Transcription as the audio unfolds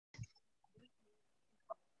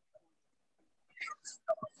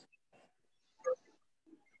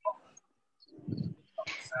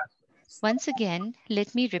Once again,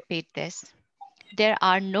 let me repeat this. There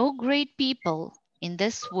are no great people in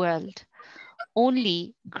this world,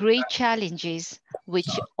 only great challenges which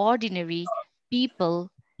ordinary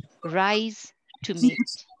people rise to meet.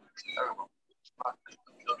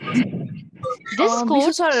 This Vishu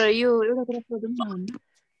quote, sir यो एउटा कुरा सोधौँ न भने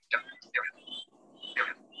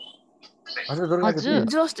हजुर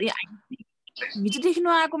just हिजोदेखि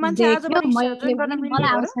नआएको मान्छे आज देखियो पनि जोइन गर्न मिल्ने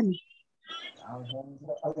मलाई भयो र आउँछ नि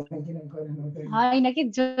होइन कि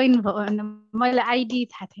जोइन भयो मैले आइडी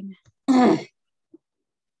थाहा थिएन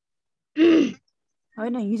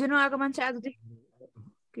होइन हिजो नआएको मान्छे आजदेखि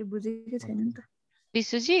के बुझेकै छैन नि त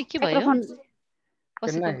विशुजी के भयो माइक्रोफोन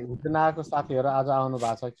हिजोको साथीहरू आज आउनु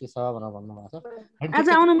भएको छ के छ भनेर भन्नुभएको छ आज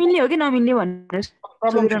आउन मिल्ने हो कि नमिल्ने भनेर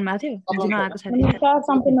सोधिरहनु भएको थियो हिजो नआएको साथी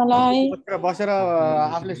सम्पूर्णलाई बसेर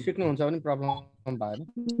आफूले सिक्नुहुन्छ भने प्रब्लम भएन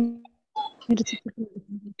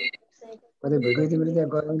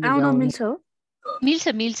आउन मिल्छ हो मिल्छ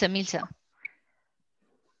मिल्छ मिल्छ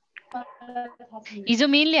हिजो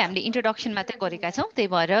मेनली हामीले इन्ट्रोडक्सन मात्रै गरेका छौँ त्यही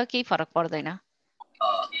भएर केही फरक पर्दैन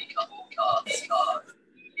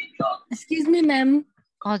एक्सक्युज मी म्याम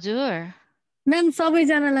हजुर म्याम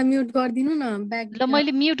सबैजनालाई म्युट गरिदिनु न ब्याक ल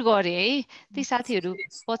मैले म्युट गरेँ है ती साथीहरू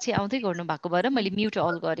पछि आउँदै गर्नु भएको भएर मैले म्युट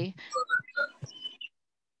अल गरेँ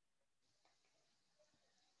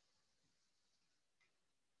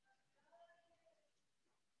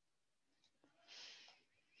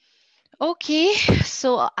Okay, so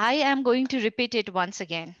I am going to repeat it once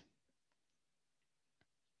again.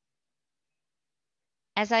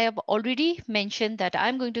 As I have already mentioned that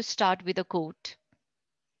I'm going to start with a quote.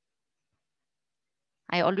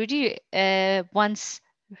 I already once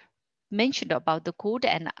mentioned about the quote,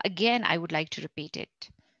 and again, I would like to repeat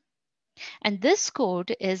it. And this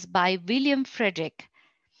quote is by William Frederick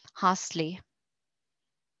Hasley.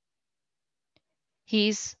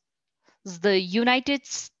 He's the United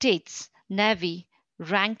States Navy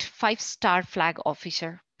ranked 5-star flag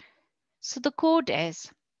officer. So the quote is,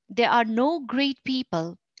 there are no great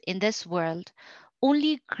people in this world,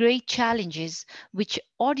 only great challenges which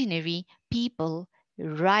ordinary people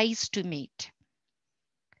rise to meet.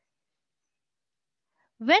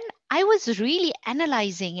 When I was really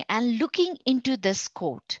analyzing and looking into this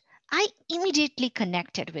quote, I immediately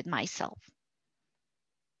connected with myself.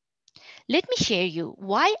 Let me share you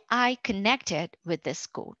why I connected with this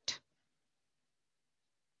quote.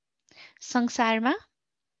 संसारमा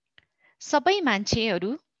सबै मान्छेहरू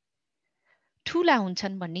ठूला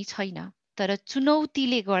हुन्छन् भन्ने छैन तर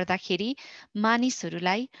चुनौतीले गर्दाखेरि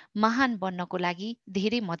मानिसहरूलाई महान बन्नको लागि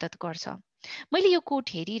धेरै मद्दत गर्छ मैले यो कोट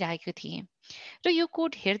हेरिरहेको थिएँ र यो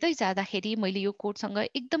कोट हेर्दै जाँदाखेरि मैले यो कोटसँग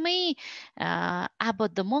एकदमै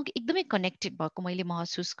आबद्ध म एकदमै कनेक्टेड भएको मैले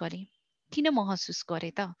महसुस गरेँ किन महसुस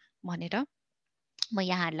गरेँ त भनेर म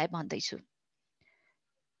यहाँहरूलाई भन्दैछु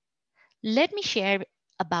Let me share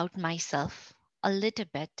about myself a little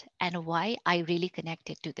bit and why I really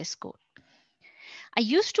connected to this quote. I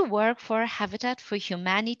used to work for Habitat for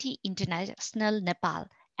Humanity International Nepal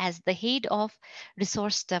as the head of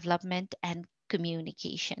resource development and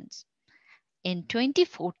communications. In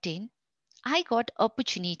 2014, I got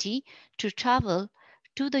opportunity to travel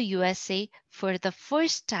to the USA for the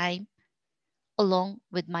first time along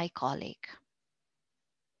with my colleague.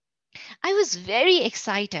 I was very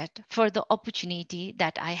excited for the opportunity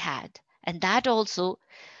that I had, and that also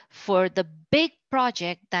for the big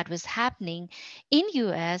project that was happening in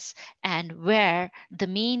US and where the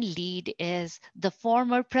main lead is the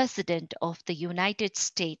former president of the United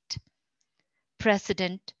States,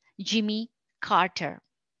 President Jimmy Carter.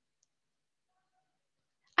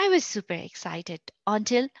 I was super excited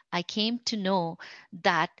until I came to know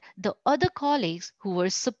that the other colleagues who were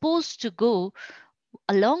supposed to go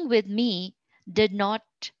along with me did not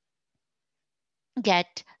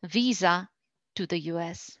get visa to the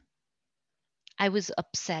US. I was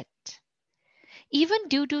upset. Even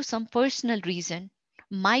due to some personal reason,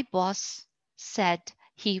 my boss said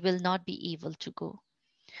he will not be able to go.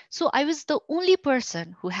 So I was the only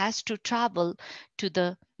person who has to travel to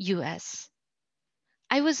the US.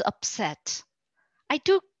 I was upset. I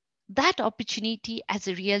took that opportunity as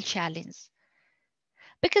a real challenge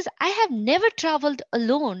because I have never traveled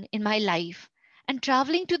alone in my life, and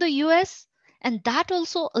traveling to the US and that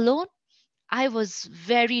also alone, I was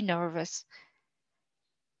very nervous.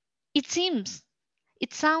 It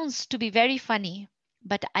sounds to be very funny,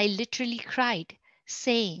 but I literally cried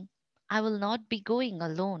saying, I will not be going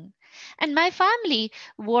alone. And my family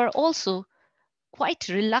were also quite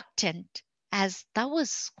reluctant as that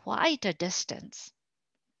was quite a distance.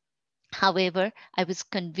 However, I was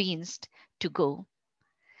convinced to go.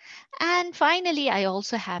 And finally, I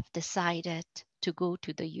also have decided to go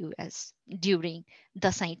to the US during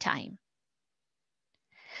the same time.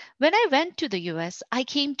 When I went to the US, I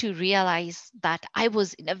came to realize that I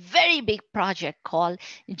was in a very big project called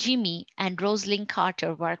Jimmy and Rosalind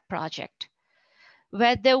Carter Work Project,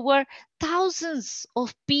 where there were thousands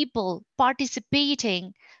of people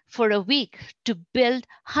participating for a week to build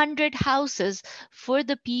 100 houses for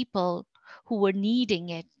the people who were needing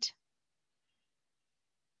it.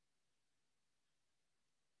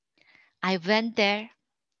 I went there,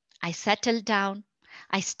 I settled down,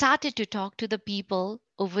 I started to talk to the people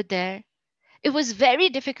over there. It was very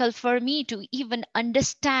difficult for me to even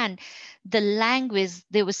understand the language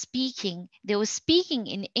they were speaking. They were speaking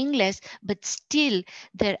in English, but still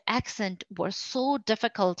their accent was so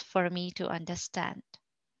difficult for me to understand.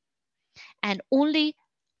 And only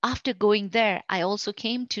after going there, I also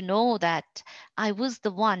came to know that I was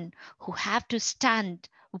the one who had to stand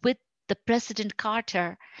with the President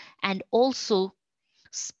Carter and also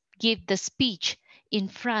give the speech in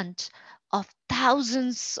front of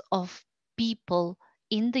thousands of people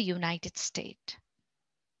in the United States.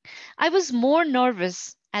 I was more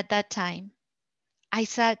nervous at that time. I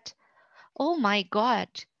said, "Oh my God,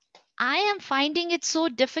 I am finding it so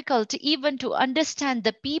difficult even to understand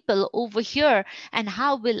the people over here, and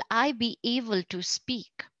how will I be able to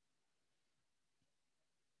speak?"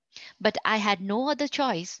 But I had no other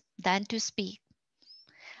choice than to speak.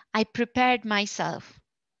 I prepared myself,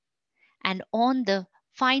 and on the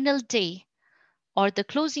final day, or the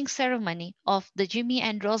closing ceremony of the Jimmy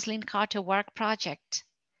and Rosalind Carter Work Project,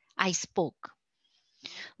 I spoke.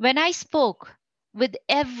 When I spoke, with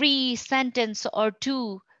every sentence or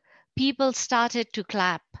two, people started to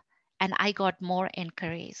clap, and I got more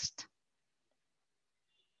encouraged.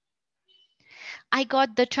 I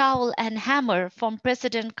got the trowel and hammer from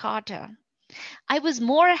President Carter. I was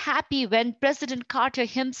more happy when President Carter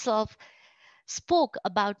himself spoke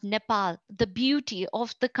about Nepal, the beauty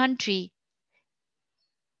of the country.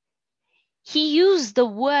 He used the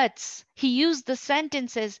words, he used the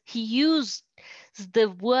sentences, he used the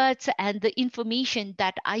words and the information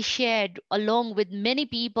that I shared along with many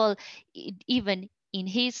people, even in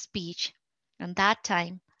his speech. And that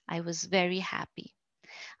time, I was very happy.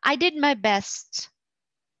 I did my best,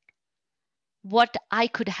 what I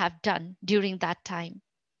could have done during that time.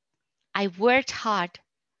 I worked hard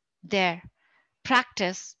there,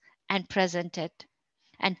 practiced, and presented.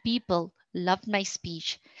 And people loved my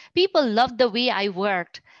speech. People loved the way I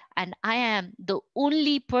worked. And I am the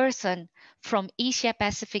only person from Asia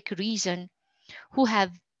Pacific region who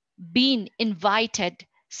have been invited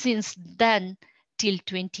since then till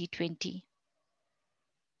 2020.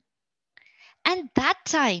 And that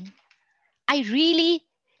time, I really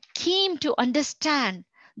came to understand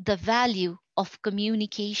the value of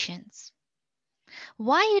communications.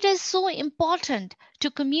 Why it is so important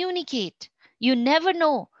to communicate. You never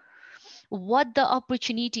know what the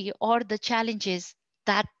opportunity or the challenges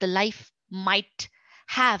that the life might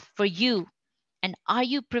have for you, and are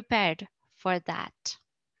you prepared for that?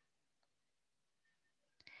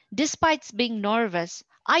 Despite being nervous,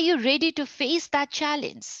 are you ready to face that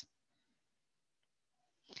challenge?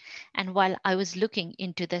 And while I was looking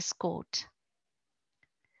into this quote,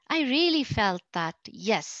 I really felt that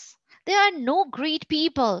yes, there are no great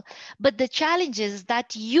people, but the challenges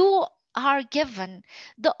that you are given,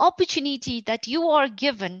 the opportunity that you are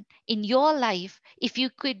given in your life, if you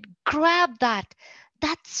could grab that,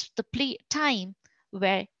 that's the time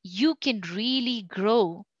where you can really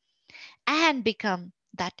grow and become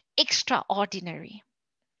that extraordinary.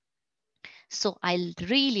 So I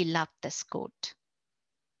really love this quote.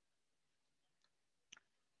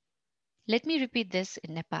 Let me repeat this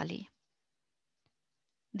in Nepali.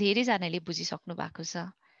 धेरैजनाले बुझिसक्नु भएको छ।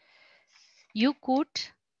 यो coat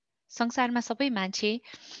संसारमा सबै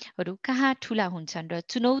मान्छेहरू कहाँ ठुला हुन्छन् र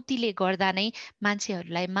चुनौतीले गर्दा नै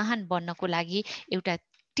मान्छेहरूलाई महान बन्नको लागि एउटा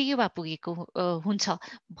टेवा पुगेको हुन्छ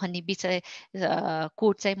भन्ने विषय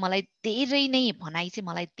कोट चाहिँ मलाई धेरै नै भनाइ चाहिँ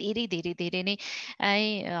मलाई धेरै धेरै धेरै नै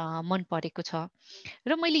मन परेको छ।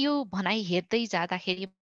 र मैले यो भनाइ हेर्दै जाँदाखेरि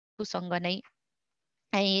उसँग नै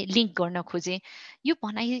लिङ्क गर्न खोजेँ, यो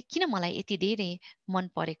भनाइ किन मलाई यति धेरै मन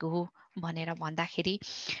परेको हो भनेर भन्दाखेरि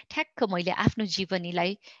ठ्याक्क मैले आफ्नो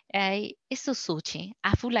जीवनीलाई यसो सोचेँ,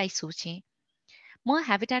 आफूलाई सोचेँ। म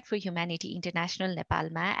ह्याबिटेट फर ह्युम्यानिटी इन्टरनेसनल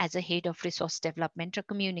नेपालमा as a head of resource development र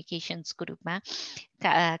कम्युनिकेसन्सको रूपमा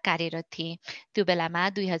कार्यरत थिएँ। त्यो बेलामा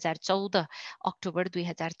 2014 अक्टोबर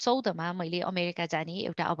 2014मा मैले अमेरिका जाने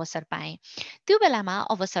एउटा अवसर पाएँ। त्यो बेलामा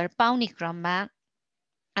अवसर पाउने क्रममा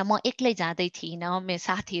म एक्लै जाँदै थिइनँ, मेरो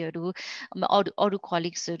साथीहरू, अरू अरू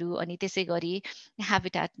कलिग्सहरू, अनि त्यसै गरी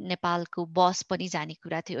ह्याबिटाट नेपालको बस पनि जाने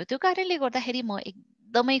कुरा थियो। त्यो कारणले गर्दाखेरि म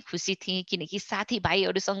एकदमै खुसी थिएँ, किनकि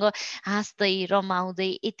साथीभाइहरूसँग हाँस्दै रमाउँदै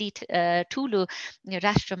यति ठुलो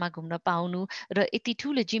राष्ट्रमा घुम्न पाउनु र यति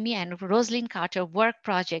ठुलो जिमी and Roslin Carter work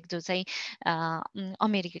project, जो चाहिँ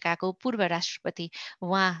अमेरिकाको पूर्व राष्ट्रपति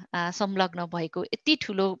उहाँ संलग्न भएको यति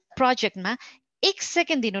ठुलो प्रोजेक्टमा 1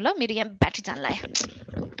 सेकेन्ड दिनु ल, मेरो यहाँ ब्याट्री जान लाग्यो।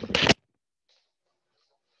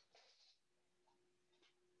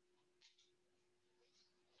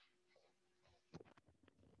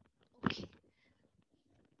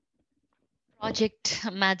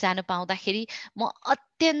 प्रोजेक्टमा जान पाउँदाखेरि म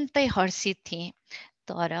अत्यन्तै हर्षित थिएँ।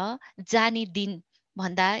 तर जाने दिन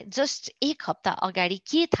भन्दा जस्ट 1 हप्ता अगाडि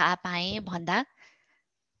के थाहा पाएँ भन्दा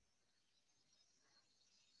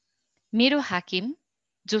मेरो हाकिम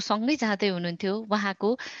जो सँगै जाँदै हुनुहुन्थ्यो, उहाँको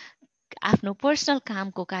आफ्नो पर्सनल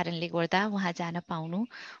कामको कारणले गर्दा उहाँ जान पाउनु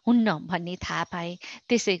हुन्न भन्ने थाहा पाएँ।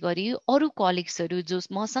 त्यसै गरी अरू कलिग्सहरू जो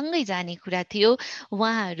मसँगै जाने कुरा थियो,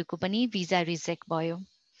 उहाँहरूको पनि भिजा रिजेक्ट भयो।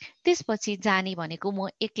 त्यसपछि जाने भनेको म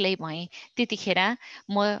एक्लै भएँ। त्यतिखेर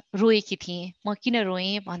म रोएकी थिएँ। म किन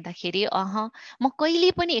रोएँ भन्दाखेरि म कहिले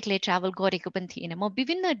पनि एक्लै ट्राभल गरेको पनि थिएन। म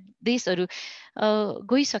विभिन्न देशहरू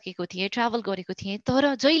गइसकेको थिएँ, ट्राभल गरेको थिएँ,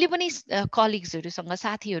 तर जहिले पनि कलिग्सहरूसँग,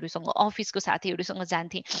 साथीहरूसँग, अफिसको साथीहरूसँग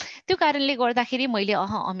जान्थेँ। त्यो कारणले गर्दाखेरि मैले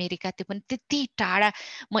अमेरिका त्यो पनि त्यति टाढा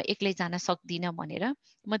म एक्लै जान सक्दिनँ भनेर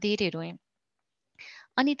म धेरै रोएँ।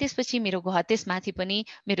 अनि त्यसपछि मेरो घर, त्यसमाथि पनि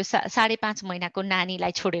मेरो 5.5 महिनाको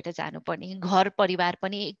नानीलाई छोडेर जानुपर्ने, घर परिवार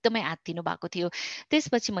पनि एकदमै आत्तिनु भएको थियो।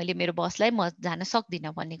 त्यसपछि मैले मेरो बसलाई म जान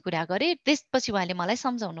सक्दिनँ भन्ने कुरा गरेँ। त्यसपछि उहाँले मलाई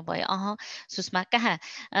सम्झाउनु भयो, सुषमा, कहाँ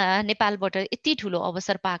नेपालबाट यति ठुलो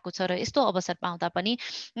अवसर पाएको छ र यस्तो अवसर पाउँदा पनि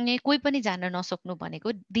कोही पनि जान नसक्नु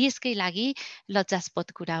भनेको देशकै लागि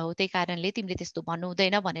लज्जास्पद कुरा हो। त्यही कारणले तिमीले त्यस्तो भन्नु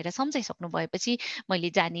हुँदैन भनेर सम्झाइसक्नु भएपछि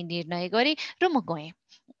मैले जाने निर्णय गरेँ र म गएँ।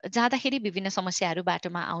 जाँदाखेरि विभिन्न समस्याहरू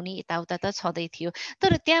बाटोमा आउने यताउता त छँदै थियो।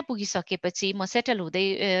 तर त्यहाँ पुगिसकेपछि म सेटल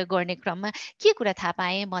हुँदै गर्ने क्रममा के कुरा थाहा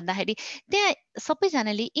पाएँ भन्दाखेरि त्यहाँ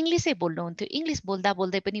सबैजनाले इङ्ग्लिसै बोल्नुहुन्थ्यो। इङ्ग्लिस बोल्दा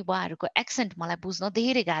बोल्दै पनि उहाँहरूको एक्सेन्ट मलाई बुझ्न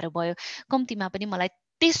धेरै गाह्रो भयो। कम्तीमा पनि मलाई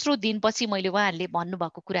तेस्रो दिनपछि मैले उहाँहरूले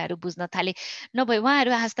भन्नुभएको कुराहरू बुझ्न थालेँ। नभए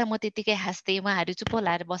उहाँहरू हाँस्दा म त्यत्तिकै हाँस्थेँ, उहाँहरू चुप्प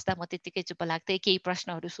लाएर बस्दा म त्यत्तिकै चुप्प लाग्थेँ। केही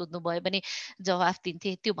प्रश्नहरू सोध्नुभयो भने जवाफ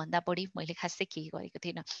दिन्थेँ। त्योभन्दा बढी मैले खासै केही गरेको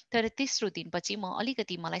थिइनँ। तर तेस्रो दिनपछि म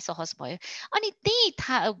अलिकति मलाई सहज भयो। अनि त्यही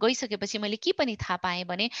थाहा गइसकेपछि मैले के पनि थाहा पाएँ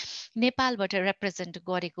भने नेपालबाट रिप्रेजेन्ट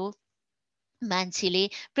गरेको मान्छेले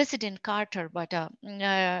प्रेसिडेन्ट कार्टरबाट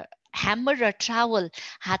ह्यामर र ट्रावल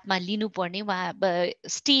हातमा लिनुपर्ने, उहाँ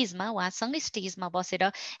स्टेजमा, उहाँसँगै स्टेजमा बसेर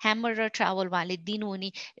ह्यामर र ट्रावल उहाँले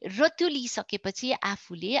दिनुहुने र त्यो लिइसकेपछि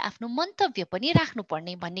आफूले आफ्नो मन्तव्य पनि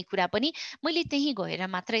राख्नुपर्ने भन्ने कुरा पनि मैले त्यहीँ गएर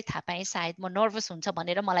मात्रै थाहा पाएँ। सायद म नर्भस हुन्छ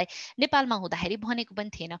भनेर मलाई नेपालमा हुँदाखेरि भनेको पनि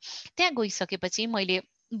थिएन। त्यहाँ गइसकेपछि मैले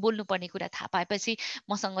बोल्नुपर्ने कुरा थाहा पाएपछि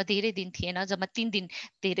मसँग धेरै दिन थिएन, जम्मा 3 दिन,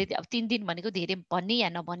 धेरै, अब 3 दिन भनेको धेरै भन्ने या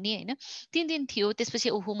नभन्ने होइन, 3 दिन थियो। त्यसपछि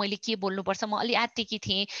ओहो मैले के बोल्नुपर्छ, म अलि आत्तिकी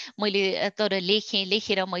थिएँ। मैले तर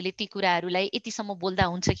लेखेर मैले ती कुराहरूलाई यतिसम्म बोल्दा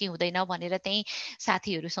हुन्छ कि हुँदैन भनेर त्यही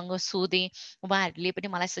साथीहरूसँग सोधेँ। उहाँहरूले पनि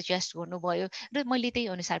मलाई सजेस्ट गर्नुभयो र मैले त्यही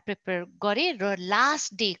अनुसार प्रिपेयर गरेँ र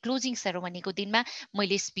लास्ट डे क्लोजिङ सेरोमनीको दिनमा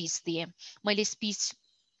मैले स्पिच दिएँ। मैले स्पिच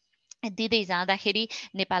दिँदै जाँदाखेरि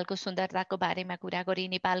नेपालको सुन्दरताको बारेमा कुरा गरेँ,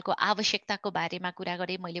 नेपालको आवश्यकताको बारेमा कुरा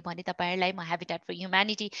गरेँ। मैले भने तपाईँहरूलाई म ह्याबिटाट फर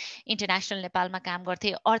ह्युम्यानिटी इन्टरनेसनल नेपालमा काम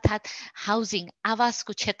गर्थेँ, अर्थात् हाउसिङ,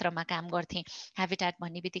 आवासको क्षेत्रमा काम गर्थेँ। ह्याबिटाट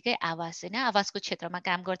भन्ने बित्तिकै आवास होइन, आवासको क्षेत्रमा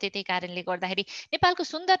काम गर्थेँ। त्यही कारणले गर्दाखेरि नेपालको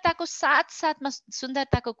सुन्दरताको साथसाथमा,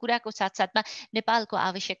 सुन्दरताको कुराको साथसाथमा नेपालको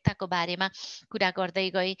आवश्यकताको बारेमा कुरा गर्दै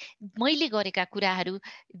गएँ। मैले गरेका कुराहरू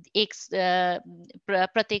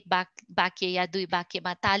प्रत्येक वाक्य या 2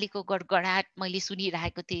 वाक्यमा तालीको गडगडाट मैले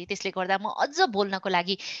सुनिरहेको थिएँ। त्यसले गर्दा म अझ बोल्नको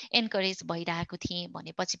लागि एन्करेज भइरहेको थिएँ।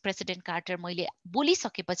 भनेपछि प्रेसिडेन्ट कार्टर मैले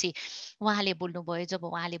बोलिसकेपछि उहाँले बोल्नुभयो। जब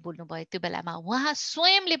उहाँले बोल्नुभयो त्यो बेलामा उहाँ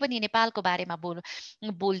स्वयंले पनि नेपालको बारेमा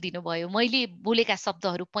बोलिदिनु भयो। मैले बोलेका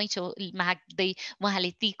शब्दहरू पैँचो माग्दै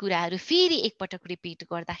उहाँले ती कुराहरू फेरि एकपटक रिपिट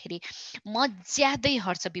गर्दाखेरि म ज्यादै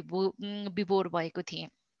हर्ष विभोर भएको थिएँ।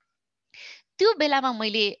 त्यो बेलामा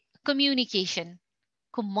मैले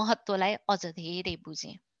कम्युनिकेसनको महत्त्वलाई अझ धेरै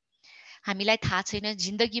बुझेँ। हामीलाई थाहा छैन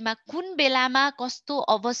जिन्दगीमा कुन बेलामा कस्तो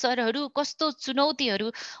अवसरहरू, कस्तो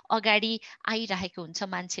चुनौतीहरू अगाडि आइरहेको हुन्छ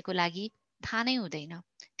मान्छेको लागि, थाहा नै हुँदैन।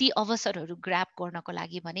 ती अवसरहरू ग्राब गर्नको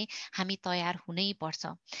लागि भने हामी तयार हुनै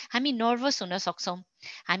पर्छ। हामी नर्भस हुन सक्छौँ,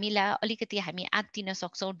 हामी आत्तिन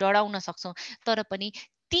सक्छौँ, डराउन सक्छौँ, तर पनि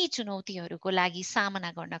ती चुनौतीहरूको लागि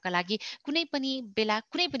सामना गर्नका लागि कुनै पनि बेला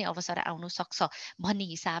कुनै पनि अवसर आउन सक्छ भन्ने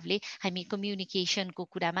हिसाबले हामी कम्युनिकेसनको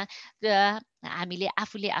कुरामा हामीले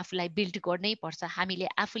आफूले आफूलाई बिल्ड गर्नै पर्छ, हामीले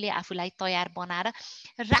आफूले आफूलाई तयार बनाएर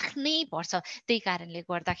राख्नै पर्छ। त्यही कारणले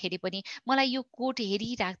गर्दाखेरि पनि मलाई यो कोट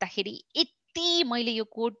हेरिराख्दाखेरि यति मैले यो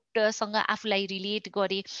कोटसँग आफूलाई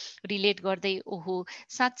रिलेट गर्दै ओहो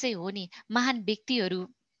साँच्चै हो नि, महान व्यक्तिहरू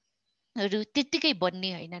त्यत्तिकै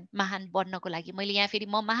बन्ने होइनन्। महान बन्नको लागि मैले यहाँ फेरि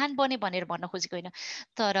म महान बने भनेर भन्न खोजेको होइन,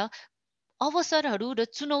 तर अवसरहरू र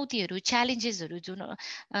चुनौतीहरू च्यालेन्जेसहरू जुन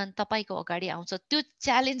तपाईँको अगाडि आउँछ, त्यो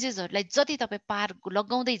च्यालेन्जेसहरूलाई जति तपाईँ पार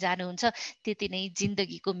लगाउँदै जानुहुन्छ त्यति नै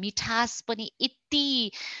जिन्दगीको मिठास पनि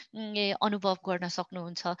यति अनुभव गर्न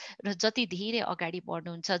सक्नुहुन्छ। र जति धेरै अगाडि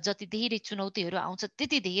बढ्नुहुन्छ, जति धेरै चुनौतीहरू आउँछ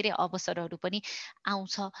त्यति धेरै अवसरहरू पनि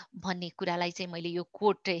आउँछ भन्ने कुरालाई चाहिँ मैले यो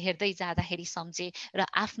कोट हेर्दै जाँदाखेरि सम्झेँ र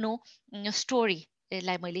आफ्नो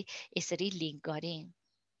स्टोरीलाई मैले यसरी लिङ्क गरेँ।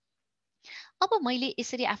 अब मैले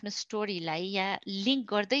यसरी आफ्नो स्टोरीलाई यहाँ लिङ्क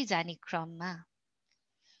गर्दै जाने क्रममा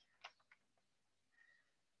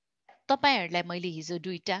तपाईहरूलाई मैले हिजो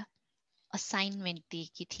 2टा असाइनमेन्ट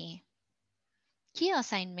दिएकी थिएँ। के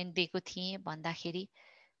असाइनमेन्ट दिएको थिएँ भन्दाखेरि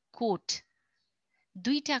कोट,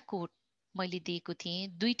 2टा कोट मैले दिएको थिएँ,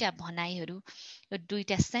 2टा भनाइहरू,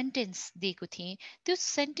 2टा सेन्टेन्स दिएको थिएँ। त्यो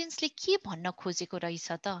सेन्टेन्सले के भन्न खोजेको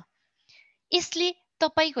रहेछ त? यसले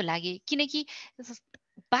तपाईँको लागि, किनकि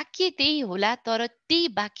वाक्य त्यही होला तर त्यही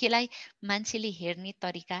वाक्यलाई मान्छेले हेर्ने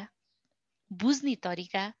तरिका, बुझ्ने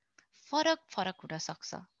तरिका फरक फरक हुन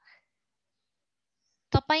सक्छ।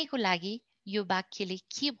 तपाईँको लागि यो वाक्यले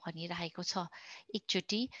के भनिरहेको छ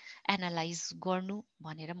एकचोटि एनालाइज गर्नु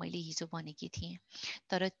भनेर मैले हिजो भनेकी थिएँ।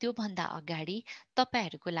 तर त्योभन्दा अगाडि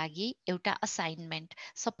तपाईँहरूको लागि एउटा असाइनमेन्ट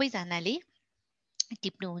सबैजनाले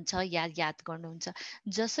टिप्नुहुन्छ या याद गर्नुहुन्छ।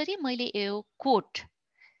 जसरी मैले यो कोट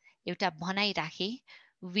एउटा भनाइ राखेँ,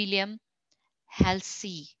 विलियम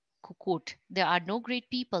हेल्सी को quote, there are no great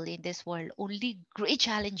people in this world, only great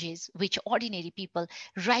challenges which ordinary people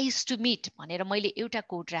rise to meet भनेर मैले एउटा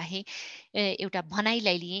कोट राखेँ, एउटा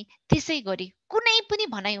भनाइलाई लिएँ। त्यसै गरी कुनै पनि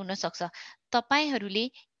भनाइ हुन सक्छ। तपाईहरूले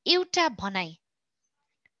एउटा भनाइ,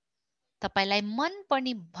 तपाईलाई मन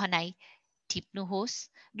पर्ने भनाइ टिप्नुहोस्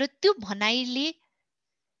र त्यो भनाइले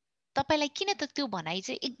तपाईलाई किन त त्यो भनाइ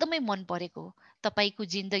चाहिँ एकदमै मन परेको हो, तपाईको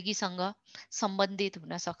जिन्दगीसँग सम्बन्धित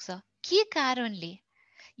हुन सक्छ, के कारणले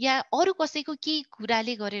या अरू कसैको के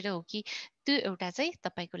कुराले गरेर हो कि, त्यो एउटा चाहिँ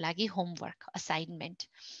तपाईको लागि होमवर्क असाइनमेन्ट।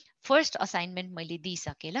 फर्स्ट असाइनमेन्ट मैले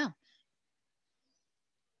दिइसकेँ ल।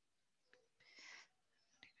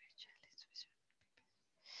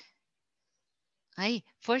 है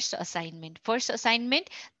फर्स्ट असाइनमेन्ट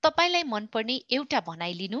तपाईलाई मनपर्ने एउटा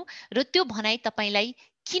भनाइ लिनु र त्यो भनाइ तपाईलाई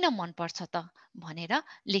किन मन पर्छ त भनेर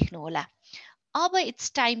लेख्नु होला। अब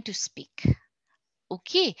it's time to speak.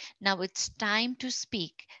 Okay, now it's time to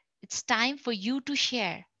speak. It's time for you to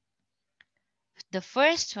share. The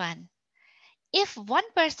first one, if one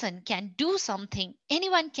person can do something,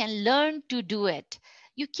 anyone can learn to do it.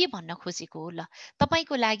 यो के भन्न खोजेको हो ल?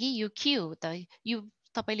 तपाईको लागि यो के हो त? यो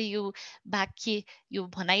तपाईले यो वाक्य, यो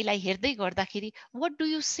भनाइलाई हेर्दै गर्दाखेरि what do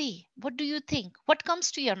you say? What do you think? What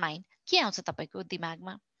comes to your mind? के आउँछ तपाईको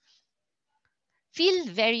दिमागमा?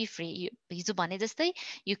 Feel very free. हिजो भने जस्तै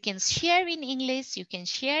you can share in English, you can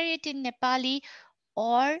share it in Nepali,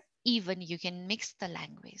 or even you can mix the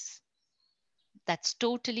language. That's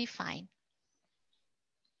totally fine.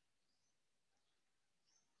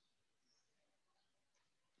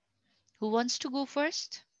 Who wants to go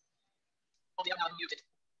first?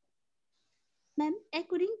 Ma'am,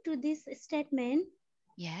 according to this statement,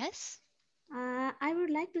 Yes. I would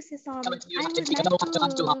like to say some. I would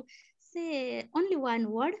like to say only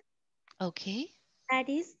one word. Okay. That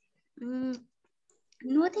is,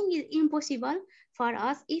 nothing is impossible for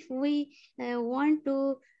us if we want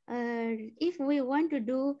to. If we want to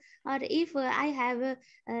do, or if I have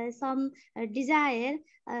some desire,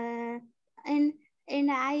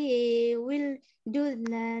 and I will do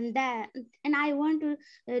that, and I want to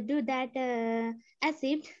do that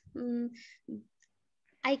accept.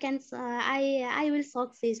 I can. I will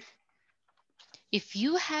succeed. If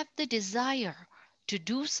you have the desire to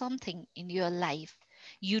do something in your life,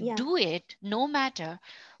 you do it no matter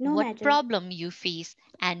what problem you face,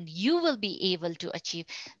 and you will be able to achieve.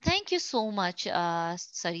 Thank you so much,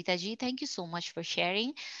 Sarita ji. Thank you so much for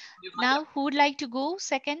sharing. Now, who would like to go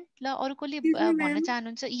second?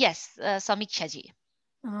 Yes, Samiksha ji.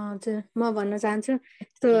 हजुर, म भन्न चाहन्छु।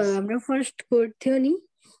 हाम्रो first coat थियो नि,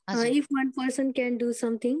 if one person can do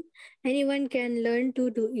something, anyone can learn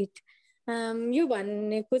to do it. यो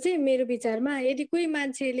भनेको चाहिँ मेरो विचारमा यदि कोही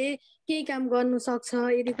मान्छेले केही काम गर्नु सक्छ,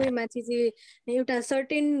 यदि कोही मान्छे चाहिँ एउटा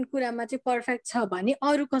सर्टेन कुरामा चाहिँ पर्फेक्ट छ भने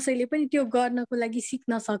अरू कसैले पनि त्यो गर्नको लागि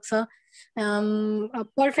सिक्न सक्छ।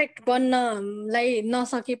 पर्फेक्ट बन्नलाई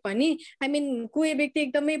नसके पनि आई मिन कोही व्यक्ति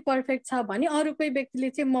एकदमै पर्फेक्ट छ भने अरू कोही व्यक्तिले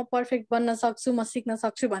चाहिँ म पर्फेक्ट बन्न सक्छु, म सिक्न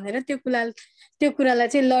सक्छु भनेर त्यो कुरालाई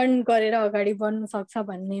चाहिँ लर्न गरेर अगाडि बढ्न सक्छ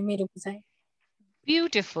भन्ने मेरो बुझाइ।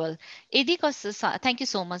 ब्युटिफुल। यदि थ्याङ्क यू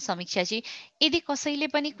सो मच समीक्षाजी। यदि कसैले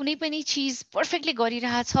पनि कुनै पनि चिज पर्फेक्टली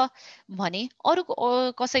गरिरहेछ भने अरू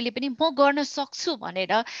कसैले पनि म गर्न सक्छु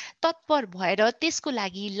भनेर तत्पर भएर त्यसको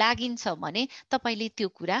लागि लागिन्छ भने तपाईँले त्यो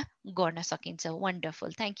कुरा गर्न सकिन्छ।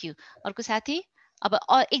 Wonderful, thank you. अर्को साथी? अब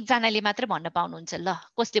एकजनाले मात्र भन्न पाउनुहुन्छ। ल,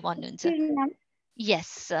 कसले भन्नुहुन्छ?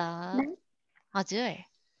 यस हजुर।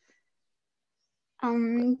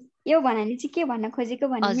 यो भन्नाले चाहिँ के भन्न खोजेको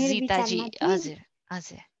भने मेरो विचारमा हजुर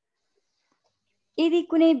हजुर, यदि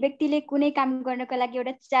कुनै व्यक्तिले कुनै काम गर्नको लागि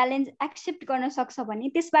एउटा च्यालेन्ज एक्सेप्ट गर्न सक्छ भने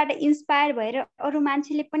त्यसबाट इन्स्पायर भएर अरू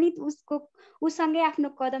मान्छेले पनि उसँगै आफ्नो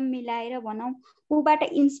कदम मिलाएर भनौँ ऊबाट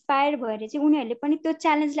इन्स्पायर भएर चाहिँ उनीहरूले पनि त्यो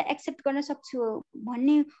च्यालेन्जलाई एक्सेप्ट गर्न सक्छु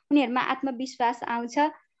भन्ने उनीहरूमा आत्मविश्वास आउँछ।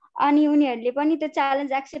 अनि उनीहरूले पनि त्यो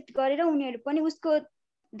च्यालेन्ज एक्सेप्ट गरेर उनीहरू पनि उसको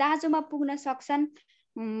दाँजोमा पुग्न सक्छन्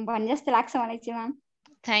भन्ने जस्तो लाग्छ मलाई चाहिँ। Ma'am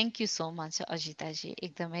thank you so much अजिताजी,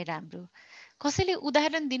 एकदमै राम्रो। कसैले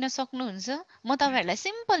उदाहरण दिन सक्नुहुन्छ? म तपाईँहरूलाई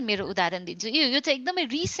सिम्पल मेरो उदाहरण दिन्छु। यो चाहिँ एकदमै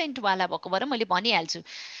रिसेन्टवाला भएको भएर मैले भनिहाल्छु।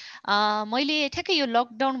 मैले ठ्याक्कै यो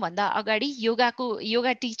लकडाउन भन्दा अगाडि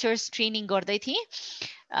योगा टिचर्स ट्रेनिङ गर्दै थिएँ।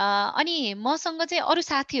 अनि मसँग चाहिँ अरू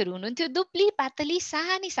साथीहरू हुनुहुन्थ्यो, दुब्ली पातली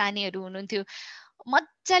सानीहरू हुनुहुन्थ्यो।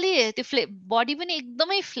 मजाले त्यो बडी पनि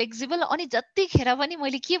एकदमै फ्लेक्सिबल। अनि जतिखेर पनि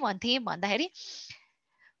मैले के भन्थेँ भन्दाखेरि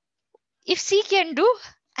if C can do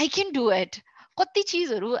I can do it. कति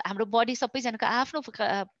चिजहरू हाम्रो बडी सबैजनाको आफ्नो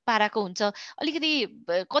पाराको हुन्छ। अलिकति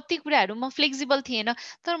कति कुराहरूमा फ्लेक्सिबल थिएन,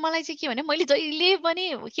 तर मलाई चाहिँ के भने मैले जहिले पनि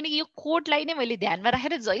किनकि यो कोडलाई नै मैले ध्यानमा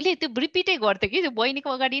राखेर जहिले त्यो रिपिटै गर्थेँ कि त्यो बहिनीको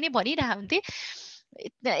अगाडि नै भनिरहन्थेँ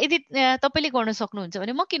यदि तपाईँले गर्न सक्नुहुन्छ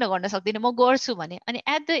भने म किन गर्न सक्दिनँ, म गर्छु भने। अनि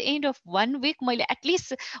at the and of 1 week मैले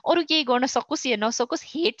एटलिस्ट अरू केही गर्न सकोस् या नसकोस्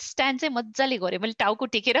हेड स्ट्यान्ड चाहिँ मजाले गरेँ। मैले टाउको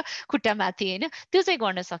टेकेर खुट्टा माथि, होइन, त्यो चाहिँ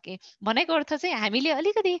गर्न सकेँ। भनेको अर्थ चाहिँ हामीले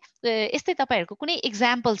अलिकति यस्तै तपाईँहरूको कुनै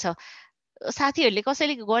इक्जाम्पल छ साथीहरूले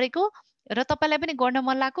कसैले गरेको र तपाईँलाई पनि गर्न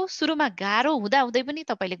मन लागेको, सुरुमा गाह्रो हुँदै पनि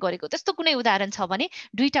तपाईँले गरेको, त्यस्तो कुनै उदाहरण छ भने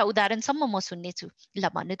 2टा उदाहरणसम्म म सुन्नेछु। ल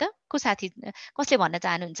भन्नु त, को साथी कसले भन्न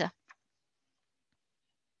चाहनुहुन्छ?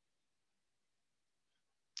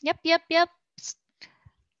 यप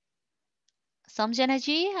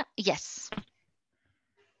सम्झनाजी, यस।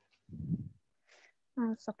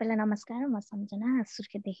 सबैलाई नमस्कार, म सम्झना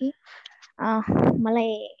सुर्खेतदेखि। मलाई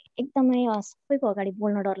एकदमै सबैको अगाडि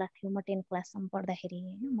बोल्न डर लाग्थ्यो। म 10 क्लाससम्म पढ्दाखेरि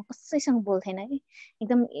होइन, म कसैसँग बोल्थेन कि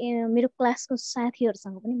एकदम मेरो क्लासको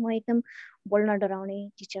साथीहरूसँग पनि म एकदम बोल्न डराउने,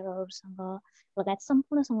 टिचरहरूसँग लगायत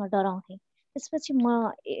सम्पूर्णसँग डराउँथेँ। त्यसपछि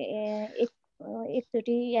म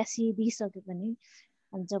एकचोटि एससी दिइसक्यो भने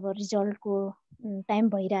जब रिजल्टको टाइम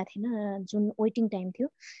भइरहेको थिएन, जुन वेटिङ टाइम थियो,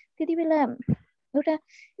 त्यति बेला एउटा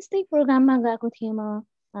यस्तै प्रोग्राममा गएको थिएँ म।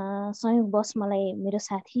 संयोगवश मलाई मेरो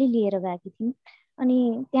साथीले लिएर गएकी थिइन्। अनि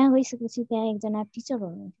त्यहाँ गइसकेपछि त्यहाँ एकजना टिचर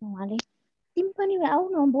हुनुहुन्थ्यो, उहाँले तिमी पनि आऊ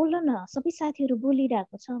न, बोल न, सबै साथीहरू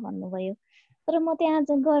बोलिरहेको छ भन्नुभयो। तर म त्यहाँ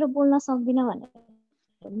गएर बोल्न सक्दिनँ भने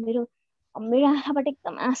मेरो आँखाबाट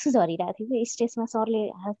एकदम आँसु झरिरहेको थियो कि स्टेजमा सरले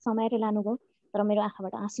हात समाएर लानुभयो, तर मेरो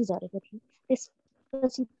आँखाबाट आँसु झरेको थियो।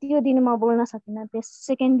 त्यसपछि त्यो दिन म बोल्न सकिनँ। त्यस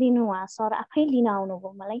सेकेन्ड दिन उहाँ सर आफै लिन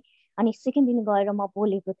आउनुभयो मलाई। अनि सेकेन्ड दिन गएर म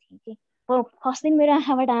बोलेको थिएँ कि फर्स्ट दिन मेरो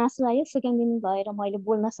आँखाबाट आँसु आयो, सेकेन्ड दिन गएर मैले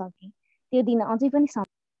बोल्न सकेँ। त्यो दिन अझै पनि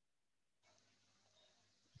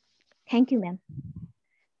thank you ma'am.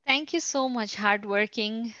 Thank you so much hard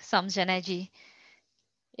working सम्झनाजी।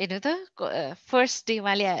 हेर्नु त फर्स्ट डे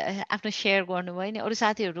उहाँले आफ्नो सेयर गर्नुभयो नि, अरू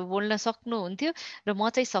साथीहरू बोल्न सक्नुहुन्थ्यो र म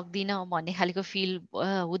चाहिँ सक्दिनँ भन्ने खालको फिल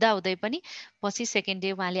हुँदै पनि पछि सेकेन्ड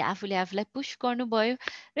डे उहाँले आफूलाई पुस गर्नुभयो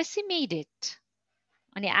र सी मेड इट।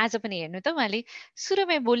 अनि आज पनि हेर्नु त उहाँले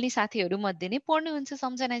सुरुमै बोल्ने साथीहरू मध्ये नै पढ्नुहुन्छ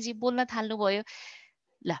सम्झनाजी, बोल्न थाल्नुभयो।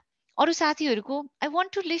 ल अरू साथीहरूको I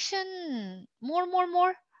want to listen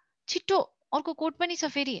more छिट्टो। अर्को कोड पनि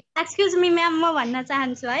छ फेरि। एक्सक्युज मी म्याम, म भन्न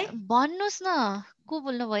चाहन्छु है। भन्नुहोस् न, को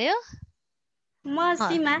बोल्नुभयो? म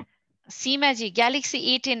सीमाजी, ग्यालेक्सी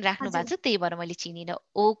A10 राख्नु भएको छ, त्यही भएर मैले चिनिनँ।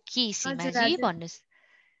 ओके सीमाजी, भन्नुहोस्।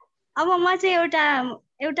 अब म चाहिँ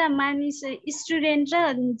एउटा मानिस स्टुडेन्ट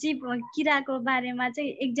र जीव किराको बारेमा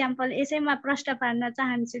चाहिँ इक्जाम्पल यसैमा प्रश्न पार्न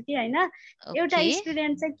चाहन्छु कि होइन। एउटा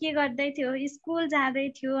स्टुडेन्ट चाहिँ के गर्दै थियो, स्कुल जाँदै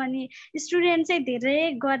थियो। अनि स्टुडेन्ट चाहिँ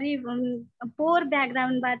धेरै गरिब पोर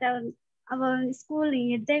ब्याकग्राउन्डबाट अब स्कुल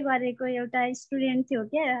हिँड्दै गरेको एउटा स्टुडेन्ट थियो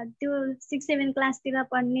क्या, त्यो 6-7 क्लासतिर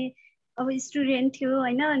पढ्ने अब स्टुडेन्ट थियो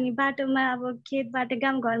होइन। अनि बाटोमा अब खेतबाट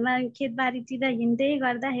गाउँघरमा खेतबारीतिर हिँड्दै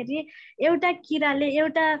गर्दाखेरि एउटा किराले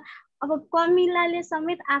एउटा अब कमिलाले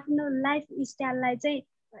समेत आफ्नो लाइफ स्टाइललाई चाहिँ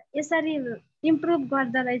यसरी इम्प्रुभ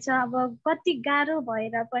गर्दो रहेछ। अब कति गाह्रो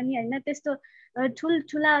भएर पनि होइन, त्यस्तो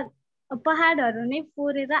ठुल्ठुला पहाडहरू नै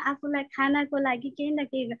फोरेर आफूलाई खानाको लागि केही न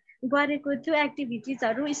केही गरेको थियो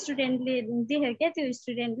एक्टिभिटिजहरू स्टुडेन्टले देख्यो क्या, त्यो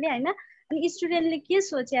स्टुडेन्टले होइन। अनि स्टुडेन्टले के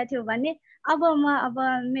सोचेको थियो भने अब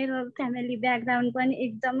मेरो फ्यामिली ब्याकग्राउन्ड पनि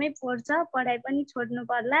एकदमै पोर छ, पढाइ पनि छोड्नु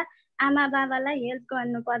पर्ला, आमा बाबालाई हेल्प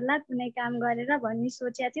गर्नु पर्ला कुनै काम गरेर भन्ने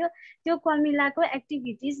सोचेको थियो। त्यो कमिलाको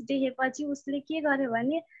एक्टिभिटिज देखेपछि उसले के गर्यो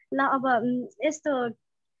भने ल अब यस्तो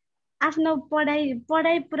आफ्नो पढाइ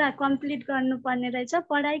पुरा कम्प्लिट गर्नुपर्ने रहेछ,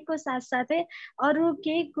 पढाइको साथसाथै अरू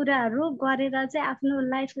केही कुराहरू गरेर चाहिँ आफ्नो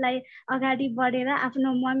लाइफलाई अगाडि बढेर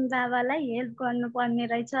आफ्नो मम्मी बाबालाई हेल्प गर्नुपर्ने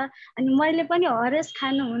रहेछ। अनि मैले पनि हरेस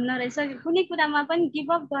खानुहुन्न रहेछ, कुनै कुरामा पनि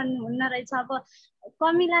गिभअप गर्नुहुन्न रहेछ। अब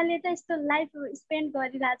कमिलाले त यस्तो लाइफ स्पेन्ड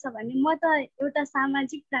गरिरहेछ भने म त एउटा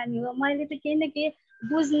सामाजिक प्राणी हो, मैले त केही न केही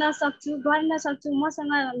बुझ्न सक्छु, गर्न सक्छु,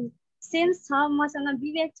 मसँग सेन्स छ, मसँग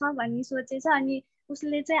विवेक छ भन्ने सोचेछ। अनि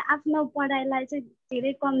उसले चाहिँ आफ्नो पढाइलाई चाहिँ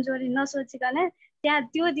धेरै कमजोरी नसोचिकन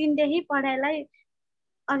त्यो दिनदेखि पढाइलाई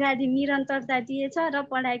अगाडि निरन्तरता दिएछ र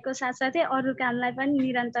पढाइको साथसाथै अरू कामलाई पनि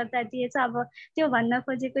निरन्तरता दिएछ। अब त्यो भन्न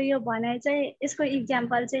खोजेको यो भनाइ चाहिँ यसको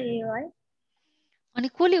इक्जाम्पल चाहिँ यही हो है। अनि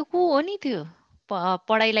को हो नि त्यो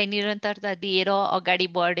पढाइलाई निरन्तरता दिएर अगाडि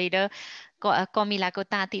बढेर कमिलाको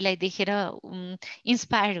तातीलाई देखेर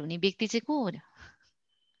इन्स्पायर हुने व्यक्ति चाहिँ को हो?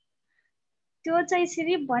 त्यो चाहिँ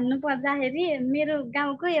सिर्फ भन्नु पर्दाखेरि मेरो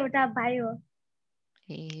गाउँको एउटा भाइ हो।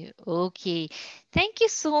 Okay, thank you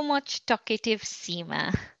so much, talkative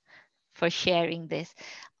Seema, for sharing this.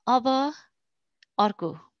 Aba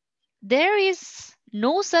अर्को, there is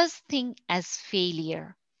no such thing as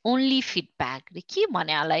failure, only feedback. के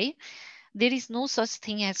भने हालै? There is no such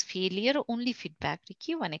thing as failure, only feedback.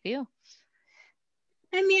 के भनेको यो?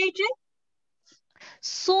 May I try?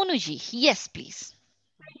 सोनुजी, yes please.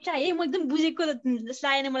 Try म एकदम बुझेको जस्तो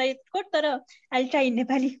लागेन मलाई कोट, तर I'll try in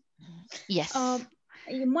Nepali. Yes.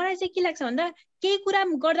 मलाई चाहिँ के लाग्छ भन्दा केही कुरा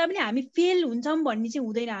गर्दा पनि हामी फेल हुन्छौँ भन्ने चाहिँ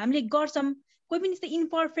हुँदैन। हामीले गर्छौँ, कोही पनि यस्तो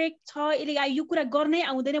इम्पर्फेक्ट छ यसले यो कुरा गर्नै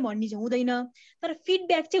आउँदैन भन्ने चाहिँ हुँदैन। तर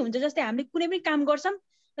फिडब्याक चाहिँ हुन्छ, जस्तै हामीले कुनै पनि काम गर्छौँ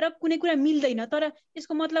र कुनै कुरा मिल्दैन, तर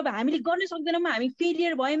यसको मतलब हामीले गर्न सक्दैनौँ, हामी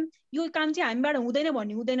फेलियर भयौँ, यो काम चाहिँ हामीबाट हुँदैन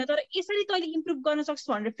भन्ने हुँदैन। तर यसरी तैँले इम्प्रुभ गर्न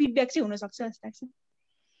सक्छौ भनेर फिडब्याक चाहिँ हुन सक्छ जस्तो लाग्छ।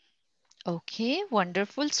 Okay,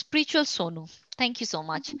 wonderful. Spiritual Sonu. Thank you so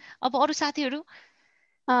much. अब अरू साथीहरू?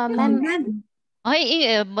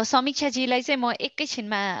 है समीक्षाजीलाई चाहिँ म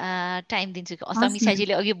एकैछिनमा टाइम दिन्छु।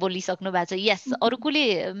 समीक्षाजीले अघि बोलिसक्नु भएको छ। यस, अरू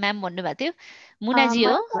कसले म्याम भन्नुभएको थियो? मुनाजी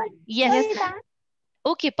हो? यस।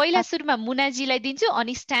 ओके, पहिला सुरुमा मुनाजीलाई दिन्छु,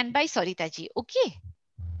 अनि स्ट्यान्ड बाई सरिताजी। ओके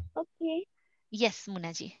ओके, यस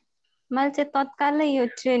मुनाजी। मैले चाहिँ तत्कालै यो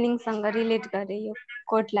ट्रेनिङसँग रिलेट गरेँ यो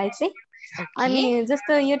कोटलाई चाहिँ। अनि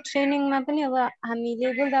जस्तो यो ट्रेनिङमा पनि अब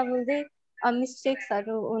हामीले बोल्दा बोल्दै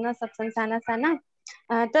मिस्टेक्सहरू हुन सक्छन् साना साना,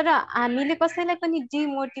 तर हामीले कसैलाई पनि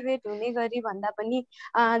डिमोटिभेट हुने गरी भन्दा पनि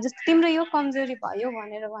जस्तो तिम्रो यो कमजोरी भयो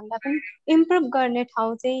भनेर भन्दा पनि इम्प्रुभ गर्ने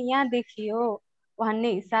ठाउँ चाहिँ यहाँ देखियो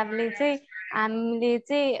भन्ने हिसाबले चाहिँ हामीले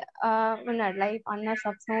चाहिँ उनीहरूलाई भन्न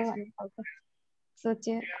सक्छौँ भन्ने खालको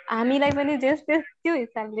सोच्यो। हामीलाई पनि त्यो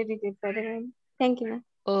हिसाबले रिलेट गरेर। Thank you ma'am.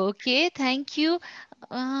 Okay, thank you.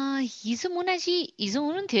 हिजो मुनाजी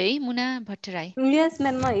हुनुहुन्थ्यो है, मुना भट्टराई? यस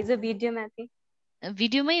म्याम, म हिजो भिडियोमा थिएँ।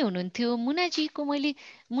 भिडियोमै हुनुहुन्थ्यो।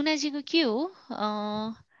 मुनाजीको के हो,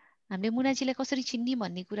 हामीले मुनाजीलाई कसरी चिन्ने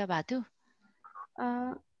भन्ने कुरा भएको थियो?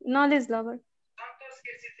 Knowledge lover.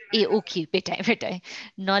 A okay, भेटाएँ।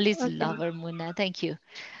 Knowledge lover Muna, thank you.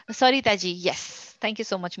 सरिताजी, yes, thank you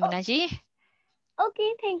so much मुनाजी।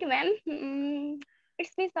 Okay, thank you ma'am.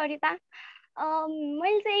 It's me Sarita.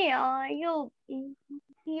 मैले चाहिँ यो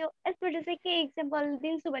यसबाट चाहिँ के इक्जाम्पल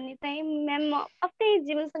दिन्छु भने चाहिँ म्याम आफ्नै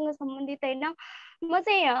जीवनसँग सम्बन्धित होइन। म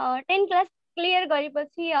चाहिँ 10 क्लास क्लियर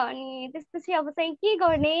गरेपछि अनि त्यसपछि अब चाहिँ के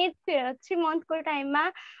गर्ने 3 मन्थको टाइममा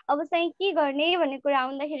अब चाहिँ के गर्ने भन्ने कुरा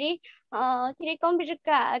आउँदाखेरि के अरे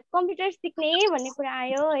कम्प्युटर सिक्ने भन्ने कुरा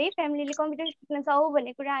आयो है। फ्यामिलीले कम्प्युटर सिक्न जाऊ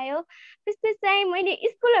भन्ने कुरा आयो। त्यसपछि चाहिँ मैले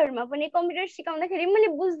स्कुलहरूमा पनि कम्प्युटर सिकाउँदाखेरि मैले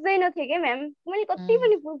बुझ्दैन थिएँ क्या म्याम, मैले कति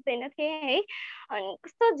पनि बुझ्दैन थिएँ है। अनि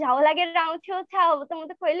कस्तो झाउ लागेर आउँथ्यो, छा अब त म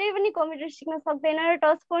त कहिल्यै पनि कम्प्युटर सिक्न सक्दैन र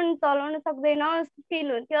टच फोन चलाउन सक्दैन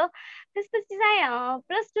फिल हुन्थ्यो। त्यसपछि चाहिँ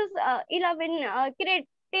 +2 11 के अरे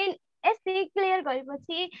एससी क्लियर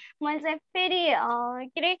गरेपछि मैले चाहिँ फेरि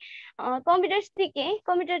के अरे कम्प्युटर सिकेँ।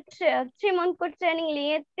 कम्प्युटर 3 मन्थको ट्रेनिङ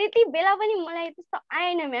लिएँ। त्यति बेला पनि मलाई त्यस्तो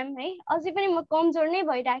आएन म्याम है, अझै पनि म कमजोर नै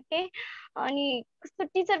भइराखेँ। अनि कस्तो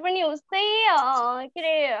टिचर पनि उस्तै के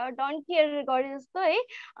अरे डोन्ट केयर गरे जस्तो है।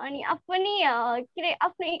 अनि आफू पनि के अरे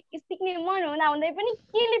आफ्नो सिक्ने मन हुँदै पनि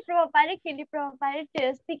केले प्रभाव पार्यो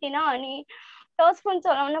त्यो सिकेन। अनि टच फोन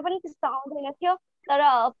चलाउन पनि त्यस्तो आउँदैन थियो। तर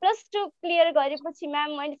 +2 क्लियर गरेपछि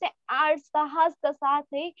म्याम मैले चाहिँ आर्ट्सका साहसका साथ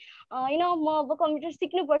है होइन म अब कम्प्युटर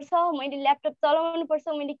सिक्नुपर्छ, मैले ल्यापटप चलाउनुपर्छ,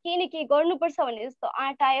 मैले केही न केही गर्नुपर्छ भन्ने जस्तो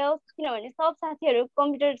आँट आयो। किनभने सब साथीहरू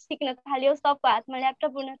कम्प्युटर सिक्न थाल्यो, सबको हातमा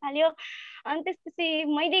ल्यापटप हुन थाल्यो। अनि त्यसपछि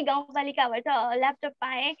मैले गाउँपालिकाबाट ल्यापटप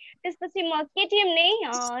पाएँ। त्यसपछि म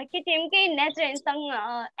केटिएमकै नेचर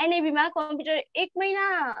एनएबीमा कम्प्युटर 1 महिना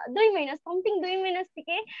 2 महिना समथिङ 2 महिना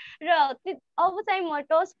सिकेँ। र अब चाहिँ म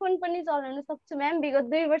टच फोन पनि चलाउन सक्छु म्याम, विगत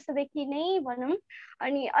 2 वर्षदेखि नै भनौँ।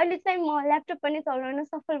 अनि अहिले चाहिँ म ल्यापटप पनि चलाउन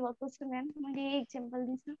सफल भएको छु म्याम। मैले यही इक्जाम्पल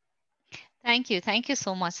दिन्छु। Thank you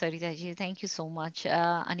so much, Saritaji. Thank you so much.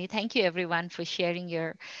 And thank you everyone for sharing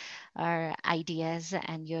your ideas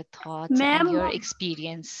and your thoughts and your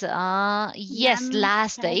experience. Yes,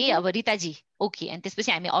 last day, अब रिताजी. Okay, and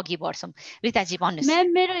त्यसपछि हामी अघि बढ्छौँ। रिताजी भन्नुहोस्। म्याम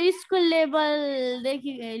मेरो स्कुल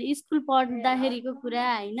लेभलदेखि स्कुल पढ्दाखेरिको कुरा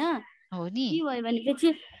हैन हो नि, के भयो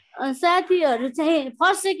भनेपछि साथीहरू चाहिँ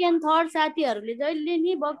फर्स्ट सेकेन्ड थर्ड साथीहरूले जहिले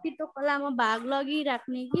नि वक्तित्व कलामा भाग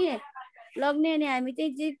लगिराख्ने कि लग्ने। अनि हामी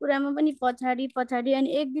चाहिँ जे कुरामा पनि पछाडि। अनि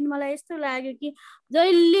एक दिन मलाई यस्तो लाग्यो कि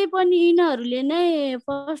जहिले पनि यिनीहरूले नै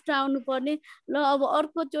फर्स्ट आउनु पर्ने, ल अब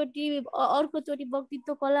अर्कोचोटि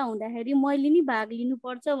वक्तित्व कला हुँदाखेरि मैले नि भाग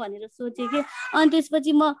लिनुपर्छ भनेर सोचेँ कि। अनि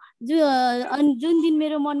त्यसपछि म जुन दिन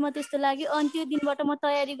मेरो मनमा त्यस्तो लाग्यो अनि त्यो दिनबाट म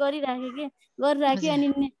तयारी गरिराखेँ।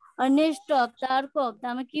 अनि नेक्स्ट हप्ता अर्को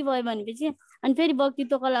हप्तामा के भयो भनेपछि अनि फेरि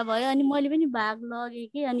वक्तित्व कला भयो। अनि मैले पनि भाग लगेँ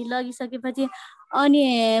कि। अनि लगिसकेपछि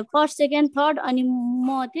अनि फर्स्ट सेकेन्ड थर्ड अनि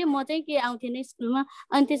म चाहिँ के आउँथेन स्कुलमा।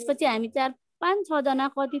 अनि त्यसपछि हामी 4-5-6 जना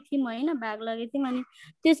कति थियौँ होइन भाग लगेको थियौँ। अनि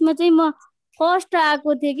त्यसमा चाहिँ म फर्स्ट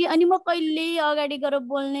आएको थिएँ कि। अनि म कहिल्यै अगाडि गएर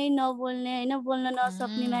बोल्नै नबोल्ने होइन, बोल्न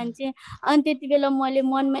नसक्ने मान्छे। अनि त्यति बेला मैले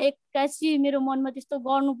मनमा एक्कासी मेरो मनमा त्यस्तो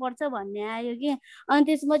गर्नुपर्छ भन्ने आयो कि। अनि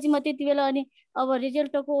त्यसपछि म त्यति बेला अनि अब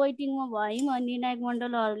रिजल्टको वेटिङमा भयौँ। अनि नायक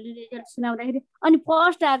मण्डलहरूले रिजल्ट सुनाउँदाखेरि अनि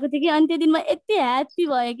फर्स्ट आएको थियो कि। अनि त्यो दिन म यति ह्याप्पी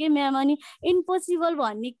भयो कि म्याम। अनि इम्पोसिबल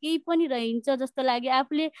भन्ने केही पनि रहन्छ जस्तो लाग्यो,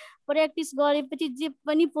 आफूले प्र्याक्टिस गरेपछि जे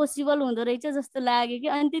पनि पोसिबल हुँदो रहेछ जस्तो लाग्यो कि।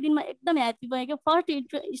 अनि त्यो दिन म एकदम ह्याप्पी भयो कि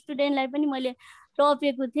फर्स्ट स्टुडेन्टलाई पनि मैले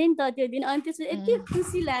टपेको थिएँ नि त त्यो दिन। अनि त्यसपछि यति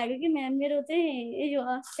खुसी लाग्यो कि म्याम मेरो चाहिँ यो।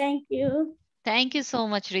 Thank you. Thank you so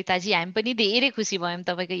much रिताजी। हामी पनि धेरै खुसी भयौँ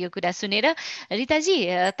तपाईँको यो कुरा सुनेर। रिताजी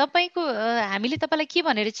तपाईँको हामीले तपाईँलाई के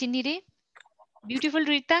भनेर चिन्ने रे? ब्युटिफुल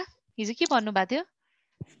रिता, हिजो के भन्नुभएको थियो?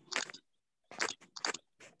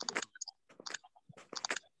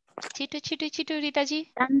 छिटो रिताजी।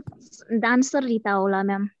 डान्सर रिता होला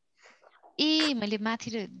म्याम। ए मैले माथि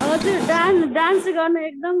हजुर डान्स गर्न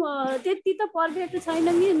एकदम त्यति त पर्फेक्ट छैन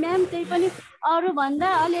नि म्याम। त्यही पनि अरू भन्दा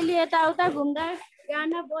अलिअलि यताउता घुम्दा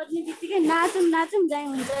गाना बज्ने बित्तिकै नाचौँ जाइ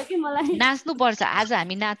हुन्छ कि मलाई। नाच्नुपर्छ। आज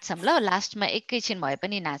हामी नाच्छौँ ल, लास्टमा एकैछिन भए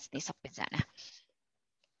पनि नाच्ने सबैजना।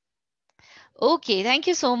 Okay, thank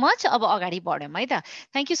you so much. अब अगाडि बढौँ है त।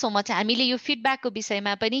 Thank you so much. हामीले यो फिडब्याकको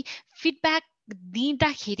विषयमा पनि फिडब्याक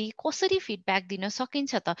दिँदाखेरि कसरी फिडब्याक दिन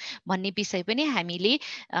सकिन्छ त भन्ने विषय पनि हामीले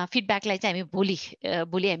फिडब्याकलाई चाहिँ हामी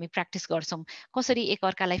भोलि हामी प्र्याक्टिस गर्छौँ। कसरी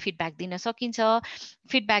एकअर्कालाई फिडब्याक दिन सकिन्छ,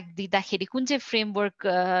 फिडब्याक दिँदाखेरि कुन चाहिँ फ्रेमवर्क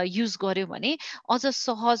युज गर्यो भने अझ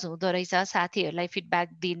सहज हुँदो रहेछ साथीहरूलाई फिडब्याक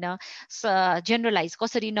दिन। जेनरलाइज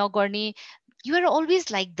कसरी नगर्ने, you are always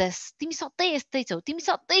like this, तिमी सधैँ यस्तै छौ, तिमी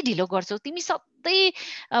सधैँ ढिलो गर्छौ, तिमी सधैँ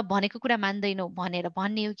भनेको कुरा मान्दैनौ भनेर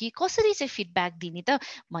भन्ने हो कि कसरी चाहिँ फिडब्याक दिने त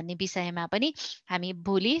भन्ने विषयमा पनि हामी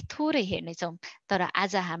भोलि थोरै हेर्नेछौँ। तर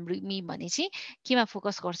आज हामी भने चाहिँ केमा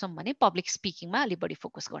फोकस गर्छौँ भने पब्लिक स्पिकिङमा अलिक बढी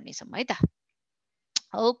फोकस गर्नेछौँ है त।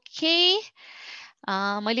 ओके,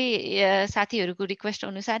 मैले साथीहरूको रिक्वेस्ट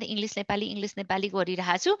अनुसार इङ्ग्लिस नेपाली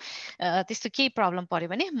गरिरहेको छु। त्यस्तो केही प्रब्लम पर्यो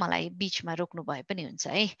भने मलाई बिचमा रोक्नु भए पनि हुन्छ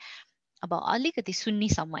है। अब अलिकति सुन्ने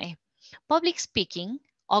समय। Public speaking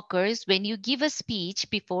occurs when you give a speech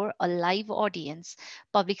before a live audience.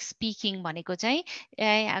 Public speaking भनेको चाहिँ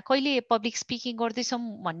कहिले पब्लिक स्पिकिङ गर्दैछौँ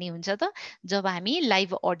भन्ने हुन्छ त जब हामी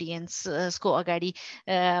लाइभ अडियन्सको अगाडि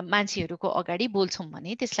मान्छेहरूको अगाडि बोल्छौँ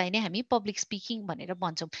भने त्यसलाई नै हामी पब्लिक स्पिकिङ भनेर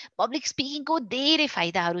भन्छौँ। पब्लिक स्पिकिङको धेरै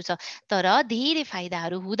फाइदाहरू छ, तर धेरै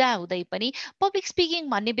फाइदाहरू हुँदाहुँदै पनि पब्लिक स्पिकिङ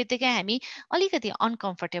भन्ने बित्तिकै हामी अलिकति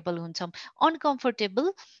अनकम्फर्टेबल हुन्छौँ।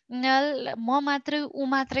 अनकम्फर्टेबल म मात्रै ऊ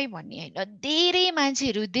मात्रै भन्ने होइन, धेरै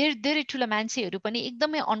मान्छेहरू मान्छेहरू धेरै ठुला मान्छेहरू पनि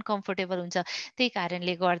एकदमै अनकम्फर्टेबल हुन्छ। त्यही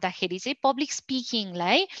कारणले गर्दाखेरि चाहिँ पब्लिक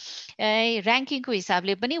स्पिकिङलाई र्याङ्किङको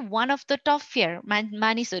हिसाबले पनि one of the top fear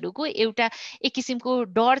मानिसहरूको एउटा एक किसिमको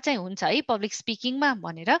डर चाहिँ हुन्छ है पब्लिक स्पिकिङमा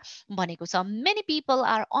भनेर भनेको छ। Many people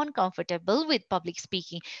are uncomfortable with public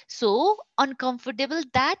speaking, so uncomfortable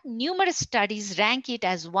that numerous studies rank it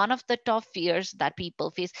as one of the top fears that people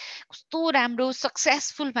face. कस्तो राम्रो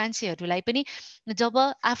सक्सेसफुल मान्छेहरूलाई पनि जब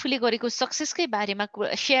आफूले गरेको सक्सेसकै बारेमा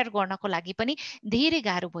सेयर गर्नको लागि पनि धेरै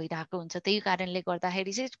गाह्रो भइरहेको हुन्छ। त्यही कारणले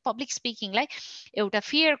गर्दाखेरि चाहिँ पब्लिक स्पिकिङलाई एउटा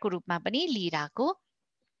फियरको रूपमा पनि लिइरहेको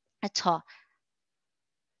छ।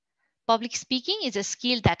 Public speaking is a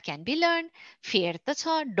skill that can be learn. Fair त छ,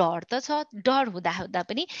 डर त छ। डर हुँदा हुँदा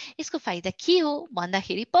पनि यसको फाइदा के हो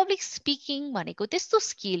भन्दाखेरि पब्लिक स्पिकिङ भनेको त्यस्तो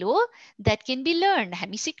स्किल हो द्याट क्यान बी लर्न,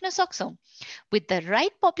 हामी सिक्न सक्छौँ। With the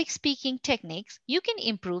right public speaking techniques, you can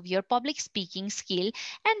improve your public speaking skill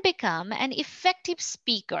and become an effective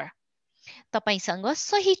speaker. तपाईसँग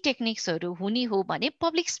सही टेक्निक्सहरू हुने हो भने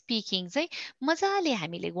पब्लिक स्पिकिङ चाहिँ मजाले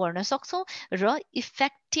हामीले गर्न सक्छौँ र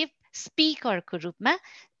इफेक्टिभ स्पिकरको रूपमा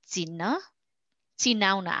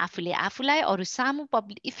चिनाउन आफूले आफूलाई अरू सामु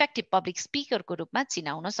इफेक्टिभ पब्लिक स्पिकरको रूपमा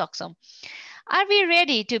चिनाउन सक्छौँ। Are we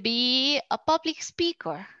ready to be a public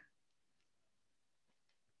speaker?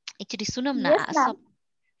 एकचोटि सुनौँ न,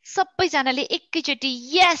 सबैजनाले एकैचोटि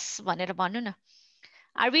यस भनेर भन्नु न।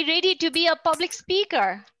 Are we ready to be a public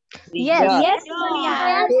speaker? Yes. Yes,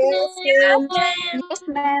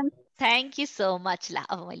 ma'am. Thank you so much. ल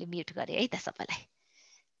अब मैले म्युट गरेँ है त सबैलाई।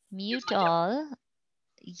 Mute all.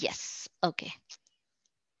 Yes. Okay.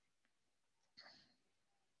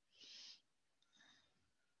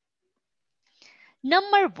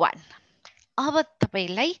 Number 1. अब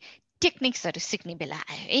तपाईलाई टेक्निक्सहरू सिक्ने बेला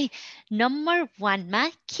आयो है। नम्बर 1 मा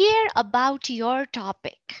केयर अबाउट योर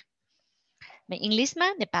टपिक। म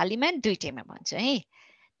इङ्ग्लिसमा नेपालीमा दुईटैमा भन्छु है।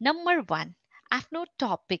 नम्बर 1, आफ्नो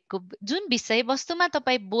टपिकको जुन विषयवस्तुमा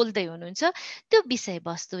तपाईँ बोल्दै हुनुहुन्छ त्यो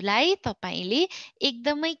विषयवस्तुलाई तपाईले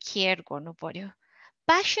एकदमै केयर गर्नु पर्यो।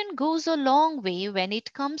 Passion goes a long way when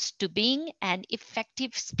it comes to being an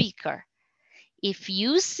effective speaker. If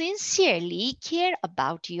you sincerely care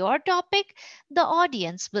about your topic, the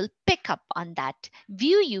audience will pick up on that,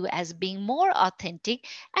 view you as being more authentic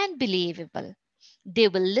and believable. They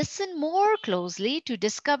will listen more closely to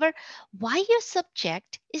discover why your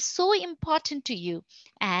subject is so important to you,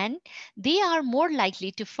 and they are more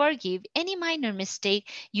likely to forgive any minor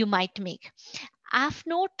mistake you might make.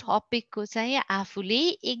 आफ्नो टपिकको चाहिँ आफूले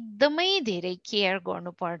एकदमै धेरै care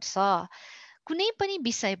गर्नुपर्छ। कुनै पनि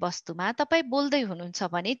विषयवस्तुमा तपाईँ बोल्दै हुनुहुन्छ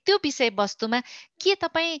भने त्यो विषयवस्तुमा के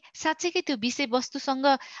तपाईँ साँच्चैकै त्यो विषयवस्तुसँग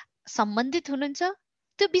सम्बन्धित हुनुहुन्छ?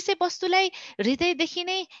 त्यो विषयवस्तुलाई हृदयदेखि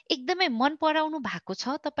नै एकदमै मन पराउनु भएको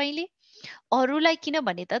छ तपाईले? अरूलाई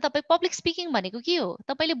किनभने त तपाईँ पब्लिक स्पिकिङ भनेको के हो?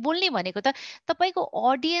 तपाईले बोल्ने भनेको त तपाईको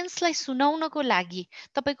अडियन्सलाई सुनाउनको लागि,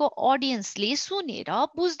 तपाईको अडियन्सले सुनेर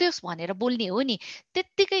बुझ्दोस् भनेर बोल्ने हो नि।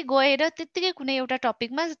 त्यत्तिकै गएर त्यत्तिकै कुनै एउटा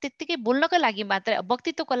टपिकमा त्यत्तिकै बोल्नको लागि मात्र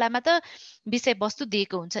वक्तित्व कलामा त विषयवस्तु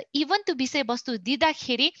दिएको हुन्छ। इभन त्यो विषयवस्तु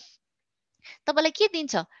दिँदाखेरि तपाईलाई के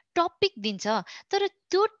दिन्छ? टपिक दिन्छ। तर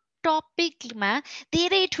त्यो टपिकमा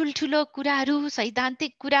धेरै ठुल्ठुलो कुराहरू,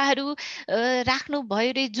 सैद्धान्तिक कुराहरू राख्नु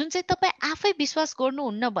भयो रे जुन चाहिँ तपाईँ आफै विश्वास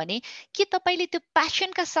गर्नुहुन्न भने के तपाईँले त्यो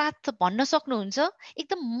प्यासनका साथ भन्न सक्नुहुन्छ?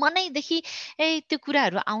 एकदम मनैदेखि त्यो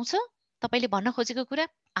कुराहरू आउँछ? तपाईँले भन्न खोजेको कुरा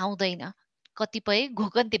आउँदैन। कतिपय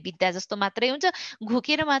घोकन्ते विद्या जस्तो मात्रै हुन्छ,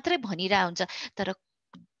 घोकेर मात्रै भनिरहेको हुन्छ। तर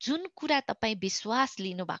जुन कुरा तपाईँ विश्वास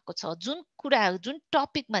लिनु भएको छ, जुन कुरा, जुन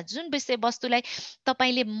टपिकमा, जुन विषयवस्तुलाई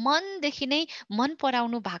तपाईँले मनदेखि नै मन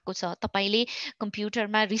पराउनु भएको छ, तपाईँले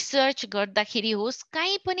कम्प्युटरमा रिसर्च गर्दाखेरि होस्,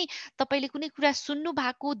 कहीँ पनि तपाईँले कुनै कुरा सुन्नु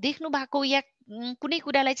भएको, देख्नु भएको या कुनै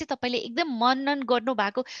कुरालाई चाहिँ तपाईँले एकदम मनन गर्नु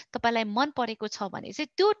भएको, तपाईँलाई मन परेको छ भने चाहिँ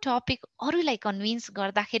त्यो टपिक अरूलाई कन्भिन्स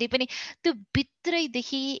गर्दाखेरि पनि त्यो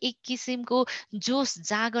भित्रैदेखि एक किसिमको जोस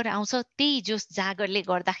जागर आउँछ। त्यही जोस जागरले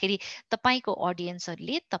गर्दाखेरि तपाईँको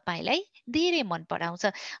अडियन्सहरूले तपाईँलाई धेरै मन पराउँछ।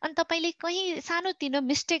 अनि तपाईँले कहीँ सानोतिनो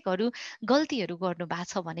मिस्टेकहरू, गल्तीहरू गर्नु भएको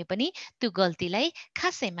छ भने पनि त्यो गल्तीलाई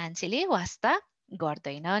खासै मान्छेले वास्ता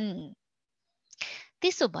गर्दैनन्।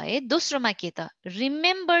 त्यसो भए दोस्रोमा के त?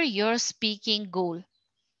 Remember your speaking goal.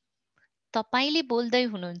 तपाईले बोल्दै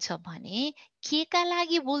हुनुहुन्छ भने केका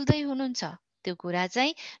लागि बोल्दै हुनुहुन्छ त्यो कुरा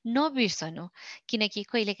चाहिँ नबिर्सनु। किनकि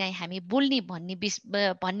कहिलेकाहीँ हामी बोल्ने भन्ने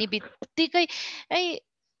बित्तिकै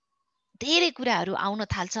धेरै कुराहरू आउन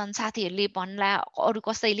थाल्छन्। साथीहरूले भन्ला, अरू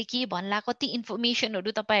कसैले के भन्ला, कति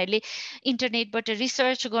इन्फर्मेसनहरू तपाईँहरूले इन्टरनेटबाट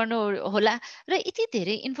रिसर्च गर्नु होला र यति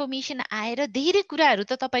धेरै इन्फर्मेसन आएर धेरै कुराहरू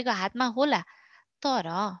त तपाईँको हातमा होला। तर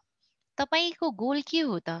तपाईँको गोल के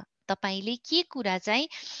हो त? तपाईले के कुरा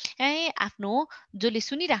चाहिँ आफ्नो जसले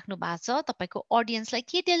सुनिराख्नु भएको छ तपाईको ऑडियन्सलाई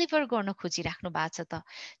के डेलिभर गर्न खोजिराख्नु भएको छ त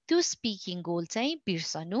त्यो स्पिकिङ गोल चाहिँ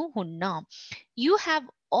बिर्सनु हुन्न you have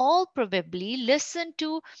all probably listened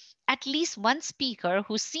to at least one speaker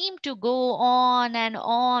who seemed to go on and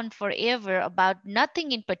on forever about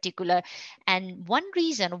nothing in particular. And one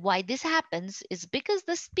reason why this happens is because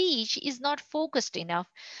the speech is not focused enough.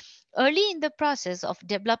 Early in the process of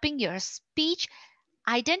developing your speech,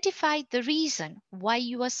 identify the reason why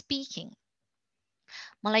you are speaking.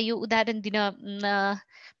 मलाई यो उदाहरण दिन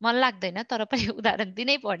मन लाग्दैन तर पनि उदाहरण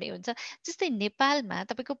दिनै पर्ने हुन्छ जस्तै नेपालमा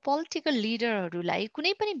तपाईको पोलिटिकल लिडरहरूलाई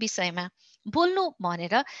कुनै पनि विषयमा बोल्नु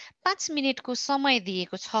भनेर 5 मिनेटको समय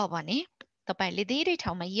दिएको छ भने तपाईहरुले धेरै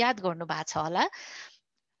ठाउँमा याद गर्नु भएको छ होला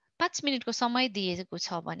 5 मिनेटको समय दिएको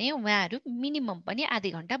छ भने उहाँहरु मिनिमम पनि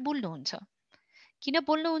आधी घण्टा बोल्नुहुन्छ किन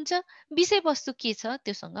बोल्नुहुन्छ विषयवस्तु के छ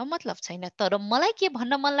त्योसँग मतलब छैन तर मलाई के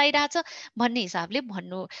भन्न मन लागिरहेछ भन्ने हिसाबले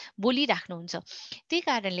बोलिराख्नुहुन्छ त्यही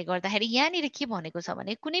कारणले गर्दाखेरि यहाँनिर के भनेको छ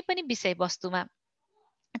भने कुनै पनि विषयवस्तुमा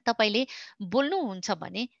तपाईले बोल्नुहुन्छ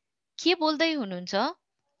भने के बोल्दै हुनुहुन्छ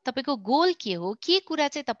तपाईको गोल के हो के कुरा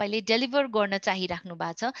चाहिँ तपाईले डेलिभर गर्न चाहिराख्नु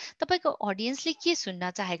भएको छ तपाईको ऑडियन्सले के सुन्न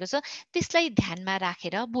चाहेको छ त्यसलाई ध्यानमा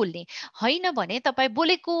राखेर बोल्ने हैन भने तपाई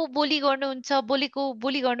बोलेको बोली गर्नुहुन्छ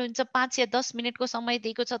 5 या 10 मिनेटको समय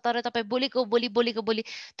दिएको छ तर तपाई बोलेको बोली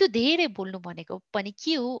त्यो धेरै बोल्नु भनेको पनि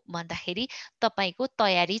के हो भन्दाखेरि तपाईको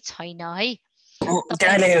तयारी छैन है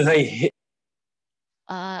त्यहाँ लेखेको खै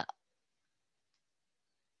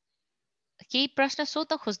केही प्रश्न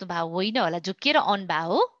सोध्न खोज्नु भयो होइन होला झुकेर अन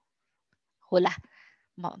भयो होला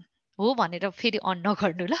हो भनेर फेरि अन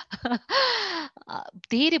नगर्नु ल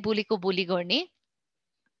धेरै बोलेको बोली गर्नु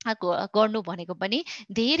भनेको पनि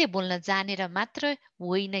धेरै बोल्न जानेर मात्र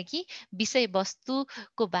होइन कि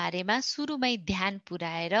विषयवस्तुको बारेमा सुरुमै ध्यान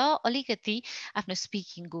पुर्याएर अलिकति आफ्नो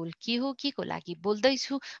स्पिकिङ गोल के हो केको लागि बोल्दै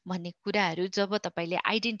छु भन्ने कुराहरू जब तपाईले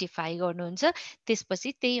आइडेन्टिफाई गर्नुहुन्छ त्यसपछि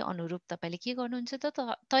त्यही अनुरूप तपाईले के गर्नुहुन्छ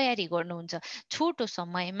त तयारी गर्नुहुन्छ छोटो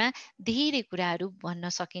समयमा धेरै कुराहरू भन्न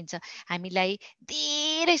सकिन्छ हामीलाई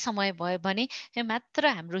धेरै समय भयो भने मात्र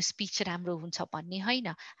हाम्रो स्पिच राम्रो हुन्छ भन्ने हैन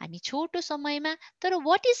हामी छोटो समयमा तर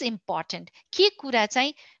व्हाट इज इम्पोर्टेन्ट के कुरा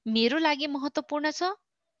चाहिँ मेरो लागि महत्त्वपूर्ण छ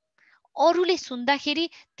अरूले सुन्दाखेरि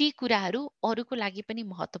ती कुराहरू अरूको लागि पनि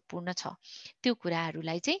महत्त्वपूर्ण छ त्यो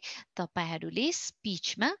कुराहरूलाई चाहिँ तपाईहरुले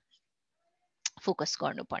स्पिचमा फोकस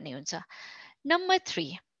गर्नुपर्ने हुन्छ number 3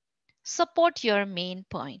 support your main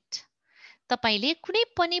point तपाईले कुनै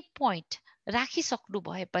पनि पोइन्ट राखिसक्नु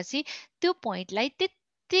भएपछि त्यो पोइन्टलाई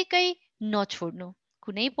त्यत्तिकै नछोड्नु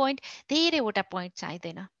कुनै पोइन्ट धेरैवटा पोइन्ट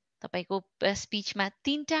चाहिदैन तपाईको स्पिचमा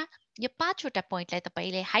 3टा या 5वटा पोइन्टलाई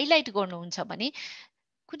तपाईले हाइलाइट गर्नुहुन्छ भने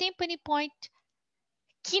कुनै पनि पोइन्ट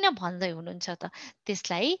किन भन्दै हुनुहुन्छ त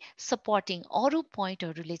त्यसलाई सपोर्टिङ अरु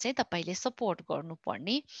पोइन्टहरुले चाहिँ तपाईले सपोर्ट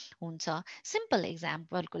गर्नुपर्ने हुन्छ सिम्पल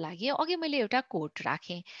एक्जाम्पलको लागि अघि मैले एउटा कोट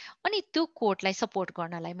राखे अनि त्यो कोटलाई सपोर्ट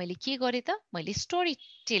गर्नलाई मैले के गरे त मैले स्टोरी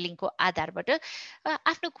टेलिङको आधारबाट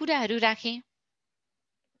आफ्नो कुराहरु राखे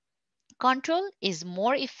Control is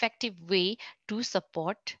more effective way to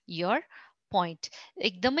support your point.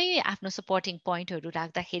 एकदमै आफ्नो सपोर्टिङ पोइन्टहरु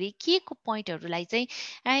राख्दाखेरि के को पोइन्टहरुलाई चाहिँ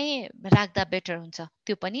राख्दा बेटर हुन्छ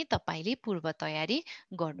त्यो पनि तपाईले पूर्व तयारी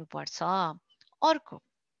गर्नुपर्छ अर्को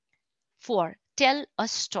 4 टेल अ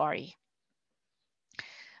स्टोरी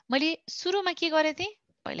मैले सुरुमा के गरे थिए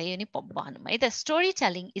पहिला यो नि भनौँ है त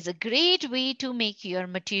storytelling is a great way to make your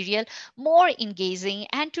material more engaging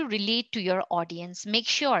and to relate to your audience.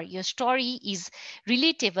 Make sure your story is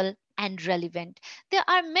relatable and relevant. There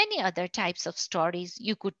are many other types of stories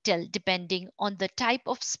you could tell depending on the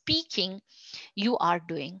type of speaking you are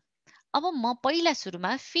doing. अब म पहिला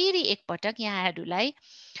सुरुमा फेरि एकपटक यहाँहरुलाई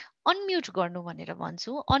unmute गर्नु भनेर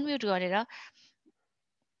भन्छु unmute गरेर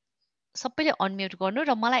सबैले अनम्युट गर्नु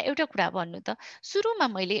र मलाई एउटा कुरा भन्नु त सुरुमा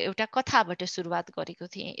मैले एउटा कथाबाट सुरुवात गरेको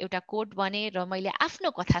थिएँ एउटा कोट भने र मैले आफ्नो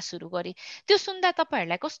कथा सुरु गरे त्यो सुन्दा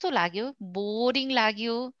तपाईहरुलाई कस्तो लाग्यो बोरिङ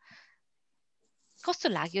लाग्यो कस्तो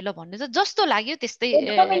लाग्यो ल भन्नु त जस्तो लाग्यो त्यस्तै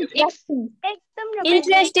एकदम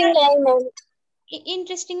इन्ट्रेस्टिङ लाग्यो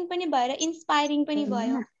इन्ट्रेस्टिङ पनि भएर इन्स्पायरिङ पनि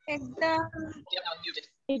भयो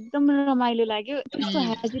एकदम रमाइलो लाग्यो त्यस्तो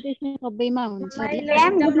हेजिटेसन सबैमा हुन्छ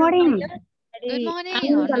good morning Good morning.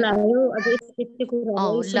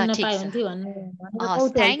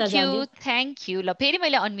 Thank you. ल फेरि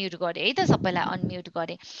मैले अनम्युट गरे है त सबैलाई अनम्युट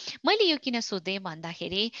गरे मैले यो किन सोधे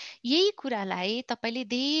भन्दाखेरि यही कुरालाई तपाईले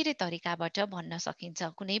धेरै तरिकाबाट भन्न सकिन्छ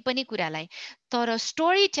कुनै पनि कुरालाई तर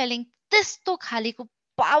स्टोरी टेलिङ त्यस्तो खालीको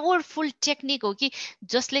पावरफुल टेक्निक हो कि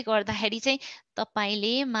जसले गर्दाखेरि चाहिँ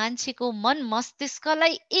तपाईले मान्छेको मन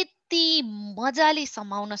मस्तिष्कलाई यति मजाले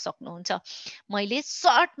समाउन सक्नुहुन्छ। मैले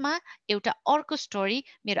सर्टमा एउटा अर्को स्टोरी,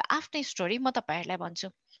 मेरो आफ्नै स्टोरी म तपाईँहरूलाई भन्छु।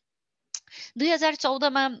 2014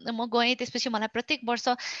 मा म गएँ, त्यसपछि मलाई प्रत्येक वर्ष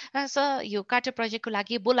यो कार्टर प्रोजेक्टको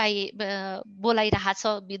लागि बोलाइरहेछ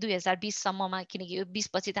 2020 सम्ममा, किनकि यो 20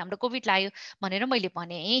 पछि त हाम्रो कोभिड लाग्यो भनेर मैले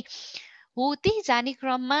भने हो। त्यही जाने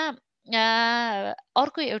क्रममा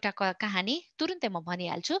अर्को एउटा कहानी तुरुन्तै म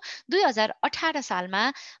भनिहाल्छु। 2018 सालमा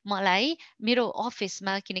मलाई मेरो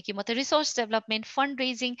अफिसमा, किनकि म त रिसोर्स डेभलपमेन्ट फन्ड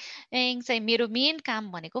रेजिङ चाहिँ मेरो मेन काम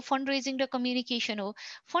भनेको फन्ड रेजिङ र कम्युनिकेसन हो।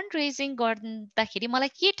 फन्ड रेजिङ गर्दाखेरि मलाई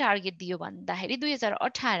के टार्गेट दियो भन्दाखेरि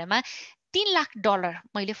 2018 मा $3 लाख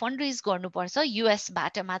मैले फन्ड रेज गर्नुपर्छ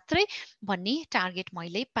युएसबाट मात्रै भन्ने टार्गेट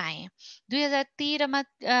मैले पाएँ। 2013 मा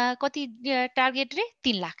कति टार्गेट रे?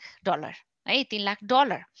 $3 लाख है, $3 लाख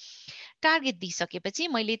टार्गेट दिइसकेपछि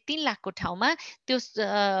मैले 3 लाखको ठाउँमा त्यो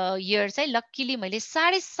इयर चाहिँ लक्कीली मैले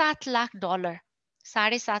 $7.5 लाख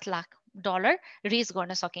रेज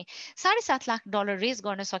गर्न सकेँ। $7.5 लाख रेज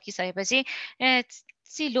गर्न सकिसकेपछि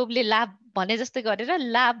लोभले लाभ भने जस्तै गरेर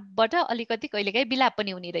लाभबाट अलिकति कहिलेकाहीँ बिलाप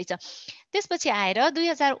पनि हुने रहेछ। त्यसपछि आएर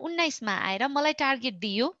 2019 मा आएर मलाई टार्गेट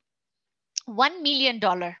दियो $1 मिलियन,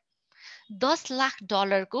 $10 लाख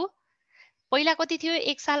को। पहिला कति थियो?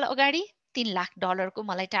 एक साल अगाडि $3 लाख को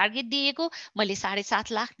मलाई टार्गेट दिएको, मैले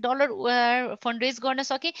 $7.5 लाख फन्ड रेज गर्न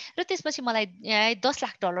सकेँ र त्यसपछि मलाई $10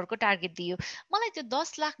 लाख को टार्गेट दियो। मलाई त्यो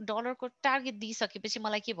 $10 लाख को टार्गेट दिइसकेपछि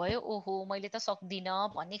मलाई के भयो? ओहो, मैले त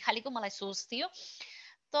सक्दिनँ भन्ने खालीको मलाई सोच थियो।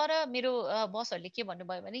 तर मेरो बसहरूले के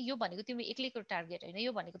भन्नुभयो भने यो भनेको तिम्रो एक्लैको टार्गेट होइन,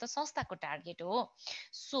 यो भनेको त संस्थाको टार्गेट हो,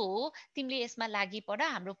 सो तिमीले यसमा लागि पढ,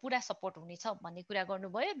 हाम्रो पुरा सपोर्ट हुनेछ भन्ने कुरा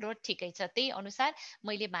गर्नुभयो र ठिकै छ। त्यही अनुसार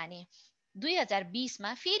मैले माने। 2020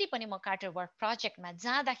 मा फेरि पनि म कार्टर वर्क प्रोजेक्टमा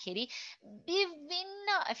जाँदाखेरि विभिन्न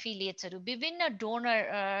एफिलिएट्सहरू, विभिन्न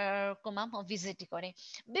डोनरकोमा म भिजिट गरेँ।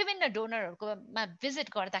 विभिन्न डोनरहरूकोमा भिजिट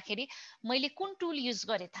गर्दाखेरि मैले कुन टुल युज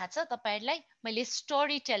गरेँ थाहा छ तपाईँहरूलाई? मैले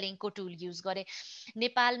स्टोरी टेलिङको टुल युज गरेँ।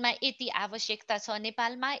 नेपालमा यति आवश्यकता छ,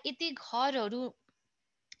 नेपालमा यति घरहरू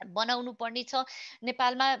बनाउनु पर्ने छ,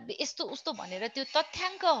 नेपालमा यस्तो उस्तो भनेर त्यो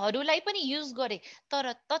तथ्याङ्कहरूलाई पनि युज गरे।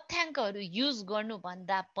 तर तथ्याङ्कहरू युज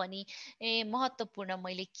गर्नुभन्दा पनि महत्त्वपूर्ण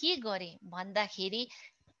मैले के गरेँ भन्दाखेरि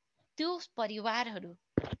त्यो परिवारहरू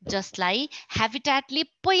जसलाई ह्याबिट्याटले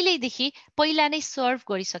पहिला नै सर्भ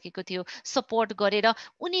गरिसकेको थियो, सपोर्ट गरेर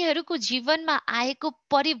उनीहरूको जीवनमा आएको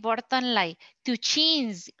परिवर्तनलाई, त्यो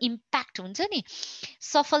चेन्ज इम्प्याक्ट हुन्छ नि,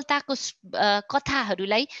 सफलताको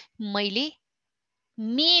कथाहरूलाई मैले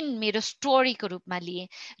मेन मेरो स्टोरीको रूपमा लिए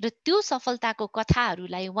र त्यो सफलताको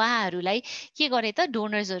कथाहरूलाई उहाँहरूलाई के गरे त?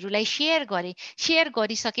 डोनर्सहरूलाई सेयर गरे। सेयर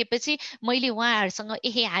गरिसकेपछि मैले उहाँहरूसँग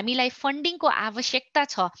हामीलाई फन्डिङको आवश्यकता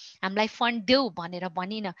छ, हामीलाई फन्ड देऊ भनेर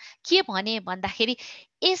भनिन। के भने भन्दाखेरि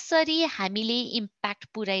यसरी हामीले इम्प्याक्ट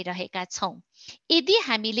पुर्याइरहेका छौँ। यदि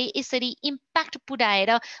हामीले यसरी इम्प्याक्ट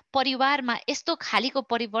पुर्याएर परिवारमा यस्तो खालीको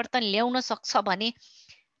परिवर्तन ल्याउन सक्छ भने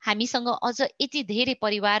हामीसँग अझ यति धेरै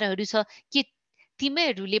परिवारहरू छ कि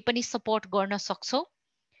तिमीहरूले पनि सपोर्ट गर्न सक्छौ।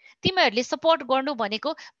 तिमीहरूले सपोर्ट गर्नु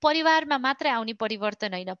भनेको परिवारमा मात्रै आउने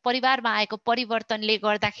परिवर्तन होइन, परिवारमा आएको परिवर्तनले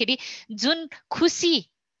गर्दाखेरि जुन खुसी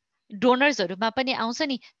डोनर्सहरूमा पनि आउँछ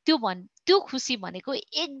नि, त्यो खुसी भनेको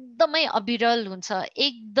एकदमै अविरल हुन्छ,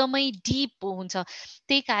 एकदमै डिप हुन्छ।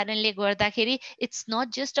 त्यही कारणले गर्दाखेरि it's not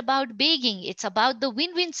just about begging, it's about the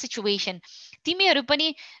win win situation. तिमीहरू पनि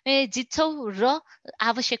जित्छौ र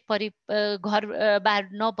आवश्यक घरबार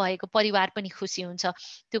नभएको परिवार पनि खुसी हुन्छ।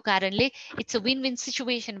 त्यो कारणले it's a win win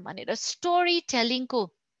situation भनेर स्टोरी टेलिङको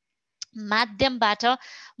माध्यमबाट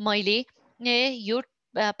मैले यो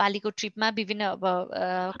पालिको ट्रिपमा विभिन्न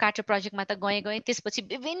कार्टर प्रोजेक्टमा त गएँ। त्यसपछि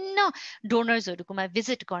विभिन्न डोनर्सहरूकोमा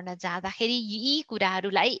भिजिट गर्न जाँदाखेरि यी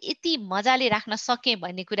कुराहरूलाई यति मजाले राख्न सकेँ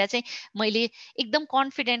भन्ने कुरा चाहिँ मैले एकदम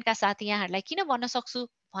कन्फिडेन्टका साथ यहाँहरूलाई किन भन्न सक्छु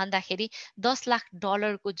भन्दाखेरि $10 लाख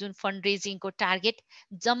को जुन फन्ड रेजिङको टार्गेट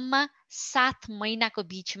जम्मा 7 महिनाको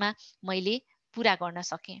बिचमा मैले पुरा गर्न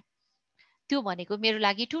सकेँ। त्यो भनेको मेरो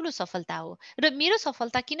लागि ठुलो सफलता हो। र मेरो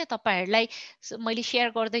सफलता किन तपाईहरूलाई मैले सेयर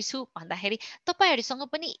गर्दैछु भन्दाखेरि तपाईहरूसँग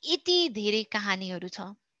पनि यति धेरै कहानीहरू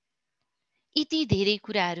छ, यति धेरै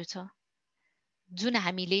कुराहरू छ जुन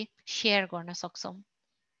हामीले सेयर गर्न सक्छौँ।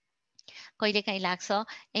 कहिलेकाहीँ लाग्छ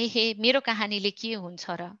मेरो कहानीले के हुन्छ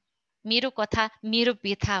र, मेरो कथा मेरो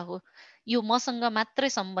व्यथा हो, यो मसँग मात्रै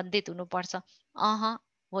सम्बन्धित हुनुपर्छ।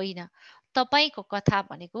 होइन, तपाईको कथा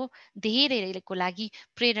भनेको धेरैको लागि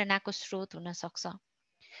प्रेरणाको स्रोत हुन सक्छ।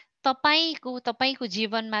 तपाईको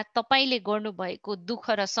जीवनमा तपाईले गर्नुभएको दुःख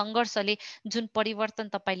र सङ्घर्षले जुन परिवर्तन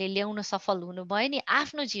तपाईले ल्याउन सफल हुनुभयो नि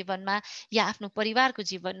आफ्नो जीवनमा या आफ्नो परिवारको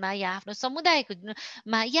जीवनमा या आफ्नो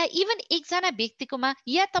समुदायकोमा या इभन एकजना व्यक्तिकोमा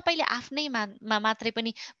या तपाईले आफ्नैमा मात्रै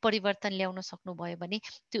पनि परिवर्तन ल्याउन सक्नुभयो भने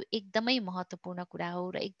त्यो एकदमै महत्त्वपूर्ण कुरा हो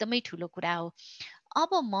र एकदमै ठुलो कुरा हो।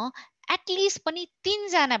 अब म एटलिस्ट पनि 3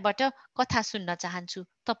 जनाबाट कथा सुन्न चाहन्छु,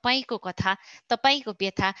 तपाईको कथा, तपाईको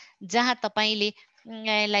व्यथा, जहाँ तपाईले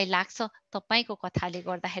लाई लाग्छ तपाईको कथाले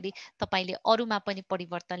गर्दाखेरि तपाईले अरूमा पनि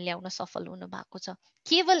परिवर्तन ल्याउन सफल हुनु भएको छ।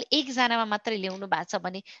 केवल एकजनामा मात्रै ल्याउनु भएको छ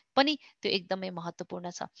भने पनि त्यो एकदमै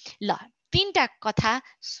महत्त्वपूर्ण छ। ल 3टा कथा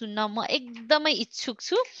सुन्न म एकदमै इच्छुक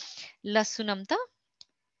छु। ल सुनौँ त,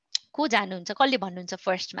 को जानुहुन्छ, कसले भन्नुहुन्छ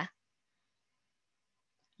फर्स्टमा?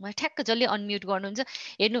 म ठ्याक्क जसले अनम्युट गर्नुहुन्छ।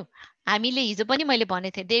 हेर्नु, हामीले हिजो पनि मैले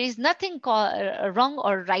भनेको थिएँ there is nothing wrong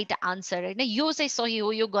or right answer होइन, यो चाहिँ सही हो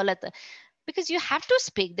यो गलत, because you have to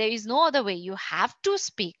speak, there is no other way, you have to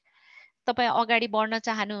speak. तपाईँ अगाडि बढ्न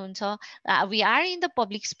चाहनुहुन्छ, we are in the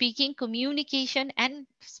public speaking communication and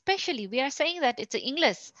specially we are saying that it's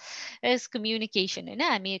English is communication होइन,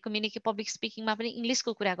 हामी public स्पिकिङमा पनि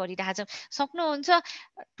इङ्ग्लिसको कुरा गरिरहेछौँ। सक्नुहुन्छ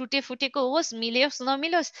टुटे फुटेको होस् मिलोस्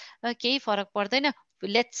नमिलोस् केही फरक पर्दैन।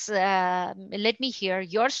 Let me here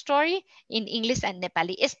your story in English and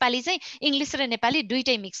Nepali. यसपालि चाहिँ इङ्ग्लिस र नेपाली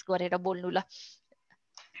दुइटै मिक्स गरेर बोल्नु ल।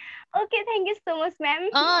 Okay, thank you so much, ma'am.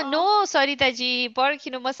 No सरिताजी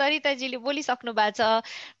पर्खिनु, म सरिताजीले बोलिसक्नु भएको छ।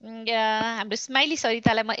 हाम्रो स्माइली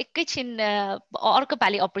सरितालाई म एकैछिन अर्को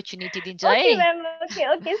पालि अपर्च्युनिटी दिन्छु है। Okay, ma'am.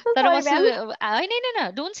 Okay, so तर म sorry, ma'am.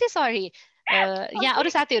 होइन डोन्ट से सरी, यहाँ अरू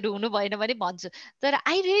साथीहरू हुनु भएन भने भन्छु। तर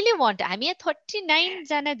आई रियली वान्ट, हामी यहाँ 39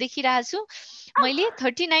 जना देखिरहेको छु, मैले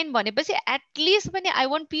 39 भनेपछि एटलिस्ट पनि I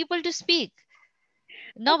want people to speak.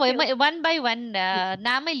 नभए म 1 by 1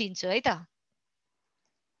 नामै लिन्छु है त।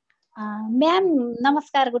 म्याम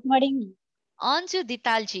नमस्कार, good morning. Anju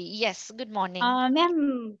दितालजी, yes good morning. Ma'am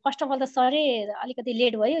first of all त सरी अलिकति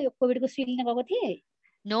लेट भयो, यो कोभिडको सुई लिन गएको थिएँ।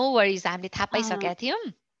 नो वरिज, हामीले थाहा पाइसकेका थियौँ।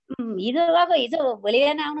 हिजो गएको, हिजो भोलि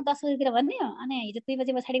बिहान आउनु 10 बजीतिर भन्यो, अनि हिजो 2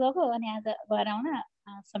 बजी पछाडि गएको, अनि आज गएर आउन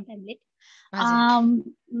sometime late.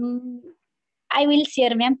 I will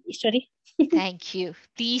share ma'am story. Thank you,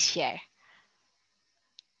 please share.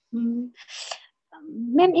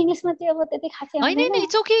 Ma'am इङ्ग्लिसमा चाहिँ अब त्यति खासै होइन,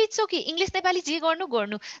 इट्स ओके इङ्ग्लिस नेपाली जे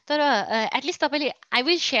गर्नु, तर एटलिस्ट तपाईँले आई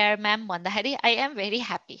विल सेयर म्याम भन्दाखेरि I am very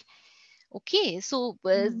happy. Okay, so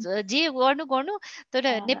जे गर्नु, तर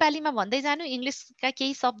नेपालीमा भन्दै जानु, इङ्ग्लिसका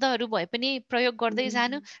केही शब्दहरू भए पनि प्रयोग गर्दै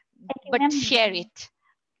जानु, but share it.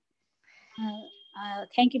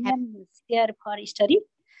 Thank you ma'am, share for story.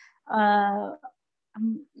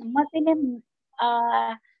 म चाहिँ म्याम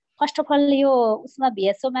फर्स्ट अफ अल यो उसमा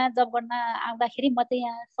भिएसओमा जब गर्न आउँदाखेरि म चाहिँ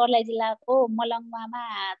यहाँ सर्लाही जिल्लाको मलङ्गवामा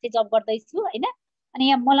चाहिँ जब गर्दैछु होइन। अनि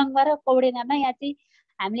यहाँ मलङ्गवा र कौडेनामा यहाँ चाहिँ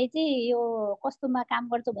हामीले चाहिँ यो कस्तोमा काम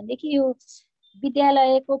गर्छौँ भनेदेखि यो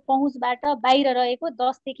विद्यालयको पहुँचबाट बाहिर रहेको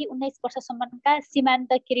 10 देखि 19 वर्षसम्मका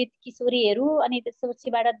सीमान्तकृत किशोरीहरू, अनि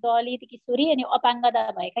त्यसपछिबाट दलित किशोरी अनि अपाङ्गता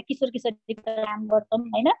भएका किशोर किशोरी काम गर्छौँ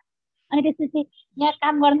होइन। अनि त्यसपछि यहाँ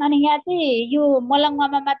काम गर्न, अनि यहाँ चाहिँ यो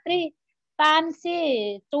मलङ्गवामा मात्रै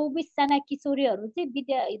 524 जना किशोरीहरू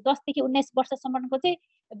चाहिँ 10 देखि 19 वर्षसम्मको चाहिँ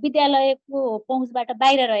विद्यालयको पहुँचबाट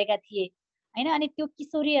बाहिर रहेका थिए होइन। अनि त्यो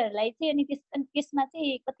किशोरीहरूलाई चाहिँ अनि त्यसमा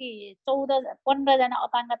चाहिँ कति 15 जना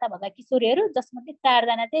अपाङ्गता भएका किशोरीहरू, जसमध्ये 4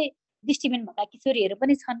 जना चाहिँ दृष्टिबिन भएका किशोरीहरू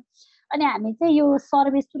पनि छन्। अनि हामी चाहिँ यो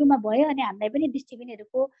सर्वे सुरुमा भयो, अनि हामीलाई पनि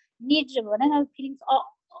दृष्टिबिनहरूको निड भनौँ फिलिङ्स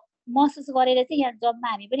महसुस गरेर चाहिँ यहाँ जबमा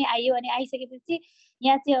हामी पनि आइयो। अनि आइसकेपछि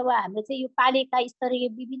यहाँ चाहिँ अब हाम्रो चाहिँ यो पालिका स्तरीय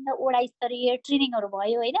विभिन्न वडा स्तरीय ट्रेनिङहरू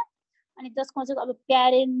भयो होइन। अनि जसको चाहिँ अब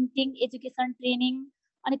प्यारेन्टिङ एजुकेसन ट्रेनिङ,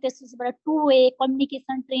 अनि त्यसपछिबाट 2-वे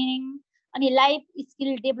कम्युनिकेसन ट्रेनिङ, अनि लाइफ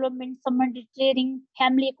स्किल डेभलपमेन्ट सम्बन्धी ट्रेनिङ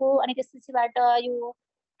फ्यामिलीको, अनि त्यसपछिबाट यो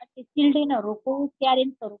चिल्ड्रेनहरूको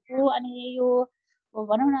प्यारेन्ट्सहरूको, अनि यो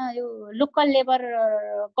भनौँ न यो लोकल लेबर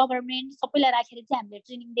गभर्मेन्ट सबैलाई राखेर चाहिँ हामीले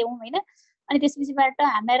ट्रेनिङ दियौँ होइन। अनि त्यसपछिबाट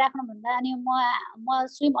हामीलाई राख्नुभन्दा, अनि म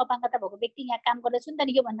स्वयं अपाङ्गता भएको व्यक्ति यहाँ काम गर्दैछु नि त।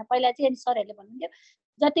 अनि योभन्दा पहिला चाहिँ अनि सरहरूले भन्नुहुन्थ्यो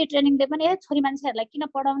जति ट्रेनिङ दिए पनि छोरी मान्छेहरूलाई किन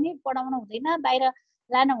पढाउनु हुँदैन, बाहिर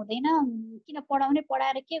लानु हुँदैन, किन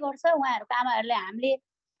पढाएर के गर्छ, उहाँहरूको आमाहरूले हामीले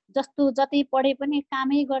जस्तो जति पढे पनि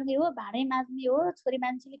कामै गर्ने हो, भाँडै माझ्ने हो, छोरी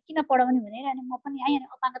मान्छेले किन पढाउने भनेर अनि म पनि आएँ। अनि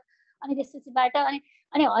अपाङ्गता, अनि त्यसपछिबाट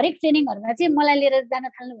अनि हरेक ट्रेनिङहरूमा चाहिँ मलाई लिएर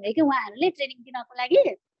जान थाल्नुभयो कि उहाँहरूले ट्रेनिङ दिनको लागि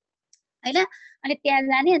होइन। अनि त्यहाँ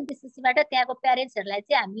जाने, अनि त्यसपछिबाट त्यहाँको प्यारेन्ट्सहरूलाई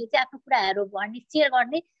चाहिँ हामीले चाहिँ आफ्नो कुराहरू भन्ने सेयर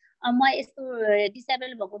गर्ने, म यस्तो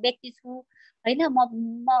डिसेबल भएको व्यक्ति छु होइन,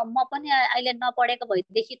 म पनि अहिले नपढेको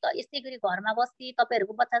भएदेखि त यस्तै गरी घरमा बस्थे,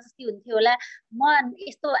 तपाईँहरूको बच्चा जस्तै हुन्थ्यो होला, म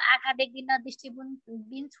यस्तो आँखा देख्दिनँ,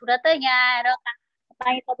 दृष्टिबिन छु र त यहाँ आएर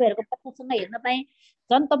पाएँ, तपाईँहरूको बच्चासँग हेर्न पाएँ।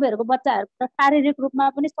 झन् तपाईँहरूको बच्चाहरूको शारीरिक रूपमा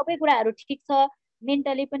पनि सबै कुराहरू ठिक छ,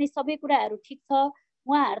 मेन्टली पनि सबै कुराहरू ठिक छ,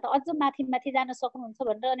 उहाँहरू त अझ माथि माथि जान सक्नुहुन्छ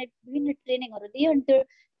भनेर अनि विभिन्न ट्रेनिङहरू दियो। अनि त्यो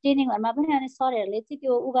ट्रेनिङहरूमा पनि अनि सरहरूले चाहिँ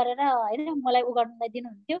त्यो उ गरेर होइन मलाई उ गर्नलाई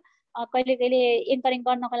दिनुहुन्थ्यो, कहिले कहिले एङ्करिङ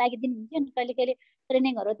गर्नको लागि दिनुहुन्थ्यो, अनि कहिले कहिले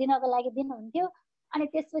ट्रेनिङहरू दिनको लागि दिनुहुन्थ्यो। अनि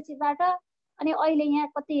त्यसपछिबाट अनि अहिले यहाँ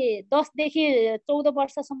कति 10 देखि 14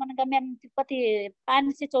 वर्षसम्मका म्याम कति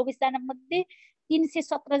 524 जना मध्ये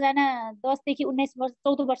 317 जना 10 देखि 19 वर्ष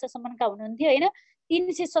 14 वर्षसम्मका हुनुहुन्थ्यो होइन।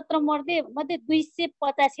 317 मध्ये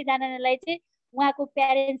 285 जनालाई चाहिँ उहाँको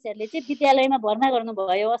प्यारेन्ट्सहरूले चाहिँ विद्यालयमा भर्ना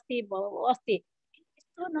गर्नुभयो अस्ति।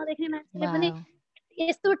 यस्तो नदेख्ने मान्छेले पनि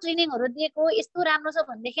यस्तो ट्रेनिङहरू दिएको यस्तो राम्रो छ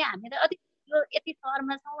भनेदेखि हामी त यति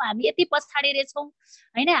सहरमा छौँ, हामी यति पछाडि रहेछौँ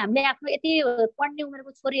होइन। हामीले आफ्नो यति पढ्ने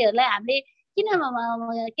उमेरको छोरीहरूलाई हामीले किन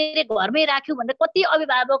के अरे घरमै राख्यौँ भनेर कति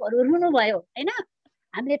अभिभावकहरू रुनुभयो होइन।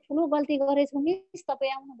 हामीले ठुलो गल्ती गरेछौँ मिस,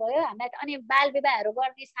 तपाईँ आउनुभयो हामीलाई। अनि बाल विवाहहरू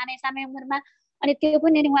गर्ने सानै उमेरमा, अनि त्यो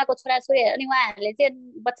पनि अनि उहाँको छोराछोरी अनि उहाँहरूले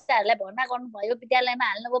चाहिँ बच्चाहरूलाई भर्ना गर्नुभयो, विद्यालयमा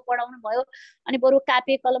हाल्नुभयो, पढाउनु भयो। अनि बरु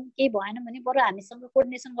कापी कलम केही भएन भने बरु हामीसँग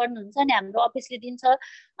कोर्डिनेसन गर्नुहुन्छ अनि हाम्रो अफिसले दिन्छ।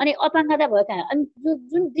 अनि अपाङ्गता भएका अनि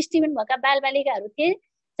जुन दृष्टिबिन भएका बालबालिकाहरू थिए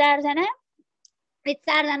 4 जना,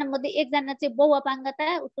 4 जना मध्ये 1 जना चाहिँ बहु अपाङ्गता,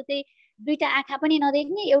 उसको चाहिँ 2टा आँखा पनि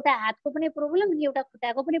नदेख्ने, एउटा हातको पनि प्रब्लम अनि एउटा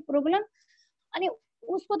खुट्टाको पनि प्रब्लम। अनि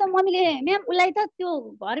उसको त मम्मीले म्याम उसलाई त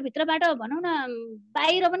त्यो घरभित्रबाट भनौँ न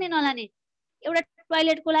बाहिर पनि नलाने, एउटा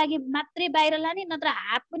टोयलेटको लागि मात्रै बाहिर लाने, नत्र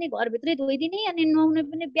हात पनि घरभित्रै धोइदिने, अनि नुहाउनु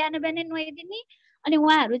पनि बिहान बिहानै नुहाइदिने। अनि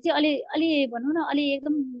उहाँहरू चाहिँ अलि भनौँ न अलि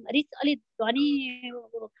एकदम रिच अलि धनी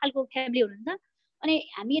खालको फ्यामिली हुनुहुन्छ। अनि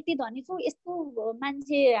हामी यति धनी छौँ, यस्तो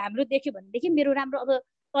मान्छे हाम्रो देख्यो भनेदेखि मेरो राम्रो अब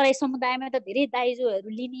तराई समुदायमा त धेरै दाइजोहरू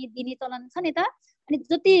लिने दिने चलन छ नि त। अनि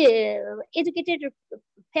जति एजुकेटेड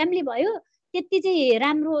फ्यामिली भयो त्यति चाहिँ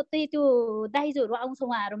राम्रो चाहिँ त्यो दाइजोहरू आउँछ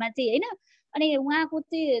उहाँहरूमा चाहिँ होइन। अनि उहाँको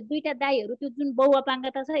चाहिँ 2टा दाइहरू त्यो जुन बहु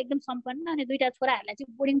अपाङ्गता छ एकदम सम्पन्न, अनि 2टा छोराहरूलाई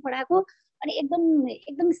चाहिँ बोर्डिङ पढाएको, अनि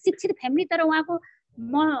एकदम शिक्षित फ्यामिली। तर उहाँको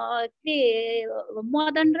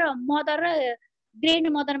मदर र ग्रेन्ड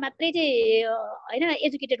मदर मात्रै चाहिँ होइन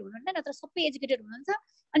एजुकेटेड हुनुहुन्न, नत्र सबै एजुकेटेड हुनुहुन्छ।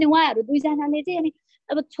 अनि उहाँहरू 2 जनाले चाहिँ अनि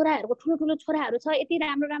अब छोराहरूको ठुलो छोराहरू छ, यति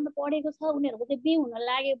राम्रो पढेको छ, उनीहरूको चाहिँ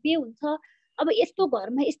बिहे हुन्छ। अब यस्तो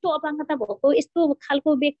घरमा यस्तो अपाङ्गता भएको यस्तो खालको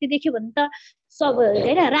व्यक्ति देख्यो भने त सब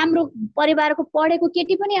होइन राम्रो परिवारको पढेको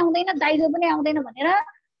केटी पनि आउँदैन, दाइजो पनि आउँदैन भनेर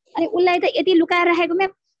अनि उसलाई त यति लुकाएर राखेको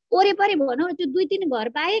म्याम। वरिपरि भनौँ त्यो 2-3 घर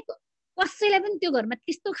बाहेक कसैलाई पनि त्यो घरमा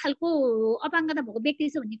त्यस्तो खालको अपाङ्गता भएको व्यक्ति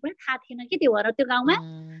छ भन्ने कुरा थाहा थिएन कि त्यो गाउँमा।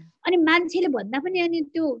 अनि मान्छेले भन्दा पनि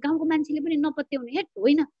अनि त्यो गाउँको मान्छेले पनि नपत्याउने हे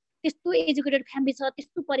होइन त्यस्तो एजुकेटेड फ्यामिली छ,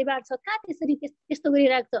 त्यस्तो परिवार छ, कहाँ त्यसरी त्यस्तो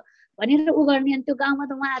गरिरहेको छ भनेर उ गर्ने। अनि त्यो गाउँमा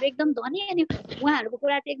त उहाँहरू एकदम धनी, अनि उहाँहरूको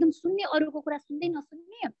कुरा चाहिँ एकदम सुन्ने, अरूको कुरा सुन्दै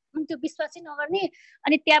नसुन्ने, अनि त्यो विश्वासै नगर्ने।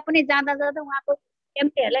 अनि त्यहाँ पनि जाँदा उहाँको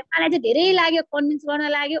एमपीहरूलाई मलाई चाहिँ धेरै लाग्यो, कन्भिन्स गर्न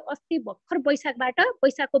लाग्यो। अस्ति भर्खर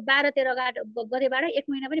वैशाखको 12-13 गरेबाट 1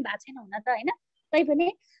 महिना पनि भएको छैन हुन त होइन, तैपनि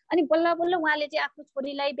अनि बल्ल उहाँले चाहिँ आफ्नो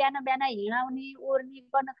छोरीलाई बिहान हिँडाउने ओर्ने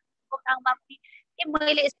गर्न गाउँमा पनि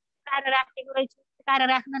मैले यस्तो कार राखेको रहेछु, कार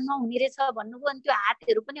राख्न नहुने रहेछ भन्नुभयो। अनि त्यो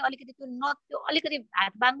हातहरू पनि अलिकति त्यो अलिकति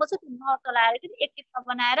हात बाङ्गो छ, त्यो नचलाएर एक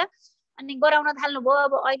बनाएर अनि गराउन थाल्नुभयो।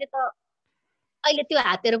 अब अहिले त्यो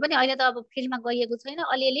हातहरू पनि अहिले त अब फिल्डमा गइएको छैन,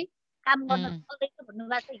 अलिअलि काम गर्न सक्दैछ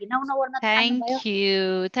भन्नुभएको छ, हिँडाउन ओर्न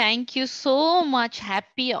थाल्नुभयो। Thank you so much.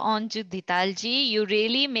 Happy on to Dhitalji. You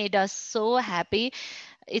really made us so happy.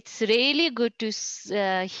 It's really good to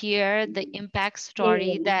hear the impact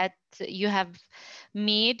story that you have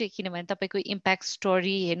made. किनभने तपाईको इम्प्याक्ट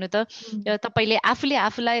स्टोरी हेर्नु त तपाईले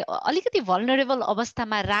आफूलाई अलिकति भल्नरेबल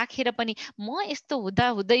अवस्थामा राखेर पनि म यस्तो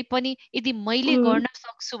हुँदै पनि यदि मैले गर्न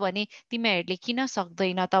सक्छु भने तिमीहरूले किन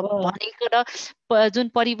सक्दैन त भनेको र जुन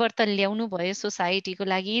परिवर्तन ल्याउनु भयो सोसाइटीको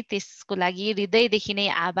लागि, त्यसको लागि हृदयदेखि नै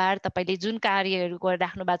आभार। तपाईले जुन कार्यहरू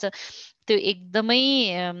गरिराख्नु भएको छ त्यो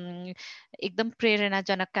एकदम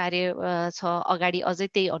प्रेरणाजनक कार्य छ, अगाडि अझै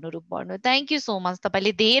त्यही अनुरूप बढ्नु। Thank you so much.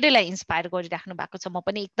 तपाईले धेरैलाई इन्स्पायर गरिराख्नु भएको छ, म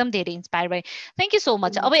पनि एकदम धेरै इन्स्पायर भएँ। Thank you so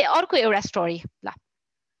much. अब अर्को एउटा स्टोरी, ल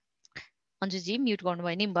अन्जुजी म्युट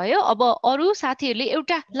गर्नुभयो नि भयो। अब अरू साथीहरूले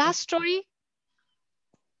एउटा last story,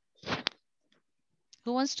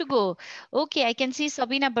 Who wants to go? Okay, I can see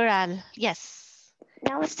Sabina Baral. Yes.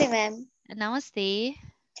 Namaste, ma'am. Namaste.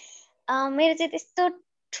 मेरो चाहिँ त्यस्तो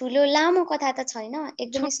ठुलो लामो कथा त छैन,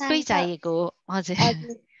 एकदमै सानो चाहिएको। हजुर।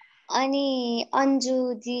 अनि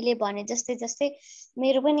अन्जुजीले भने जस्तै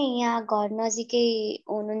मेरो पनि यहाँ घर नजिकै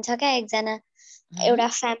हुनुहुन्छ क्या एकजना, एउटा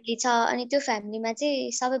फ्यामिली छ। अनि त्यो फ्यामिलीमा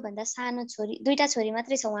चाहिँ सबैभन्दा सानो छोरी, 2टा छोरी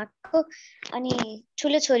मात्रै छ उहाँको। अनि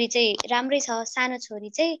ठुलो छोरी चाहिँ राम्रै छ, सानो छोरी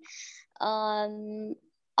चाहिँ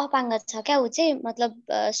अपाङ्ग छ क्या ऊ चाहिँ मतलब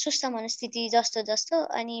सुस्त मनस्थिति जस्तो जस्तो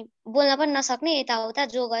अनि बोल्न पनि नसक्ने यताउता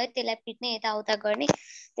जो गयो त्यसलाई पिट्ने यताउता गर्ने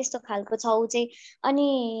त्यस्तो खालको छ ऊ चाहिँ अनि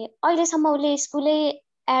अहिलेसम्म उसले स्कुलै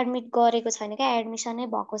एडमिट गरेको छैन क्या एडमिसनै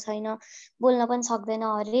भएको छैन बोल्न पनि सक्दैन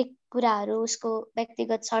हरेक कुराहरू उसको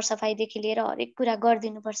व्यक्तिगत सरसफाइदेखि लिएर हरेक कुरा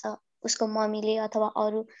गरिदिनुपर्छ उसको मम्मीले अथवा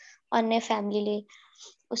अरू अन्य फ्यामिलीले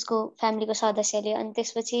उसको फ्यामिलीको सदस्यले अनि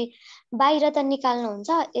त्यसपछि बाहिर त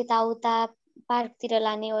निकाल्नुहुन्छ यताउता पार्कतिर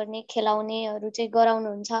लाने ओर्ने खेलाउनेहरू चाहिँ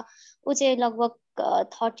गराउनुहुन्छ ऊ चाहिँ लगभग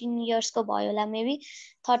 13 इयर्सको भयो होला मेबी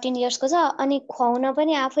 13 इयर्सको छ अनि खुवाउन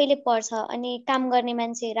पनि आफैले पर्छ अनि काम गर्ने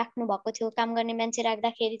मान्छे राख्नु भएको थियो काम गर्ने मान्छे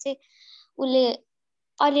राख्दाखेरि चाहिँ उसले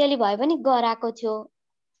अलिअलि भए पनि गराएको थियो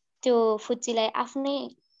त्यो फुच्चीलाई आफ्नै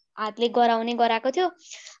हातले गराएको थियो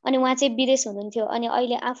अनि उहाँ चाहिँ विदेश हुनुहुन्थ्यो अनि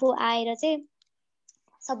अहिले आफू आएर चाहिँ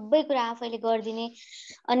सबै कुरा आफैले गरिदिने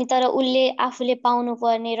अनि तर उसले आफूले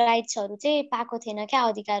पाउनुपर्ने राइट्सहरू चाहिँ पाएको थिएन क्या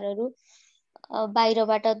अधिकारहरू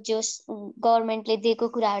बाहिरबाट जोस गभर्मेन्टले दिएको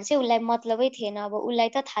कुराहरू चाहिँ उसलाई मतलबै थिएन अब उसलाई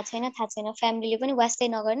त थाहा छैन फ्यामिलीले पनि वास्तै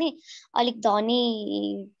नगर्ने अलिक धनी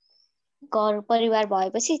घर परिवार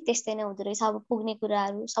भएपछि त्यस्तै नै हुँदो रहेछ अब पुग्ने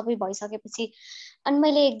कुराहरू सबै भइसकेपछि अनि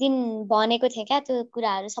मैले एक दिन भनेको थिएँ क्या त्यो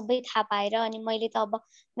कुराहरू सबै थाहा पाएर अनि मैले त अब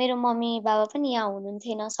मेरो मम्मी बाबा पनि यहाँ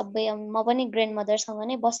हुनुहुन्थेन सबै म पनि ग्रान्ड मदरसँग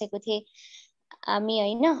नै बसेको थिएँ हामी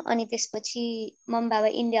होइन अनि त्यसपछि मम्मी बाबा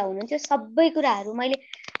इन्डिया हुनुहुन्थ्यो सबै कुराहरू मैले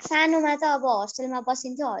सानोमा त अब हस्टेलमा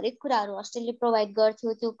बसिन्थ्यो हरेक कुराहरू हस्टेलले प्रोभाइड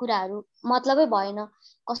गर्थ्यो त्यो कुराहरू मतलबै भएन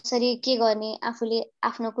कसरी के गर्ने आफूले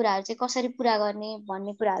आफ्नो कुराहरू चाहिँ कसरी पुरा गर्ने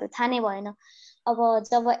भन्ने कुराहरू थाहा नै भएन अब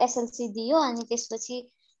जब एसएलसी दियो अनि त्यसपछि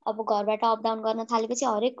अब घरबाट अप डाउन गर्न थालेपछि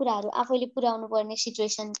हरेक कुराहरू आफैले पुर्याउनु पर्ने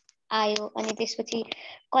सिचुएसन आयो अनि त्यसपछि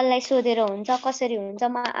कसलाई सोधेर हुन्छ कसरी हुन्छ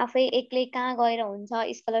म आफै एक्लै कहाँ गएर हुन्छ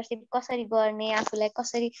स्कलरसिप कसरी गर्ने आफूलाई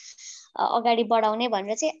कसरी अगाडि बढाउने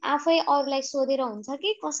भनेर चाहिँ आफै अरूलाई सोधेर हुन्छ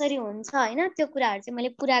कि कसरी हुन्छ होइन त्यो कुराहरू चाहिँ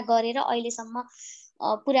मैले पुरा गरेर अहिलेसम्म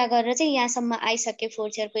पुरा गरेर चाहिँ यहाँसम्म आइसकेँ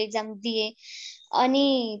 4th इयरको एक्जाम दिएँ अनि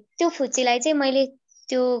त्यो फुच्चीलाई चाहिँ मैले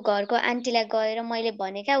त्यो घरको आन्टीलाई गएर मैले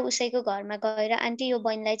भने क्या उसैको घरमा गएर आन्टी यो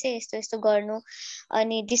बहिनीलाई चाहिँ यस्तो यस्तो गर्नु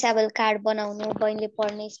अनि डिसेबल कार्ड बनाउनु बहिनीले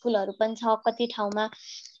पढ्ने स्कुलहरू पनि छ कति ठाउँमा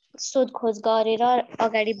सोधखोज गरेर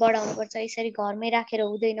अगाडि बढाउनुपर्छ यसरी घरमै राखेर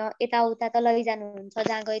हुँदैन यताउता त लैजानुहुन्छ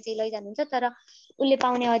जहाँ गए चाहिँ लैजानुहुन्छ तर उसले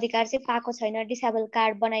पाउने अधिकार चाहिँ पाएको छैन डिसेबल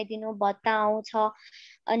कार्ड बनाइदिनु भत्ता आउँछ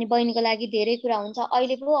अनि बहिनीको लागि धेरै कुरा हुन्छ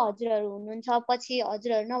अहिले पो हजुरहरू हुनुहुन्छ पछि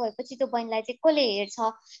हजुरहरू नभएपछि त्यो बहिनीलाई चाहिँ कसले हेर्छ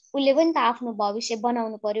उसले पनि त आफ्नो भविष्य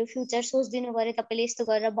बनाउनु पर्यो फ्युचर सोचिदिनु पर्यो तपाईँले यस्तो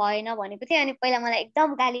गरेर भएन भनेको थिएँ अनि पहिला मलाई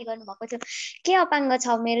एकदम गाली गर्नुभएको थियो के अपाङ्ग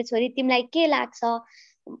छ मेरो छोरी तिमीलाई के लाग्छ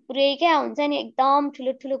पुरै क्या हुन्छ नि एकदम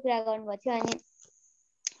ठुलो ठुलो कुरा गर्नुभएको थियो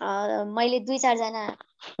अनि मैले 2-4 जना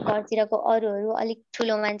घरतिरको अरूहरू अलिक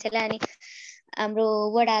ठुलो मान्छेलाई अनि हाम्रो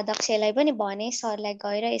वडा अध्यक्षलाई पनि भने सरलाई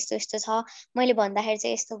गएर यस्तो यस्तो छ मैले भन्दाखेरि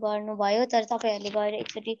चाहिँ यस्तो गर्नुभयो तर तपाईँहरूले गएर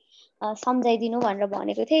एकचोटि सम्झाइदिनु भनेर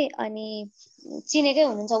भनेको थिएँ अनि चिनेकै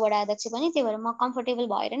हुनुहुन्छ वडा अध्यक्ष पनि त्यही भएर म कम्फर्टेबल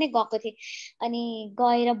भएर नै गएको थिएँ अनि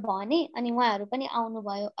गएर भने अनि उहाँहरू पनि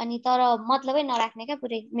आउनुभयो अनि तर मतलबै नराख्ने क्या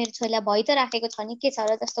पुरै मेरो छोरीलाई भइ त राखेको छ नि के छ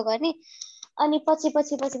र जस्तो गर्ने अनि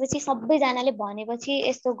पछि सबैजनाले भनेपछि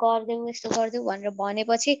यस्तो गरिदेऊ भनेर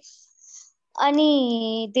भनेपछि अनि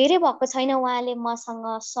धेरै भएको छैन उहाँले मसँग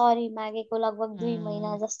सरी मागेको लगभग 2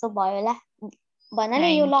 महिना जस्तो भयो होला भन्नाले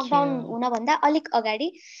यो लकडाउन हुनभन्दा अलिक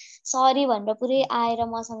अगाडि सरी भनेर पुरै आएर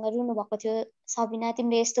मसँग रुनु भएको थियो सबिना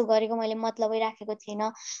तिमीले यस्तो गरेको मैले मतलबै राखेको थिएन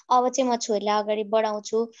अब चाहिँ म छोरीलाई अगाडि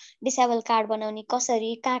बढाउँछु डिसेबल कार्ड बनाउने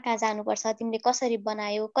कसरी कहाँ जानुपर्छ तिमीले कसरी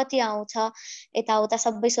बनायो कति आउँछ यताउता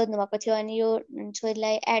सबै सोध्नु भएको थियो अनि यो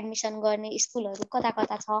छोरीलाई एडमिसन गर्ने स्कुलहरू कता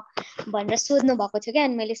कता छ भनेर सोध्नु भएको थियो क्या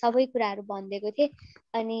अनि मैले सबै कुराहरू भनिदिएको थिएँ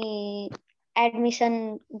अनि एडमिसन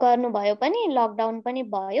गर्नुभयो पनि लकडाउन पनि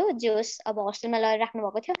भयो जोस् अब हस्टेलमा लगेर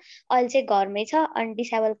राख्नुभएको थियो अहिले चाहिँ घरमै छ अनि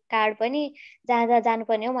डिसेबल कार्ड पनि जहाँ जहाँ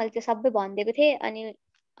जानुपर्ने हो मैले त्यो सबै भनिदिएको थिएँ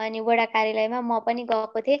अनि वडा कार्यालयमा म पनि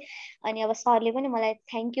गएको थिएँ अनि अब सरले पनि मलाई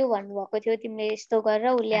थ्याङ्क यू भन्नुभएको थियो तिमीले यस्तो गरेर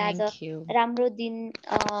उसले आज राम्रो दिन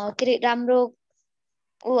के अरे राम्रो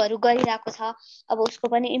ऊहरू गरिरहेको छ अब उसको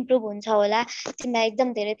पनि इम्प्रुभ हुन्छ होला तिमीलाई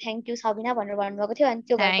एकदम धेरै थ्याङ्क यू सबिना भनेर भन्नुभएको थियो अनि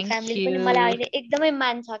त्यो घरको फ्यामिली पनि मलाई अहिले एकदमै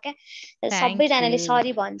मान्छ क्या सबैजनाले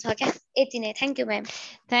सरी भन्छ क्या यति नै thank you ma'am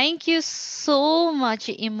Thank you so much,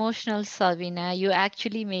 emotional Sabina. You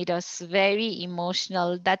actually made us very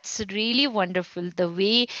emotional. That's really wonderful, the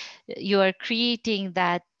way you are creating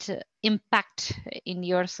that impact in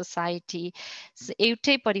your society.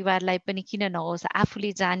 एउटै परिवारलाई पनि किन नहोस्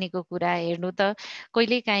आफूले जानेको कुरा हेर्नु त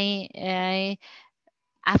कहिलेकाहीँ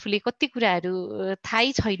आफूले कति कुराहरू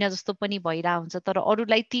थाहै छैन जस्तो पनि भइरहेको हुन्छ, तर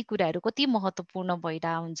अरूलाई ती कुराहरू कति महत्त्वपूर्ण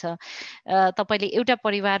भइरहेको हुन्छ। तपाईँले एउटा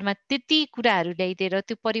परिवारमा त्यति कुराहरू ल्याइदिएर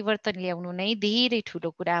त्यो परिवर्तन ल्याउनु नै धेरै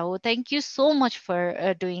ठुलो कुरा हो। Thank you so much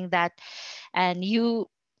for doing that and you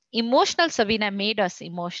emotional Sabina made us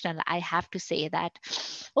emotional, I have to say that.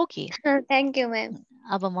 Okay. Thank you ma'am.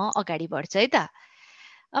 अब म अगाडि बढ्छु है त।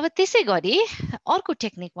 अब त्यसै गरी अर्को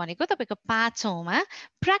टेक्निक भनेको तपाईको 5औँमा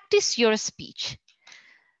प्र्याक्टिस योर स्पीच।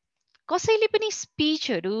 कसैले पनि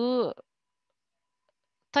स्पीचहरू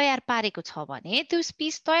तयार पारेको छ भने त्यो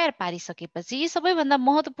स्पीच तयार पारिसकेपछि सबैभन्दा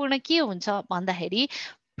महत्त्वपूर्ण के हुन्छ भन्दाखेरि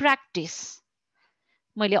प्र्याक्टिस।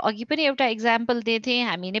 मैले अघि पनि एउटा एक्जाम्पल दिएथे,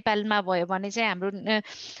 हामी नेपालमा भयो भने चाहिँ हाम्रो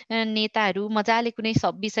नेताहरू मजाले कुनै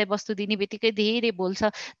विषयवस्तु दिने बित्तिकै धेरै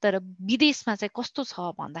बोल्छ, तर विदेशमा चाहिँ कस्तो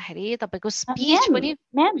छ भन्दाखेरि तपाईको स्पीच पनि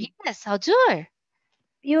हजुर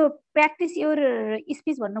यो प्र्याक्टिस योर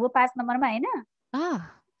स्पीच भन्नुको 5 नम्बरमा हैन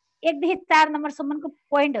 1 देखि 4 नम्बरसम्मको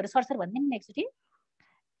पोइन्टहरु सरसर भन्दिनु न एकचोटी।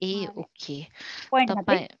 ए ओके,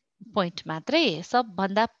 तपाई पोइन्ट मात्रै।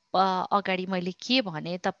 सबभन्दा अगाडि मैले के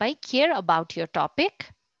भने, तपाई care about your topic.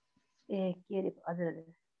 A care हजुर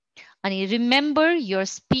हजुर। अनि रिमेम्बर योर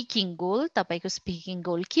स्पिकिङ गोल। तपाईको स्पिकिङ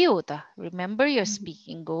गोल के हो त? Remember your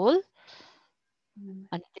speaking goal.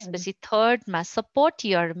 अनि त्यसपछि थर्डमा सपोर्ट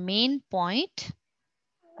योर मेन पोइन्ट।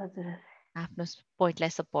 हजुर। आफ्नो पोइन्टलाई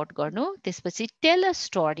सपोर्ट गर्नु। त्यसपछि टेल अ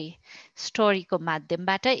स्टोरी। स्टोरीको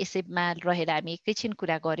माध्यमबाट यसैमा रहेर हामी एकैछिन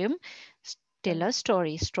कुरा गर्यौं। टेल अ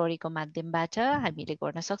स्टोरी, स्टोरीको माध्यमबाट हामीले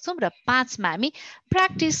गर्न सक्छौं। र 5मा हामी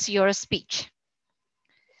practice your speech.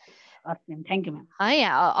 Thank you ma'am. है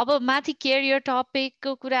अब माथि केयर योर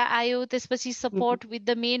टपिकको कुरा आयो, त्यसपछि support with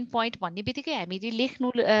the main point भन्ने बित्तिकै हामीले लेख्नु,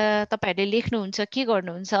 तपाईहरुले लेख्नुहुन्छ, के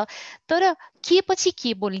गर्नुहुन्छ, तर के पछि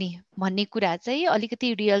के बोल्ने भन्ने कुरा चाहिँ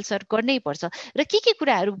अलिकति रिहर्सल गर्नै पर्छ। र के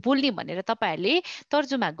कुराहरू बोल्ने भनेर तपाईहरुले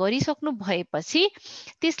तर्जुमा गरिसक्नु भएपछि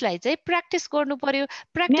त्यसलाई चाहिँ प्र्याक्टिस गर्नु पर्यो।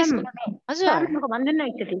 प्र्याक्टिस हजुर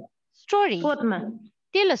story,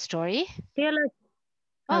 tell a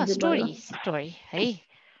story, story है,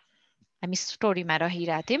 हामी स्टोरीमा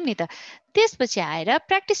रहिरहेको थियौँ नि त। त्यसपछि आएर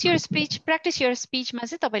practice your speech. Practice your स्पीचमा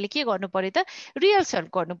चाहिँ तपाईले के गर्नु पर्यो त? रिहर्सल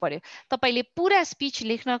गर्नु पर्यो। तपाईले पुरा स्पीच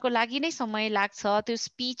लेख्नको लागि नै समय लाग्छ, त्यो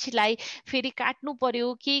स्पीचलाई फेरि काट्नु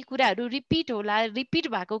पर्यो, केही कुराहरू रिपिट होला, रिपिट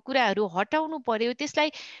भएको कुराहरू हटाउनु पर्यो,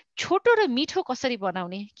 त्यसलाई छोटो र मिठो कसरी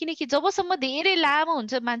बनाउने, किनकि जबसम्म धेरै लामो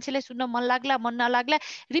हुन्छ मान्छेलाई सुन्न मन लाग्ला मन नलाग्ला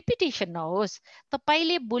रिपिटेसन नहोस्।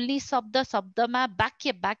 तपाईले बोल्ने शब्द शब्दमा,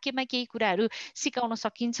 वाक्य वाक्यमा केही कुराहरू सिकाउन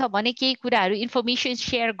सकिन्छ भने, केही कुराहरू इन्फर्मेसन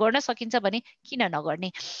सेयर गर्न सकिन्छ भने किन नगर्ने।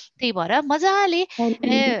 त्यही भएर मजाले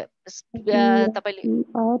तपाईले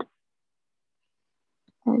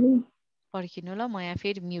पर्खिनु ल, म यहाँ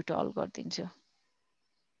फेरि म्युट अल गरिदिन्छु।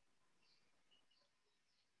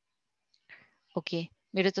 ओके,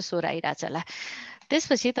 मेरो त स्वर आइरहेछ होला।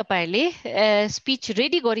 त्यसपछि तपाईहरुले स्पीच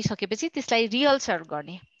रेडी गरिसकेपछि त्यसलाई रिहर्सल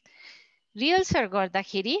गर्ने। रिहर्सल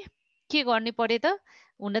गर्दाखेरि के गर्ने पर्यो त?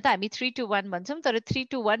 हुन त हामी 3 to 1 भन्छौं, तर 3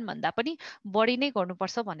 to 1 भन्दा पनि बढी नै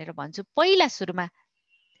गर्नुपर्छ भनेर भन्छु। पहिला सुरुमा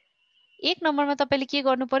 1 नम्बरमा तपाईले के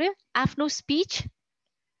गर्नु पर्यो? आफ्नो स्पीच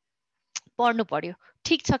पढ्नु पर्यो।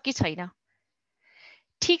 ठीक छ कि छैन?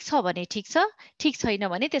 ठीक छ भने ठीक छ, ठीक छैन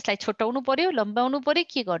भने त्यसलाई छोटाउनु पर्यो, लम्बाउनु पर्यो,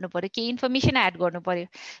 के गर्नु पर्यो, के इन्फर्मेसन एड गर्नु पर्यो।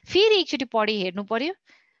 फेरि एकचोटि पढि हेर्नु पर्यो।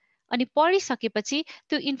 अनि पढिसकेपछि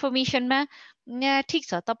त्यो इन्फर्मेसनमा ठीक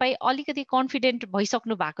छ, तपाई अलिकति कन्फिडेन्ट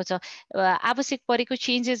भइसक्नु भएको छ, आवश्यक परेको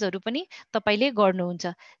चेन्जेसहरू पनि तपाईले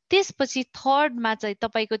गर्नुहुन्छ। त्यसपछि थर्डमा चाहिँ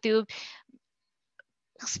तपाईको त्यो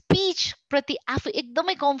स्पीच प्रति आफू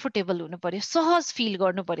एकदमै कम्फर्टेबल हुनु पर्यो, सहज फिल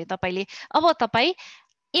गर्नु पर्यो तपाईले। अब तपाई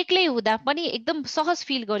एक्लै हुँदा पनि एकदम सहज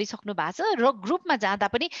फिल गरिसक्नु भएको छ र ग्रुपमा जाँदा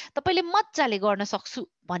पनि तपाईले मजाले गर्न सक्छु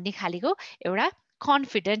भन्ने खालीको एउटा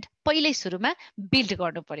कन्फिडेन्ट पहिल्यै सुरुमा बिल्ड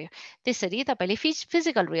गर्नु पर्यो। त्यसरी तपाईले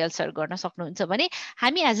फिजिकल रिहर्सल गर्न सक्नुहुन्छ भने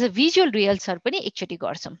हामी एज अ भिजुअल रिहर्सल पनि एकचोटि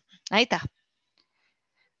गर्छौं है त।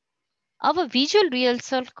 अब भिजुअल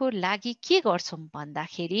रिहर्सलको लागि के गर्छौं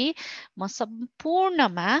भन्दाखेरि म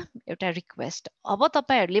सम्पूर्णमा एउटा रिक्वेस्ट, अब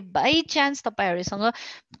तपाईहरुले बाइ चान्स तपाईहरुसँग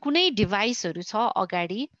कुनै डिभाइसहरु छ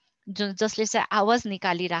अगाडि जसले चाहिँ आवाज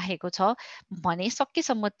निकालिराखेको छ भने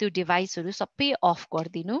सकेसम्म त्यो डिभाइसहरु सबै अफ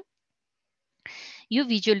गरिदिनु। यो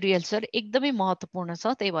भिजुअल रिहर्सल एकदमै महत्त्वपूर्ण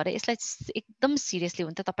छ, त्यही भएर यसलाई एकदम सिरियसली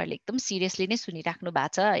हुन्छ, तपाईहरुले एकदम सिरियसली नै सुनिराख्नु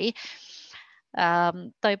भएको छ है।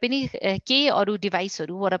 तै पनि केही अरु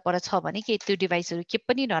डिभाइसहरु वरपर छ भने त्यो डिभाइसहरु के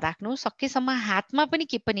पनि नराख्नु, सकेसम्म हातमा पनि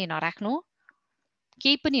के पनि नराख्नु,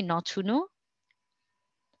 केही पनि नछुनु।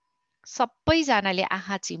 सबैजनाले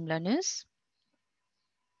आँखा चिम्लनुस्।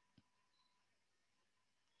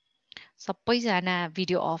 सबैजना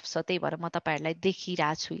भिडियो अफ छ, त्यही भएर म तपाईँहरूलाई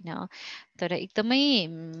देखिरहेको छुइनँ। तर एकदमै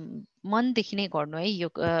मनदेखि नै गर्नु है यो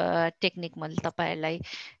टेक्निक। मैले तपाईँहरूलाई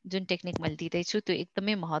जुन टेक्निक मैले दिँदैछु त्यो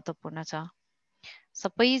एकदमै महत्त्वपूर्ण छ।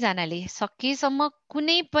 सबैजनाले सकेसम्म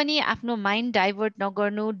कुनै पनि आफ्नो माइन्ड डाइभर्ट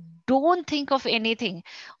नगर्नु। Don't think of anything.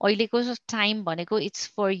 अहिलेको टाइम भनेको इट्स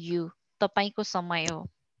फर यु, तपाईँको समय हो।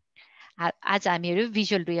 आज हामीहरू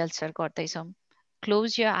भिजुअल रिहर्सल गर्दैछौँ।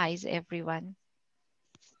 क्लोज यर आइज एभ्रिवान।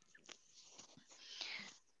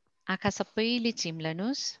 आँखा सबैले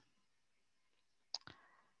चिम्लनुस्।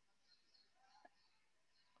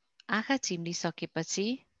 आँखा चिम्लिसकेपछि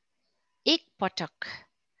एक पटक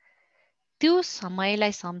त्यो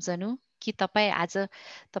समयलाई सम्झनु कि तपाईँ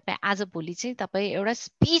आज भोलि चाहिँ तपाईँ एउटा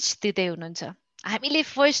स्पिच दिँदै हुनुहुन्छ। हामीले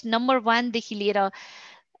फर्स्ट नम्बर 1 देखि लिएर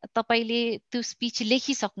तपाईँले त्यो स्पिच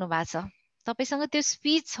लेखिसक्नु भएको छ। तपाईसँग त्यो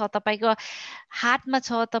स्पिच छ, तपाईँको हातमा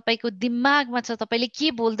छ, तपाईँको दिमागमा छ, तपाईँले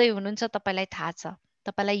के बोल्दै हुनुहुन्छ तपाईँलाई थाहा छ।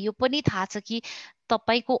 तपाईँलाई यो पनि थाहा छ कि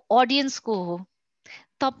तपाईँको अडियन्सको हो।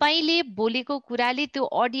 तपाईँले बोलेको कुराले त्यो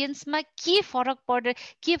अडियन्समा के फरक पर्दै,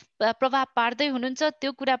 के प्रभाव पार्दै हुनुहुन्छ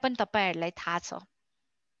त्यो कुरा पनि तपाईँहरूलाई थाहा छ।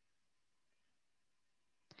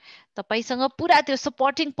 तपाईँसँग पुरा त्यो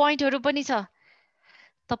सपोर्टिङ पोइन्टहरू पनि छ।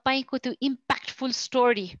 तपाईँको त्यो इम्प्याक्टफुल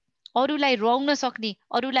स्टोरी, अरूलाई रुवाउन सक्ने,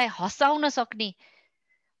 अरूलाई हँसाउन सक्ने,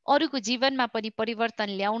 अरूको जीवनमा पनि परिवर्तन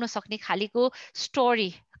ल्याउन सक्ने खालीको स्टोरी,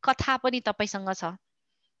 कथा पनि तपाईँसँग छ।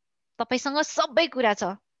 तपाईँसँग सबै कुरा छ।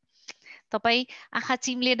 तपाईँ आँखा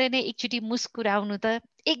चिम्लेर नै एकचोटि मुस्कुराउनु त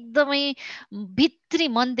एकदमै भित्री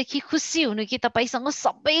मनदेखि खुसी हुनु कि तपाईँसँग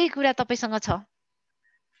सबै कुरा तपाईँसँग छ।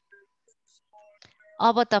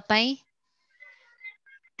 अब तपाईँ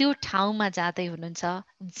त्यो ठाउँमा जाँदै हुनुहुन्छ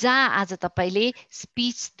जहाँ आज तपाईँले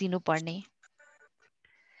स्पिच दिनुपर्ने।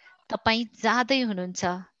 तपाईँ जाँदै हुनुहुन्छ।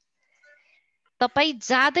 तपाईँ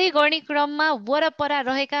जाँदै गर्ने क्रममा वरपर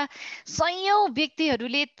रहेका सयौं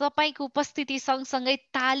व्यक्तिहरूले तपाईँको उपस्थिति सँगसँगै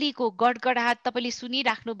तालीको गडगडाट तपाईँले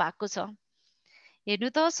सुनिराख्नु भएको छ। हेर्नु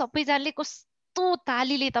त सबैजनाले कस्तो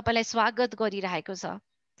तालीले तपाईँलाई स्वागत गरिरहेको छ।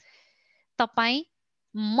 तपाईँ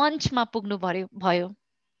मञ्चमा पुग्नु भयो।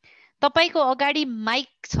 तपाईँको अगाडि माइक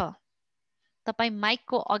छ। तपाईँ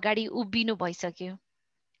माइकको अगाडि उभिनु भइसक्यो।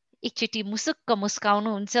 एकचोटि मुसुक्क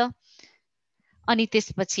मुस्काउनुहुन्छ अनि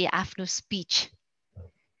त्यसपछि आफ्नो स्पिच,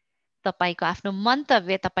 तपाईको आफ्नो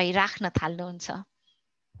मन्तव्य तपाईँ राख्न थाल्नुहुन्छ।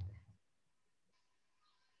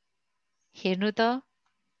 हेर्नु त,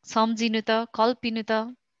 सम्झिनु त, कल्पिनु त,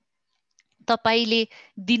 तपाईले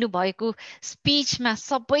दिनुभएको स्पिचमा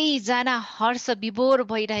सबैजना हर्ष विभोर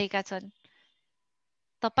भइरहेका छन्।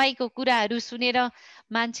 तपाईको कुराहरू सुनेर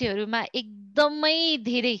मान्छेहरूमा एकदमै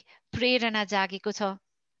धेरै प्रेरणा जागेको छ।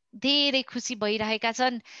 धेरै खुसी भइरहेका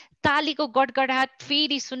छन्। तालीको गडगडाट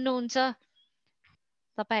फेरि सुन्नुहुन्छ।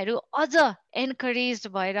 तपाईहरू अझ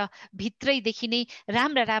एन्करेज भएर भित्रैदेखि नै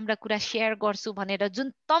राम्रा राम्रा कुरा सेयर गर्छु भनेर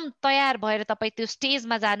जुन तयार भएर तपाईँ त्यो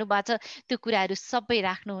स्टेजमा जानु भएको छ, त्यो कुराहरू सबै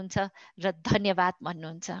राख्नुहुन्छ र धन्यवाद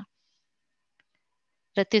भन्नुहुन्छ।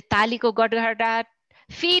 र त्यो तालीको गडगडाट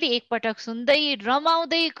फेरि एकपटक सुन्दै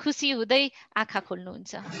रमाउँदै खुसी हुँदै आँखा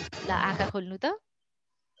खोल्नुहुन्छ। ल आँखा खोल्नु त।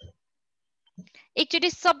 एकचोटि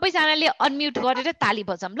सबैजनाले अनम्युट गरेर ताली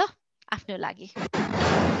बजाऊँ ल आफ्नो लागि।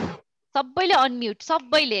 सबैले अनम्युट,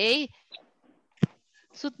 सबैले है।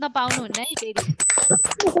 सुत्न पाउनुहुन्न है फेरि।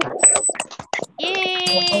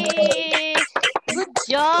 ए गुड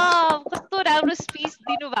जब। कस्तो राम्रो स्पिच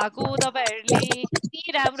दिनु भएको तपाईहरूले।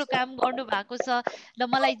 यति राम्रो काम गर्नु भएको छ।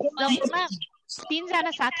 ल मलाई जम्मा 3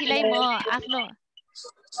 जना साथीलाई म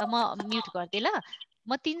म्युट गर्दै ल।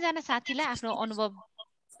 म 3 जना साथीलाई आफ्नो अनुभव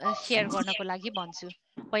शेयर गर्नको लागि भन्छु।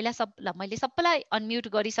 पहिला मैले सबैलाई अनम्युट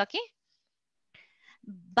गरिसकेँ।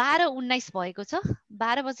 12:19 भएको छ।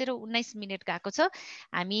 12:19 गएको छ।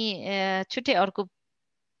 हामी छुट्टै अर्को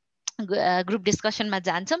ग्रुप डिस्कसनमा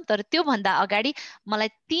जान्छौँ। तर त्यो भन्दा अगाडि मलाई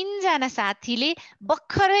 3 जना साथीले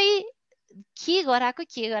भर्खरै के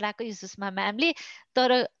गराएको सुषमा म्यामले,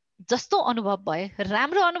 तर जस्तो अनुभव भयो,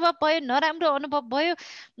 राम्रो अनुभव भयो, नराम्रो अनुभव भयो,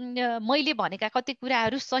 मैले भनेका कति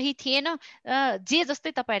कुराहरू सही थिएन, जे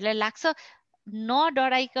जस्तै तपाईहरूलाई लाग्छ,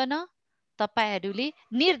 नडराइकन तपाईहरूले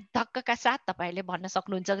निर्धक्कका साथ तपाईहरूले भन्न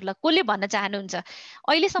सक्नुहुन्छ। ल कसले भन्न चाहनुहुन्छ?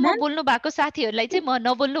 अहिलेसम्म बोल्नु भएको साथीहरूलाई चाहिँ म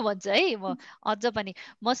नबोल्नु भन्छु है। म अझ पनि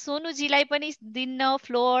म सोनुजीलाई पनि दिन्न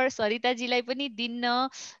फ्लोर, सरिताजीलाई पनि दिन्न,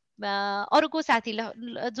 अरूको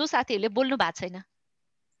साथीलाई, जो साथीहरूले बोल्नु भएको छैन।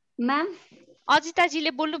 म्याम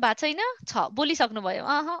अजिताजीले बोल्नु भएको छैन? बोलिसक्नु भयो।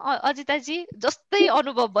 अजिताजी जस्तै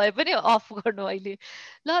अनुभव भए पनि अफ गर्नु अहिले।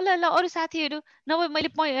 ल ल ल अरू साथीहरू, नभए मैले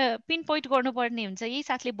पिन पोइन्ट गर्नुपर्ने हुन्छ यही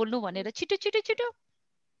साथीले बोल्नु भनेर। छिटो छिटो छिटो।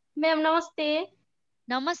 म्याम नमस्ते।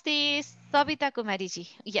 नमस्ते सविता कुमारीजी।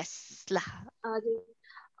 यस ल। हजुर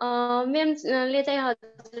म्यामले चाहिँ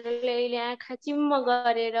हजुरले अहिले आँखा चिम्म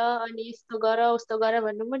गरेर अनि यस्तो गर उस्तो गर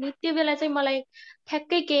भन्नुभयो नि, त्यो बेला चाहिँ मलाई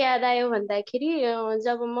ठ्याक्कै के याद आयो भन्दाखेरि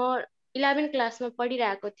जब म 11 क्लासमा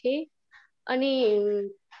पढिरहेको थिएँ अनि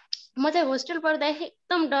म चाहिँ होस्टेल पढ्दा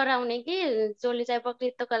एकदम डराउने कि जसले चाहिँ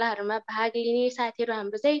वक्तृत्व कलाहरूमा भाग लिने साथीहरू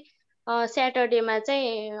हाम्रो चाहिँ स्याटरडेमा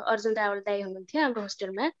चाहिँ अर्जुन रावल दाई हुनुहुन्थ्यो हाम्रो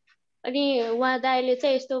होस्टेलमा। अनि उहाँ दाइले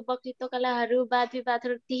चाहिँ यस्तो वक्तृत्व कलाहरू वाद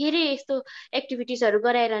विवादहरू धेरै यस्तो एक्टिभिटिजहरू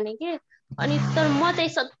गराइरहने कि अनि तर म चाहिँ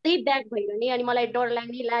सधैँ ब्याक भइरहने अनि मलाई डर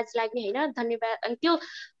लाग्ने लाज लाग्ने होइन धन्यवाद। अनि त्यो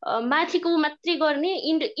माथिको मात्रै गर्ने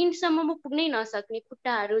इन्डसम्म म पुग्नै नसक्ने,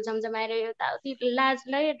 खुट्टाहरू झमझमाएर यताउति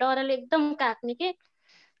लाजले डरले एकदम काट्ने के।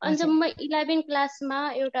 अनि जब म 11 क्लासमा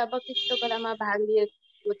एउटा वक्तृत्व कलामा भाग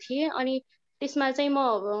लिएको थिएँ अनि त्यसमा चाहिँ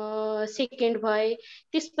म सेकेन्ड भएँ।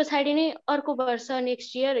 त्यस पछाडि नै अर्को वर्ष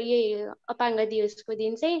नेक्स्ट इयर यही अपाङ्ग दिवसको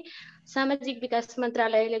दिन चाहिँ सामाजिक विकास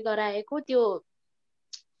मन्त्रालयले गराएको त्यो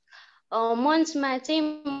मञ्चमा चाहिँ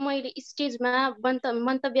मैले स्टेजमा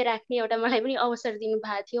मन्तव्य राख्ने एउटा मलाई पनि अवसर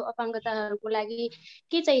दिनुभएको थियो। अपाङ्गताहरूको लागि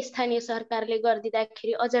के चाहिँ स्थानीय सरकारले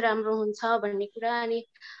गरिदिँदाखेरि अझ राम्रो हुन्छ भन्ने कुरा। अनि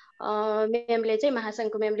म्यामले चाहिँ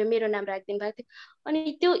महासङ्घको म्यामले मेरो नाम राखिदिनु भएको थियो।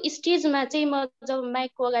 अनि त्यो स्टेजमा चाहिँ म जब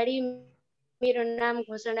माइकको अगाडि मेरो नाम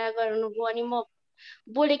घोषणा गर्नुभयो अनि म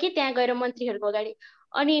बोलेँ कि त्यहाँ गएर मन्त्रीहरूको अगाडि।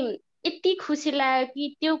 अनि यति खुसी लाग्यो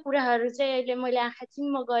कि त्यो कुराहरू चाहिँ अहिले मैले आँखा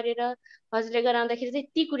चिम्म गरेर हजुरले गराउँदाखेरि चाहिँ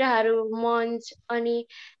ती कुराहरू मञ्च अनि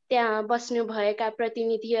त्यहाँ बस्नु भएका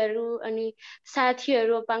प्रतिनिधिहरू अनि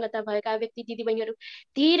साथीहरू अपाङ्गता भएका व्यक्ति दिदीबहिनीहरू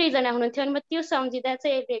धेरैजना हुनुहुन्थ्यो। अनि म त्यो सम्झिँदा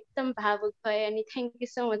चाहिँ अहिले एकदम भावुक भएँ। अनि thank you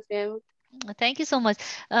so much ma'am. Thank you so much.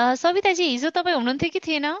 सविताजी हिजो तपाईँ हुनुहुन्थ्यो कि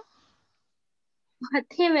थिएन?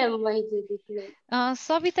 थिएँ म्याम, म हिजो थिएँ।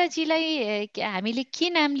 सविताजीलाई हामीले के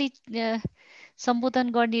नामले सम्बोधन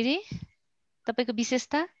गर्ने रे? तपाईँको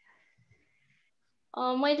विशेषता?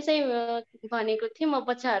 मैले चाहिँ भनेको थिएँ म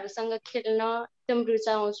बच्चाहरूसँग खेल्न एकदम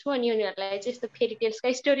रुचाउँछु अनि उनीहरूलाई चाहिँ यस्तो फेरी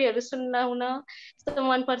टेल्सका स्टोरीहरू सुनाउन यस्तो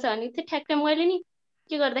मनपर्छ भने चाहिँ ठ्याक्कै मैले नि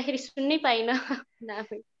के गर्दाखेरि सुन्नै पाइनँ।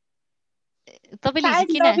 तपाईँले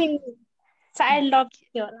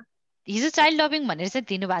हिजो चाइल्ड लभिङ भनेर चाहिँ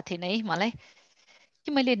दिनुभएको थिएन है मलाई,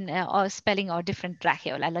 कि मैले स्पेलिङ डिफ्रेन्ट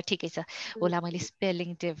राखेँ होला। ल ठिकै छ होला, मैले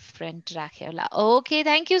स्पेलिङ डिफ्रेन्ट राखेँ होला। Okay,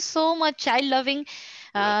 thank you so much child loving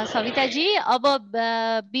सविताजी। अब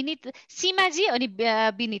सीमाजी अनि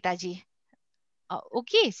विनिताजी।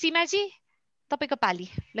 ओके सीमाजी तपाईँको पाली,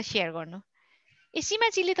 ल सेयर गर्नु। ए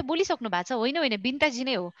सीमाजीले त बोलिसक्नु भएको छ। होइन होइन, विनिताजी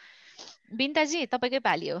नै हो। विनिताजी तपाईँकै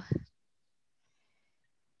पाली हो।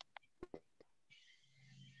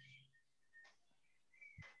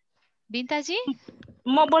 विनिताजी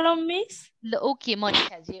म बोलौँ मिस? ल ओके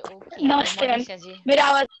मनिषाजी। ओके नमस्ते मनिषाजी, मेरो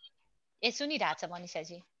आवाज सुनिरहेको छ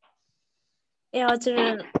मनिषाजी। ए हजुर।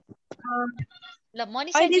 ल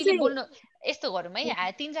मनिषाजीले बोल्नु। यस्तो गरौँ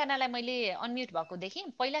है, तीनजनालाई मैले अनम्युट भएको देखेँ।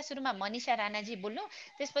 पहिला सुरुमा मनिषा राणाजी बोल्नु,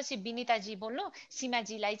 त्यसपछि विनिताजी बोल्नु,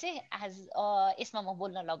 सीमाजीलाई चाहिँ आज यसमा म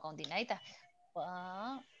बोल्न लगाउँदिनँ है त।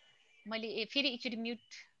 मैले फेरि एकचोटि म्युट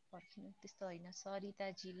पर्खिनु, त्यस्तो होइन,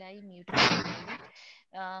 सरिताजीलाई म्युट गर्नु।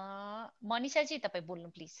 मनिषाजी तपाईँ बोल्नु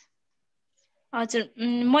प्लिज। हजुर,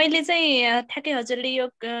 मैले चाहिँ ठ्याक्कै हजुरले यो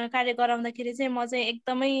कार्य गराउँदाखेरि चाहिँ म चाहिँ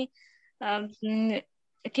एकदमै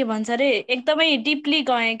के भन्छ अरे एकदमै डिपली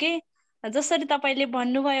गएँ कि जसरी तपाईँले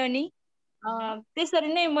भन्नुभयो नि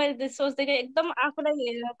त्यसरी नै मैले सोच्दै गएँ। एकदम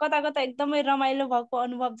आफूलाई कता कता एकदमै रमाइलो भएको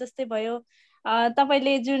अनुभव जस्तै भयो।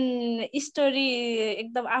 तपाईँले जुन स्टोरी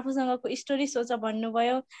एकदम आफूसँगको स्टोरी सोच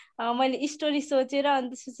भन्नुभयो, मैले स्टोरी सोचेर अनि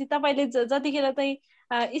त्यसपछि तपाईँले जतिखेर चाहिँ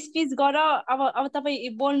स्पिच गर अब तपाईँ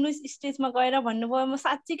बोल्नु स्टेजमा गएर भन्नुभयो, म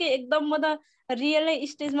साँच्चीकै एकदम म त रियलै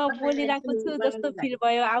स्टेजमा बोलिरहेको छु जस्तो फिल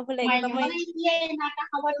भयो। आफूलाई एकदमै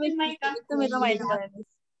रमाइलो भयो।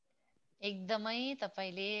 एकदमै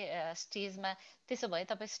तपाईँले स्टेजमा, त्यसो भए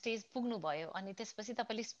तपाईँ स्टेज पुग्नुभयो अनि त्यसपछि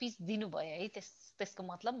तपाईँले स्पिच दिनुभयो है, त्यसको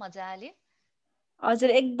मतलब मजाले। हजुर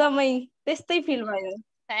एकदमै त्यस्तै फिल भयो।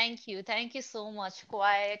 Thank you so much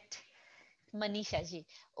quite मनिषाजी।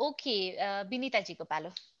 Okay विनिताजीको पालो।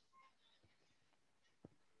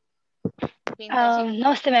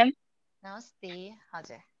 नमस्ते म्याम। नमस्ते।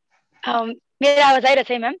 हजुर मेरो आवाज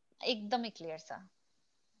आइरहेछ है म्याम? एकदमै क्लियर छ।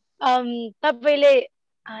 तपाईँले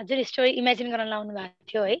जुन स्टोरी इमेजिन गर्न लाउनु भएको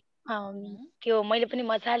थियो है, त्यो मैले पनि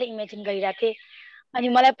मजाले इमेजिन गरिरहेको थिएँ। अनि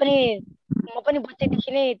मलाई पनि म पनि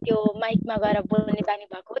बच्चैदेखि नै त्यो माइकमा गएर बोल्ने बानी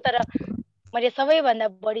भएको, तर मैले सबैभन्दा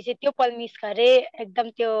बढी चाहिँ त्यो पल मिस गरेँ। एकदम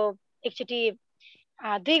त्यो एकचोटि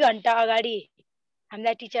 2 घन्टा अगाडि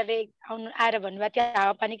हामीलाई टिचरले आएर भन्नुभएको थियो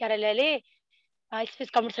हावापानी कार्यालयले स्पिच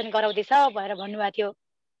कम्पिटिसन गराउँदैछ भनेर भन्नुभएको थियो।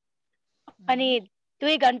 अनि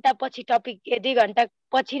 2 घन्टा पछि टपिक 2 घन्टा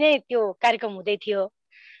पछि नै त्यो कार्यक्रम हुँदै थियो।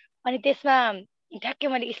 अनि त्यसमा ठ्याक्कै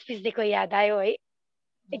मैले स्पिच दिएको याद आयो है।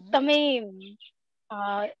 एकदमै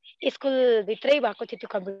स्कुलभित्रै भएको थियो त्यो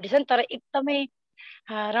कम्पिटिसन, तर एकदमै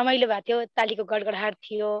रमाइलो भएको थियो, तालीको गडगडाट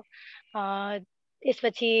थियो।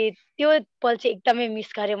 त्यसपछि त्यो पल चाहिँ एकदमै मिस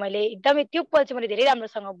गरेँ मैले। एकदमै त्यो पल चाहिँ मैले धेरै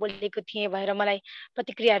राम्रोसँग बोलेको थिएँ भएर मलाई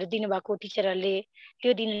प्रतिक्रियाहरू दिनुभएको टिचरहरूले,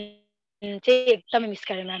 त्यो दिन चाहिँ एकदमै मिस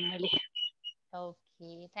गरेँ म्याम मैले।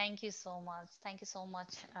 Okay, thank you so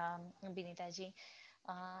much विनिताजी।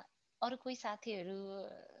 अरू कोही साथीहरू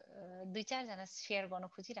 2-4 जना सेयर गर्न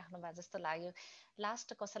खोजिराख्नु भएको जस्तो लाग्यो।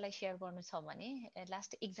 लास्ट कसैलाई सेयर गर्नु छ भने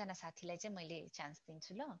लास्ट एकजना साथीलाई चाहिँ मैले चान्स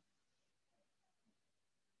दिन्छु ल।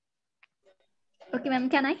 Okay ma'am,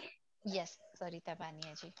 can I? Yes, Sarita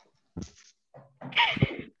बानियाजी।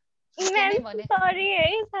 Ma'am sorry है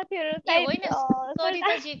साथीहरु, ए होइन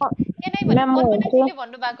सरिताजी के नै भन्नु, कल्पनाजीले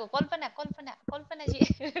भन्नुभएको। कल्पनाजी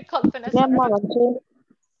कल्पना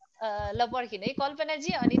ल पर्खिनु है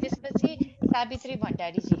कल्पनाजी, अनि त्यसपछि सावित्री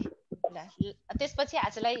भण्डारीजी। ल त्यसपछि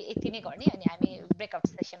आजलाई यति नै गर्ने अनि हामी ब्रेकआउट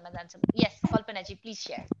सेसनमा जान्छौँ। यस Kalpanaji please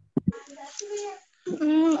share.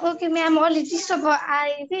 Okay ma'am, अलि डिस्टर्ब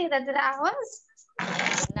आयो कि यतातिर आवाज।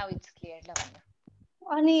 नाउ इट्स क्लियर ल भन्नु।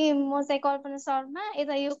 अनि म चाहिँ कल्पना शर्मा,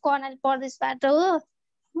 यता यो कर्णाली प्रदेशबाट हो।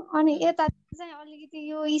 अनि यता चाहिँ अलिकति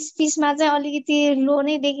यो स्पिचमा चाहिँ अलिकति लो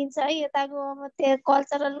नै देखिन्छ है। यताको अब त्यो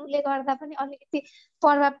कल्चरल उले गर्दा पनि अलिकति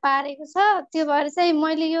प्रभाव पारेको छ। त्यो भएर चाहिँ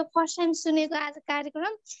मैले यो फर्स्ट टाइम सुनेको आज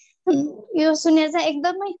कार्यक्रम, यो सुनेर चाहिँ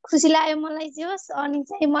एकदमै खुसी लाग्यो मलाई चाहिँ होस्। अनि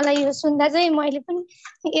चाहिँ मलाई यो सुन्दा चाहिँ मैले पनि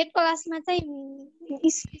 8 क्लासमा चाहिँ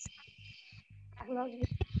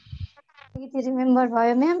स्पिच रिमेम्बर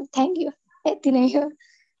भयो म्याम। थ्याङ्क यू, यति नै हो।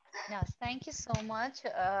 थ्याङ्क यू सो मच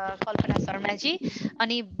कल्पना शर्माजी।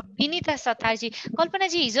 अनि विनिता सतारजी।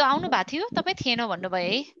 कल्पनाजी हिजो आउनु भएको थियो, तपाईँ थिएन भन्नुभयो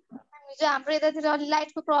है? हिजो हाम्रो यतातिर अलि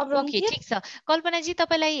लाइटको प्रब्लम थियो। ठिक छ कल्पनाजी,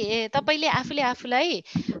 तपाईँले आफूलाई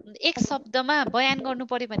एक शब्दमा बयान गर्नु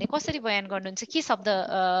पर्यो भने कसरी बयान गर्नुहुन्छ? के शब्द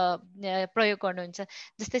प्रयोग गर्नुहुन्छ?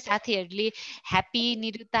 जस्तै साथीहरूले happy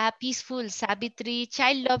Niruta, peaceful Savitri,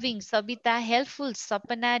 child loving Savita, helpful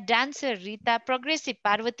सपना, डान्सर रिता, प्रोग्रेसिभ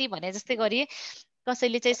पार्वती भने जस्तै गरी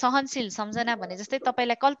कसैले चाहिँ सहनशील सम्झना भने जस्तै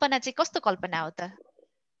तपाईँलाई कल्पना चाहिँ कस्तो कल्पना हो त?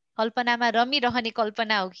 कल्पनामा रमिरहने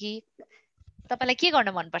कल्पना हो कि तपाईँलाई के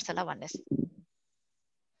गर्न मनपर्छ ल भन्नुहोस्?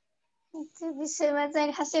 त्यो विषयमा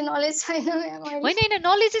चाहिँ खासै नलेज छैन म्याम। होइन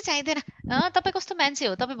नलेजै चाहिँदैन। तपाईँ कस्तो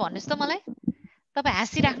मान्छे हो तपाईँ भन्नुहोस् त मलाई। तपाईँ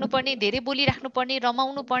हाँसिराख्नु पर्ने, धेरै बोलिराख्नु पर्ने,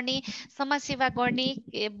 रमाउनु पर्ने, समाजसेवा गर्ने,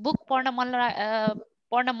 बुक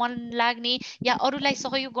पढ्न मन लाग्ने या अरूलाई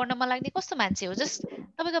सहयोग गर्न मन लाग्ने कस्तो मान्छे हो? जस्ट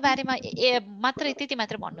तपाईँको बारेमा मात्र त्यति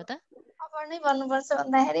मात्र भन्नु त। अब नै भन्नुपर्छ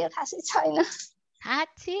भन्दाखेरि खासै छैन।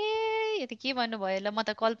 हाच्छे यो त के भन्नुभयो ल? म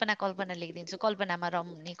त कल्पना लेखिदिन्छु। कल्पनामा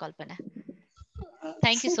रम्ने कल्पना।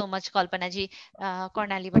 Thank you so much Kalpanaji,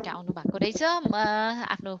 कर्णालीबाट आउनु भएको रहेछ।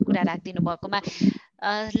 आफ्नो कुरा राखिदिनु भएकोमा।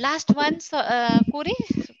 लास्ट वान कोरे,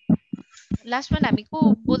 लास्ट वान हामी को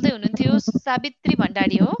बोल्दै हुनुहुन्थ्यो? सावित्री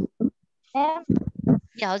भण्डारी हो?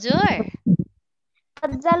 हजुर,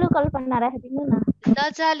 लजालु कल्पना राखिदिनु न।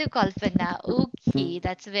 लजालु कल्पना, okay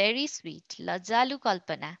that's very sweet. लजालु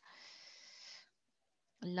Kalpana,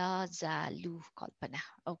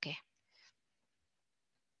 okay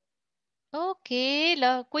okay.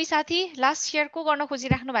 ल कोही साथी लास्ट सेयर को गर्न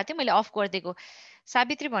खोजिराख्नु भएको थियो? मैले अफ गरिदिएको।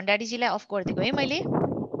 सावित्री भण्डारीजीलाई अफ गरिदिएको है मैले।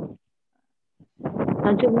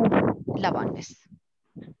 ल भन्नुहोस्।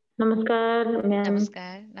 नमस्कार म्याम।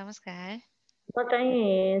 नमस्कार। म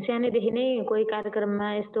चाहिँ सानैदेखि नै कोही कार्यक्रममा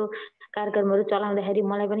यस्तो कार्यक्रमहरू चलाउँदाखेरि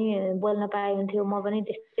मलाई पनि बोल्न पाए हुन्थ्यो, म पनि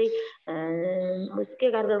त्यस्तै के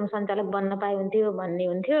कार्यक्रम सञ्चालक बन्न पाए हुन्थ्यो भन्ने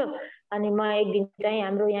हुन्थ्यो। अनि म एक दिन चाहिँ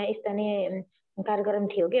हाम्रो यहाँ स्थानीय कार्यक्रम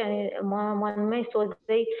थियो कि, अनि म मनमै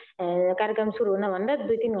सोच्दै कार्यक्रम सुरु हुनभन्दा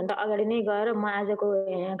 2-3 घन्टा अगाडि नै गएर म आजको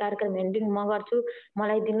कार्यक्रम ह्यान्डलिङ म गर्छु,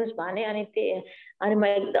 मलाई दिनुहोस् भने। अनि म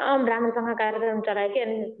एकदम राम्रोसँग कार्यक्रम चलाएँ कि।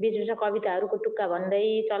 अनि बिचबिचमा कविताहरूको टुक्का भन्दै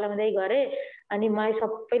चलाउँदै गरेँ। अनि मलाई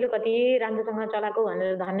सबैले कति राम्रोसँग चलाएको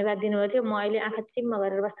भनेर धन्यवाद दिनुभएको थियो। म अहिले आँखा चिम्म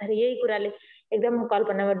गरेर बस्दाखेरि यही कुराले एकदम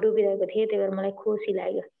कल्पनामा डुबिरहेको थिएँ, त्यही भएर मलाई खुसी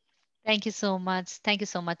लाग्यो। Thank you so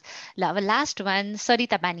much. ल अब last one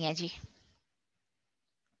Sarita बानियाजी।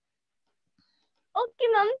 Okay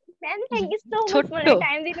ma'am, thank you so much मलाई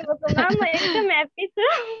टाइम दिनुभएकोमा। म एकदम ह्याप्पी छु।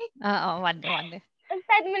 भन्नु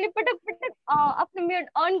सायद मैले पटक आफ्नो म्युट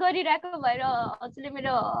अन गरिरहेको भएर हजुरले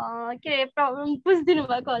मेरो के प्रब्लम बुझिदिनु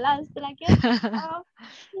भएको होला जस्तो लाग्यो।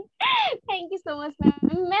 Thank you so much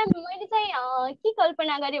ma'am. मैले चाहिँ के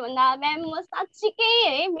कल्पना गरेँ भन्दा म्याम, म साँच्चीकै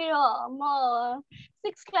है म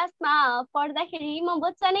 6 क्लासमा पढ्दाखेरि म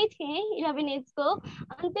बच्चा नै थिएँ, 11 एजको।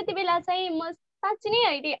 अनि त्यति बेला चाहिँ म साँच्ची नै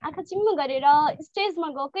अहिले आँखा चिम्म गरेर स्टेजमा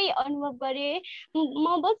गएकै अनुभव गरेँ। म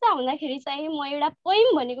बच्चा हुँदाखेरि चाहिँ म एउटा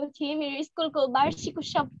पोइम भनेको थिएँ मेरो स्कुलको वार्षिक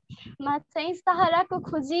उत्सवमा चाहिँ सहाराको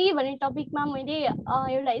खोजी भन्ने टपिकमा मैले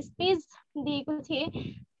एउटा स्पिच दिएको थिएँ।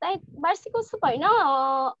 सायद वार्षिक उत्सव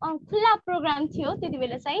होइन खुल्ला प्रोग्राम थियो त्यति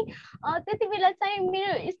बेला चाहिँ। त्यति बेला चाहिँ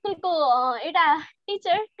मेरो स्कुलको एउटा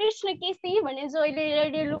टिचर कृष्ण केसी भन्ने जो अहिले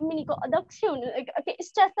रेडियो लुम्बिनीको अध्यक्ष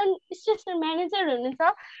स्टेसन म्यानेजर हुनुहुन्छ,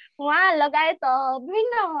 उहाँ लगायत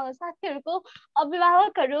विभिन्न साथीहरूको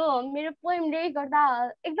अभिभावकहरू मेरो पोइमले गर्दा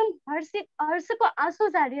एकदम हर्षको आँसु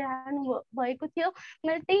झारिरहनु भएको थियो।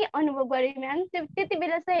 मैले त्यही अनुभव गरेँ म्याम। त्यति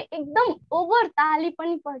बेला चाहिँ एकदम ओभर ताली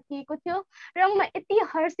पनि पर्खिएको थियो र म यति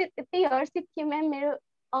हर्षित थिएँ म्याम। मेरो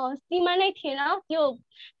सीमा नै थिएन।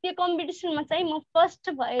 त्यो कम्पिटिसनमा चाहिँ म फर्स्ट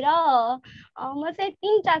भएर म चाहिँ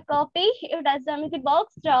 3टा कपी, एउटा ज्यामिति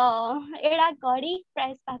बक्स र एउटा घडी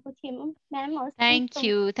प्राइज पाएको थिएँ ma'am.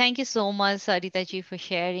 Thank you so much Sarita ji for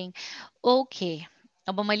sharing. Okay,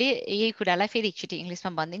 अब मैले यही कुरालाई फेरि एकचोटि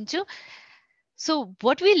इङ्ग्लिसमा भनिदिन्छु. So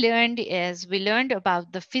what we learned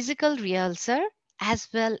about the physical rehearsal as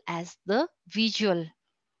well as the visual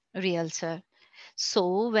rehearsal.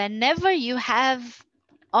 So whenever you have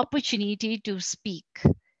opportunity to speak,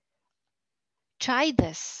 try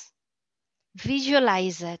this,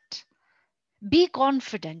 visualize it, be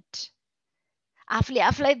confident.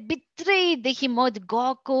 आफूलाई भित्रैदेखि म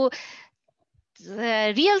गएको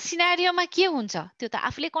रियल सिनारियोमा के हुन्छ त्यो त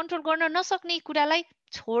आफूले कन्ट्रोल गर्न नसक्ने कुरालाई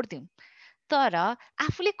छोड्दिउँ. तर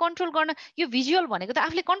आफूले कन्ट्रोल गर्न, यो भिजुअल भनेको त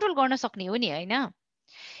आफूले कन्ट्रोल गर्न सक्ने हो नि हैन.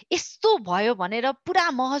 यस्तो भयो भनेर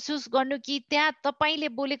पुरा महसुस गर्नु कि त्यहाँ तपाईले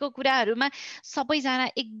बोलेको कुराहरुमा सबैजना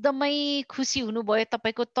एकदमै खुसी हुनुभयो.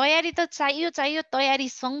 तपाईको तयारी त चाहियो, तयारी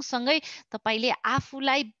सँगसँगै तपाईले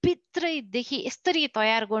आफूलाई भित्रैदेखि यसरी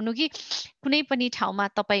तयार गर्नु कि कुनै पनि ठाउँमा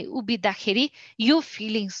तपाई उभिँदाखेरि यो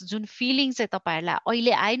फिलिङ्स, जुन फिलिङ चाहिँ तपाईहरुलाई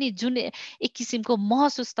अहिले आयो नि, जुन एक किसिमको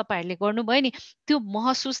महसुस तपाईहरुले गर्नुभयो नि, त्यो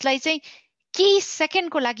महसुसलाई चाहिँ केही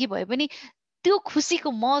सेकेन्डको लागि भए पनि त्यो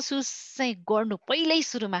खुसीको महसुस चाहिँ गर्नु पहिल्यै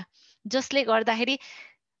सुरुमा, जसले गर्दाखेरि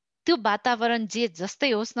त्यो वातावरण जे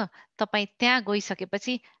जस्तै होस् न, तपाई त्यहाँ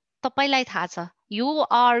गइसकेपछि तपाईलाई थाहा छ you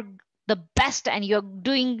are the best and you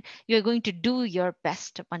are going to do your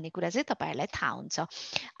best भन्ने कुरा चाहिँ तपाईहरुलाई थाहा हुन्छ.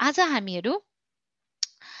 आज हामीहरु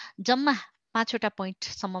जम्मा 5वटा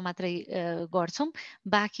पोइन्टसम्म मात्रै गर्छौं,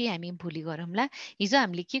 बाँकी हामी भोलि गरौँला. हिजो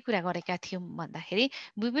हामीले के कुरा गरेका थियौं भन्दाखेरि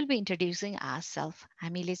we will be introducing ourselves.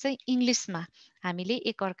 हामीले चाहिँ इङ्ग्लिसमा हामीले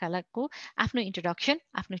एकअर्काको आफ्नो इन्ट्रोडक्सन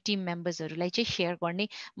आफ्नो टिम मेम्बर्सहरूलाई चाहिँ सेयर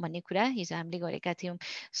गर्ने भन्ने कुरा हिजो हामीले गरेका थियौं.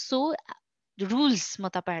 सो रुल्स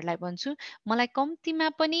म तपाईहरुलाई भन्छु. मलाई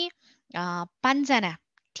कम्तीमा पनि 5 जना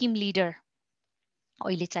टिम लिडर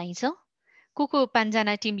अहिले चाहिन्छ. को 5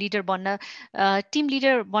 जना टिम लिडर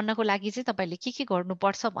बन्नको लागि चाहिँ तपाईले के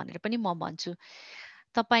गर्नुपर्छ भनेर पनि म भन्छु.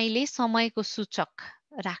 तपाईले समयको सूचक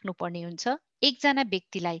राख्नुपर्ने हुन्छ एकजना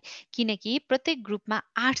व्यक्तिलाई, किनकि प्रत्येक ग्रुपमा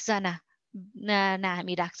 8 जना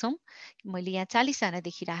हामी राख्छौं. मैले यहाँ 40 जना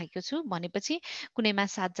देखिराखेको छु भनेपछि कुनैमा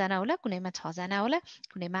 7 जना होला, कुनैमा 6 जना होला,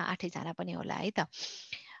 कुनैमा 8 जना पनि होला है त.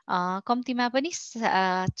 कम्तीमा पनि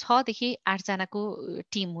 6 देखि 8 जनाको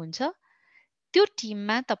टिम हुन्छ. त्यो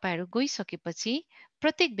टिममा तपाईहरु गइसकेपछि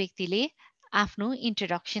प्रत्येक व्यक्तिले आफ्नो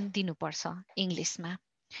इन्ट्रोडक्सन दिनुपर्छ इङ्ग्लिसमा.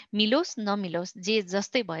 मिलोस् नमिलोस् जे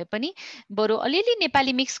जस्तै भए पनि बरु अलिअलि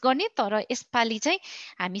नेपाली मिक्स गर्ने, तर यसपालि चाहिँ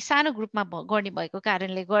हामी सानो ग्रुपमा गर्ने भएको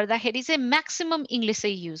कारणले गर्दाखेरि चाहिँ म्याक्सिमम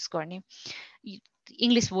इङ्ग्लिसै युज गर्ने.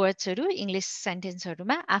 इङ्ग्लिस वर्ड्सहरु, इङ्ग्लिस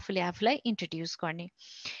सेन्टेन्सहरुमा आफूले आफूलाई इन्ट्रोड्युस गर्ने.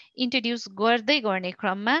 इन्ट्रोड्युस गर्दै गर्ने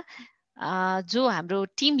क्रममा जो हाम्रो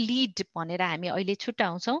टिम लिड भनेर हामी अहिले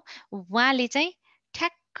छुट्याउँछौं, उहाँले चाहिँ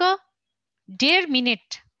ठ्याक्क 1.5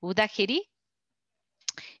 मिनेट हुँदाखेरि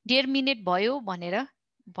 1.5 मिनेट भयो भनेर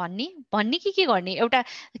भन्ने के गर्ने, एउटा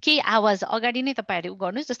केही आवाज अगाडि नै तपाईहरु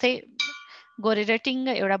गर्नुस्. जस्तै गरेर टिङ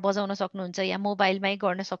एउटा बजाउन सक्नुहुन्छ या मोबाइलमै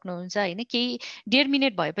गर्न सक्नुहुन्छ हैन. केही 1.5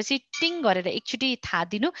 मिनेट भएपछि टिङ गरेर एकचोटी थाहा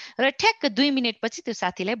दिनु र ठ्याक्क 2 मिनेट पछि त्यो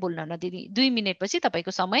साथीलाई बोल्न नदिने. 2 मिनेट पछि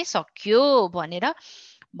तपाईको समय सक्यो भनेर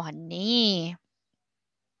भन्ने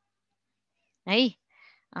है.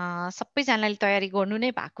 सबैजनाले तयारी गर्नु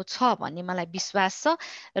नै भएको छ भन्ने मलाई विश्वास छ.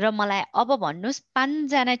 र मलाई अब भन्नुस् 5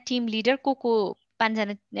 जना टिम लिडर को 5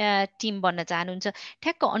 जना टिम बन्न चाहनुहुन्छ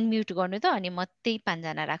ठ्याक्क अनम्युट गर्नु त, अनि म त्यही 5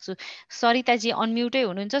 जना राख्छु. सरिता जी अनम्युटै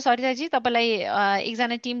हुनुहुन्छ. सरिता जी तपाईलाई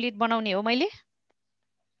एकजना टिम लिड बनाउने हो मैले.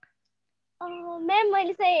 म्याम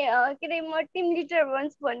मैले चाहिँ के अरे म टिम लिडर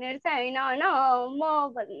बन्छु भनेर चाहिँ होइन होइन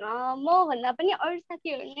मभन्दा पनि अरू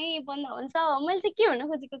साथीहरू नै बन्दा हुन्छ। मैले चाहिँ के भन्न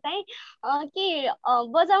खोजेको चाहिँ कि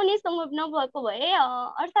बजाउने सम्भव नभएको भए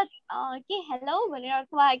अर्थात् के हेलो भनेर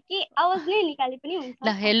अथवा के आवाज नै निकाले पनि हुन्छ। ल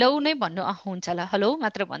हेलो नै भन्नु हुन्छ ल हेलो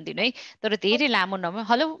मात्र भनिदिनु है, तर धेरै लामो नभए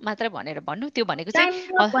हेलो मात्र भनेर भन्नु। त्यो भनेको चाहिँ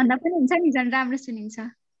भन्दा पनि हुन्छ नि, झन् राम्रो सुनिन्छ।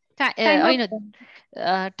 होइन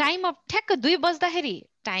टाइम अफ ठ्याक्क 2 बज्दाखेरि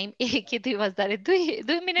टाइम के 2 बज्दाखेरि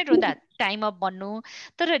 2 मिनट हुँदा टाइम अफ भन्नु,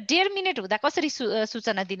 तर 1.5 मिनट हुँदा कसरी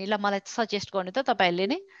सूचना दिने ल मलाई सजेस्ट गर्नु त तपाईहरुले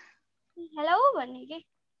नै। हेलो भन्ने के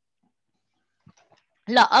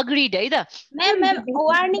ल अग्रीड है त म्याम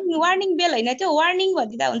वार्निङ बेल हैन त्यो वार्निङ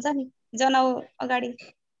भनिदिँदा हुन्छ नि जनाउ अगाडि।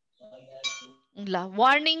 ल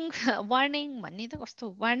वार्निङ भन्ने त कस्तो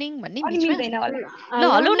वार्निङ भन्ने अनि बिचमा मिल्दैन होला। ल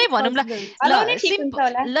हेलो नै भनौँ ल हेलो नै ठिक हुन्छ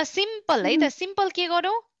होला। ल सिम्पल है त सिम्पल के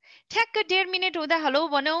गरौँ ठ्याक्क 1.5 मिनट हुँदा हेलो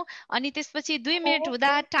भनौँ अनि त्यसपछि 2 मिनट हुँदा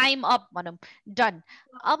टाइम अप भनौँ डन।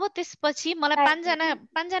 अब त्यसपछि मलाई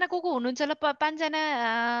पाँचजना को हुनुहुन्छ ल पाँचजना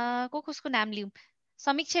कसको नाम लिउँ।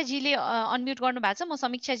 समीक्षाजीले अनम्युट गर्नु भएको छ, म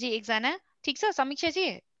समीक्षाजी एकजना ठिक छ समीक्षाजी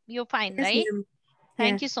यो fine right.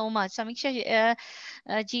 Thank you so much Samiksha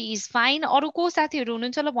G is fine. अरू को साथीहरू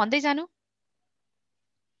हुनुहुन्छ ल भन्दै जानु।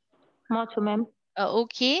 म छु म्याम।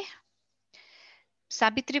 ओके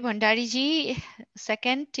सावित्री भण्डारी जी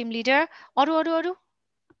सेकेन्ड टिम लिडर। अरू अरू अरू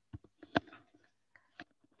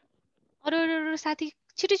अरू अरू साथी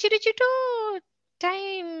छिटो छिटो छिटो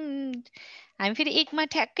टाइम हामी फेरि 1 मा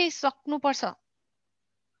ठ्याक्कै सक्नुपर्छ।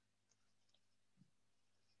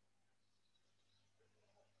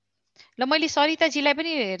 ल मैले सरिताजीलाई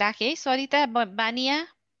पनि राखेँ है, सरिता बानिया।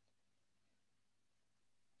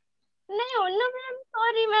 नै हुन्न म्याम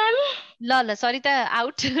सरी म्याम। ल ल सरिता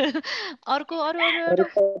आउट। अर्को अरू अरू अरू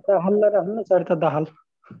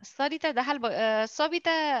सरिता दाहाल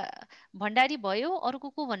सविता भण्डारी भयो। अर्को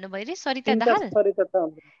को भन्नुभयो रे सरिता दाहाल।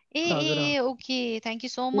 ए okay thank you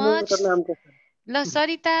so much. ल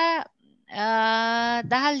सरिता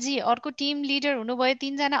दाहालजी अर्को टिम लिडर हुनुभयो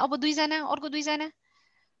 3 जना। अब 2 जना अर्को 2 जना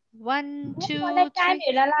 1 2 मलाई टाइम 3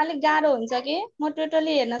 हेर्नलाई अलिक गाह्रो हुन्छ कि म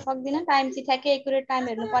टोटली हेर्न सक्दिनँ। टाइम चाहिँ ठ्याक्कै एकुरेट टाइम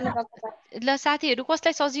हेर्नु पर्ने भएको छ। ल साथीहरू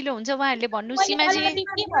कसलाई सजिलो हुन्छ उहाँहरूले भन्नु। मैले सीमाजी अलिकति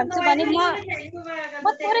के भन्छु भने म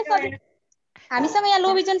थोरै सजिलो हामीसँग यहाँ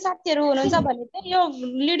लोभिजन साथीहरू हुनुहुन्छ भने चाहिँ यो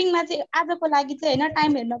लिडिङमा चाहिँ आजको लागि चाहिँ होइन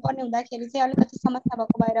टाइम हेर्न पर्ने हुँदाखेरि चाहिँ अलिकति समस्या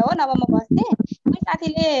भएको भएर हो, नभए म बस्थेँ। कोही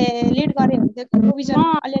साथीले लिड गरे हुन्थ्यो कि लोभिजन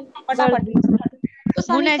अलिअलि फटाफट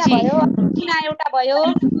समीक्षा भयो मुना एउटा भयो।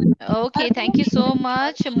 Okay thank you so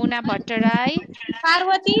much मुना भट्टराई।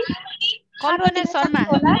 पार्वती कल्पना शर्मा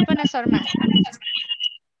कल्पना शर्मा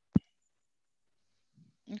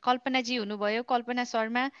कल्पनाजी हुनुभयो कल्पना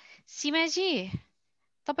शर्मा। सीमाजी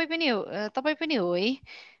तपाईँ पनि हो है।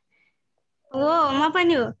 हो म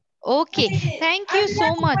पनि हो। Okay thank you so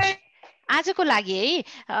much आजको लागि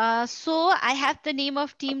है। So I have the name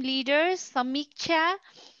of team leader Samiksha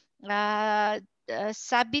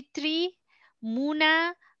Savitri Muna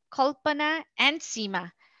Kalpana and Seema.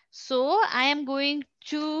 So I am going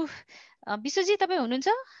to विश्वजी तपाईँ हुनुहुन्छ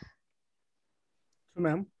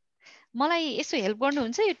म्याम। मलाई यसो हेल्प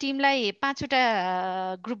गर्नुहुन्छ यो टिमलाई 5वटा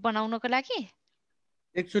ग्रुप बनाउनको लागि।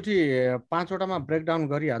 एकचोटि 5वटामा ब्रेकडाउन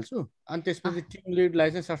गरिहाल्छु अनि त्यसपछि टिम लिडलाई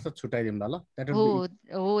चाहिँ सरसट छुटाइदिउँ ल।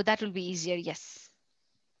 हो द्याट विल बी इजियर यस।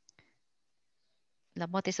 ल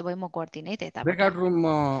म त्यसो भए म गर्दिनँ है त्यताबाट। ब्रेकआउट रुम म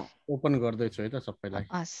ओपन गर्दैछु है त सबैलाई।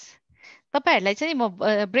 हस् तपाईहरुलाई चाहिँ म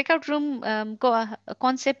ब्रेकआउट रुमको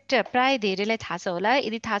कन्सेप्ट प्राय धेरैलाई थाहा छ होला।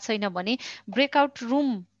 यदि थाहा छैन भने ब्रेकआउट रुम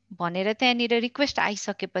भनेर त्यहाँनिर रिक्वेस्ट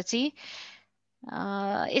आइसकेपछि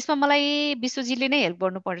यसमा मलाई विश्वजीले नै हेल्प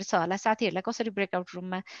गर्नुपर्छ होला। साथीहरूलाई कसरी ब्रेकआउट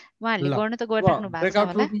रुममा उहाँहरूले गर्नु त गरिराख्नु भएको छ ब्रेकआउट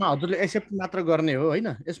होला। रुममा हजुरले एक्सेप्ट मात्र गर्ने हो हैन।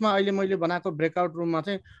 यसमा अहिले मैले बनाएको ब्रेकआउट रुममा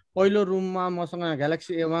चाहिँ पहिलो रुममा मसँग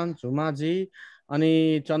ग्यालेक्सी A1 झुमाजी अनि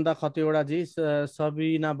चन्दा खतिवडाजी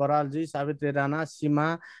सबिना बरालजी सावित्री राणा सीमा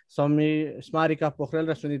स्मारिका पोखरेल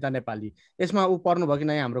र सुनिता नेपाली। यसमा ऊ पर्नुभयो कि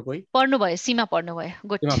नै हाम्रो कोही पर्नुभयो सीमा पर्नुभयो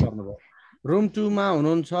गुड सीमा पर्नुभयो। रुम 2 मा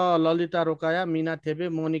हुनुहुन्छ ललिता रोकाया मिना थेबे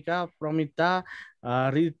मोनिका प्रमिता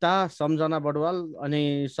रिता सम्झना बडवाल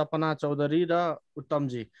अनि सपना चौधरी र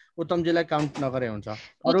उत्तमजी। उत्तमजीलाई काउन्ट नगरे हुन्छ।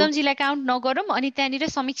 उत्तमजीलाई काउन्ट नगरौँ अनि त्यहाँनिर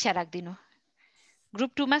समीक्षा राख्दिनु।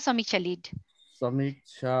 ग्रुप 2 मा समीक्षा लिड।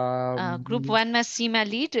 समीक्षा ग्रुप 1 मा सीमा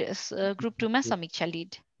लिड ग्रुप 2 मा समीक्षा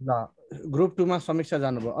लिड। ल ग्रुप 2 मा समीक्षा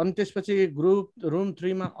जानुभयो। अनि त्यसपछि रुम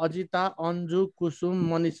 3 मा अजिता अन्जु कुसुम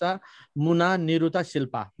मनिषा मुना निरुता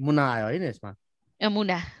शिल्पा। मुना आयो हैन यसमा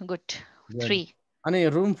मुना गुड 3। अनि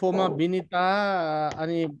रुम 4 मा विनिता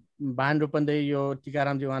अनि भान रूपन्देही यो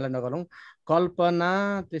टिकारामजी उहाँलाई नगरौँ कल्पना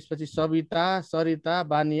त्यसपछि सविता सरिता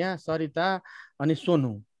बानिया सरिता अनि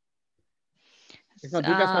सोनु। यसमा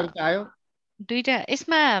दुईटा सरिता आयो। दुईटा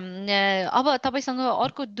यसमा अब तपाईसँग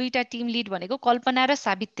अर्को दुईटा टिम लिड भनेको कल्पना र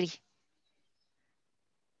सावित्री।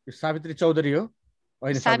 सावित्री चौधरी हो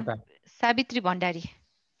होइन सरिता? सावित्री भण्डारी।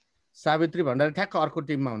 सावित्री भण्डारी ठ्याक्क अर्को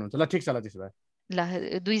टिममा हुनुहुन्छ। ल ठिक छ, ल त्यसो भए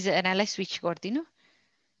ल दुईजनालाई स्विच गरिदिनु।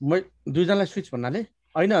 दुईजनालाई स्विच भन्नाले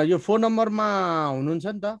होइन, यो फोन नम्बरमा हुनुहुन्छ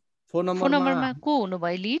नि त। फोन नम्बरमा को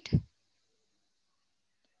हुनुभयो लिड?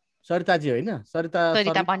 सरिताजी होइन,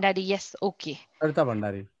 सरिता भण्डारी। यस, ओके सरिता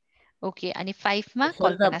भण्डारी। ओके, अनि 5 मा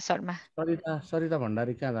कल्पना शर्मा। सरिता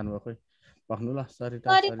भण्डारी कहाँ जानुभयो खोइ, भक्नु ल। सरिता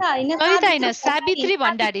होइन, Savitri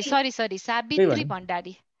Bhandari. Sorry Savitri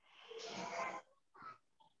Bhandari.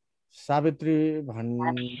 Savitri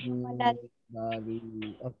Bhandari.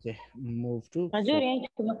 Okay, move to. हजुर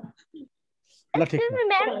ल ठिक छ।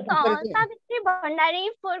 सावित्री भण्डारी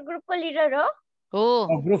 4 ग्रुपको लिडर हो।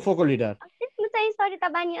 ग्रुप 4 को लिडर। त्यसमा चाहिँ सरिता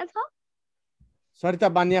बानिया छ। सरिता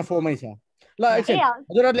बानिया 4 मै छ। ल एकछिन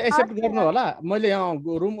हजुरहरूले एक्सेप्ट गर्नु होला। मैले यहाँ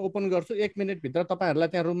रुम ओपन गर्छु, 1 मिनट भित्र तपाईहरुलाई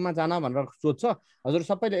त्यहाँ रुममा जान भनेर सोध्छ। हजुर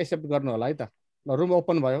सबैले एक्सेप्ट गर्नु होला है त। ल रुम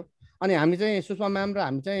ओपन भयो। अनि हामी चाहिँ सुषमा म्याम र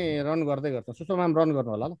हामी चाहिँ रन गर्दै गर्छौँ। सुषमा म्याम रन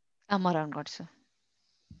गर्नु होला ल। म रन गर्छु।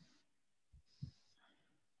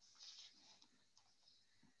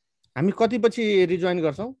 हामी कति पछि रिजोइन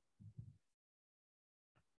गर्छौँ?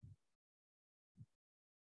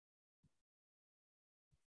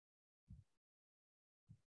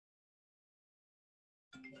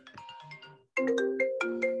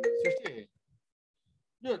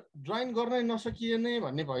 यो जोइन गर्नै नसकिने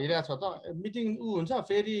भन्ने भइरहेछ त। मिटिङ हुन्छ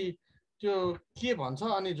फेरि त्यो के भन्छ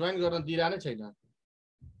अनि जोइन गर्न दिइरहेनै छैन।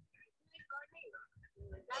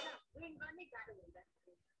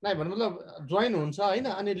 नै भन्नु मतलब जोइन हुन्छ होइन,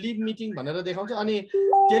 अनि लिभ मिटिङ भनेर देखाउँछ, अनि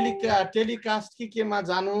टेलिकास्ट कि केमा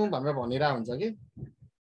जानु भनेर भनिरहेको हुन्छ कि।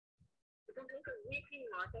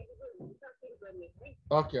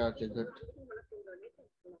 Okay okay good.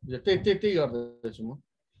 त्यही गर्दैछु म।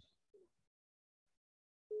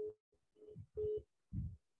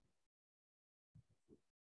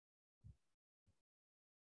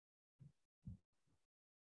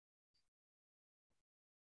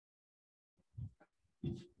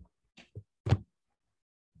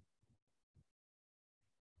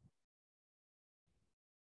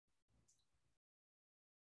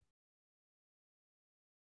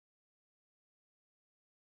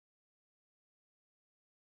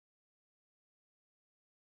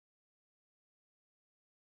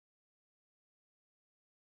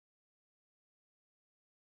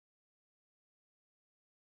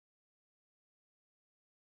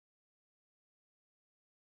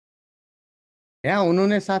 यहाँ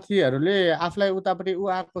हुनुहुने साथीहरूले आफूलाई उतापट्टि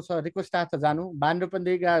आएको छ रिक्वेस्ट आएको छ जानु।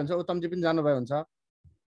 बानरूपन्देखि गएको हुन्छ, उत्तमजी पनि जानुभयो हुन्छ,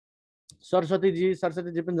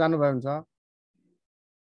 सरस्वतीजी पनि जानुभयो हुन्छ।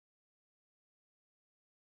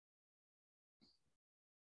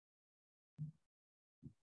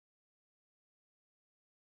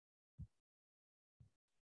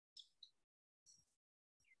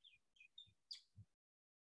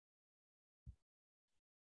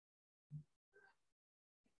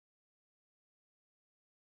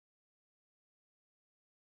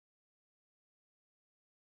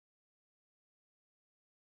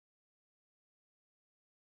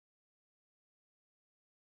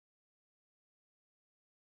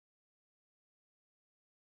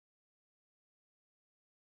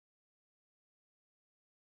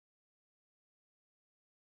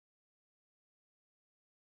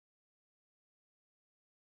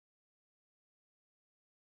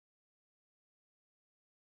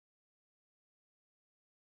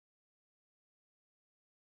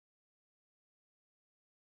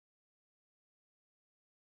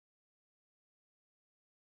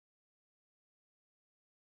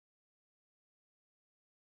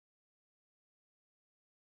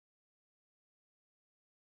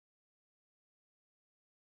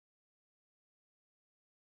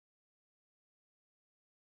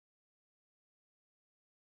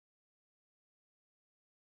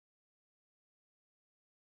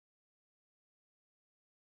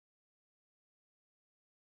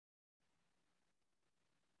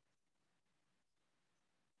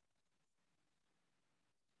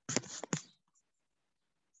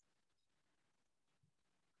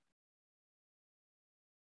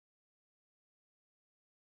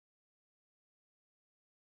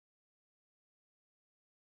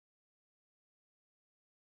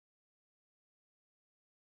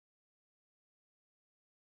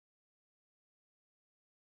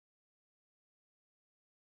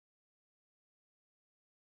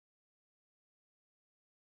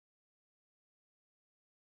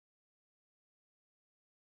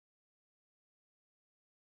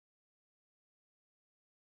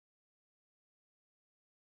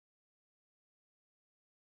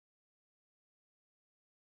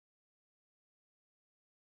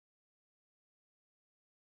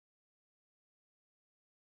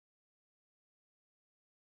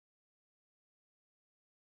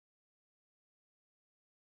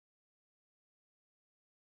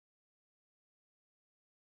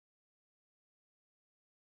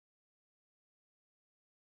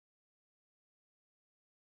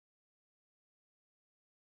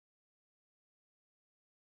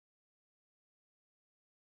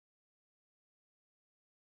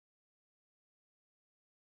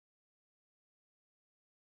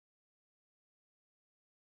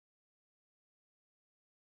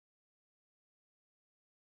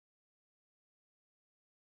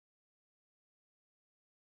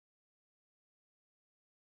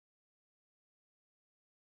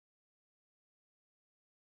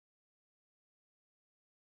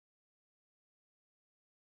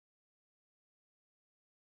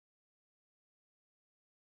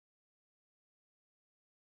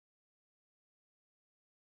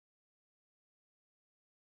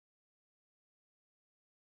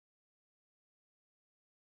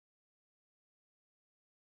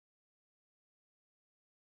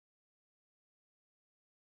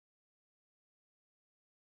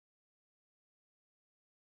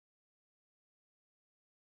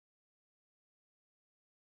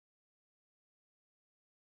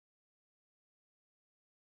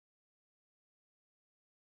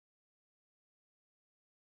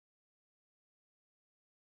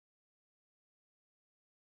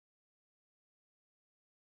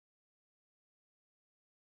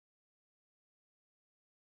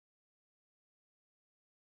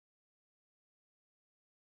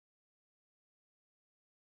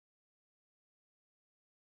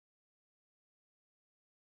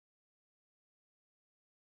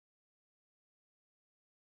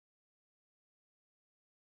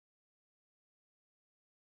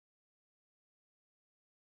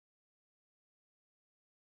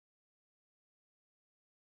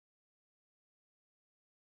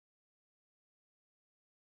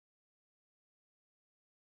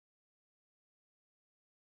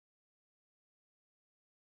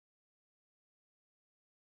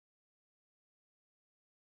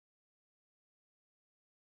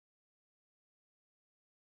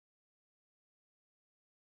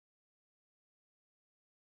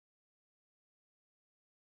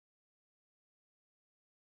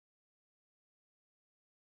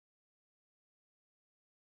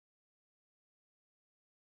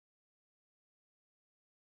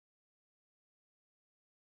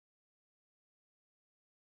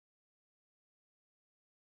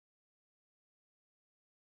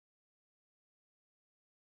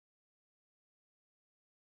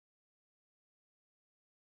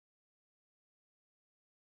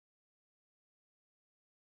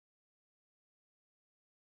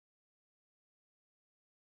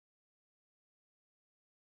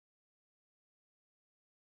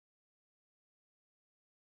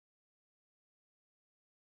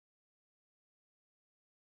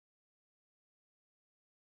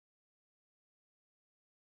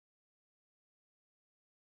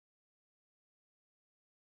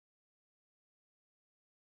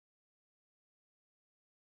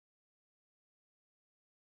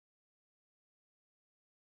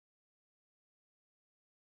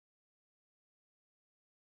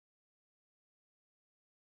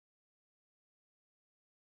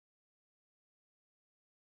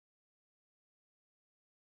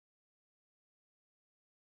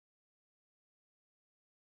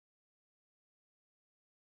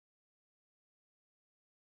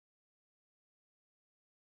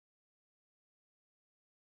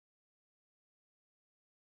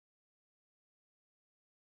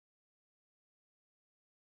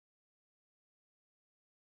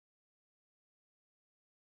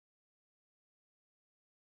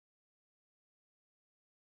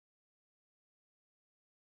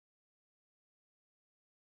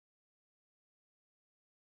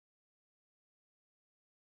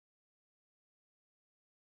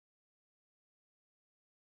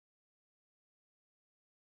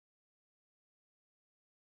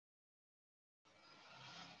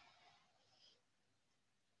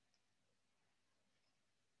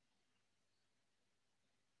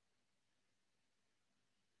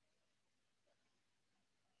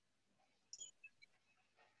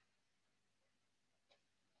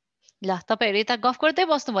 ल तपाईहरु यता गफ गर्दै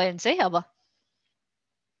बस्नु भयो भने चाहिँ अब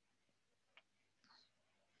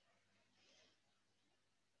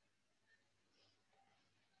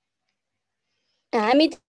हामी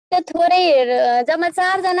त थोरै जम्मा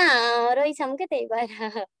 4 जना रहिछौँ के त्यही भएर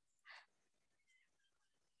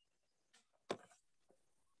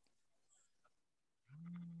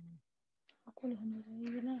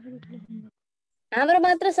हाम्रो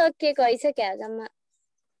मात्र सकिएको हैछ क्या जम्मा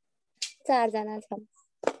 4 जना छौँ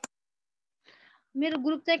मेरो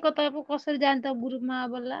ग्रुप चाहिँ कता कसरी जान्छ ग्रुपमा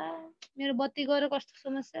अब ला मेरो बत्ती गएर कस्तो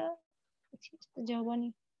समस्या जवानी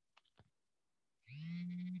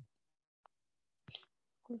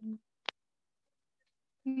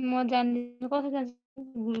म जान्दिनँ कसरी जान्छ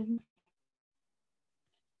ग्रुपमा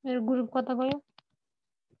मेरो ग्रुप कता गयो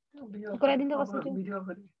गराइदिन्छ कसरी भिडियो अफ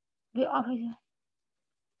छ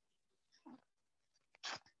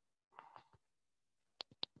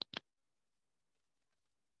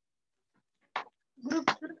ग्रुप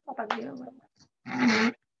कता गयो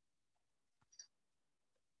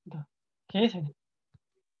के छैन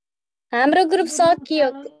हाम्रो ग्रुप सकियो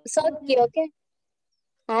के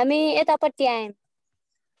हामी यतापट्टि आयौँ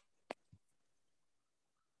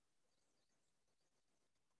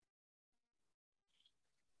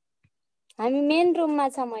हामी मेन रुममा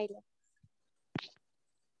छौँ अहिले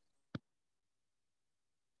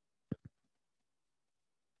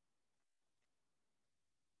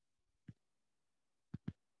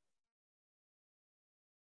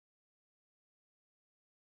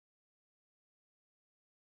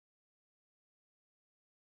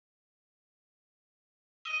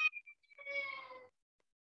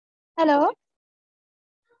हेलो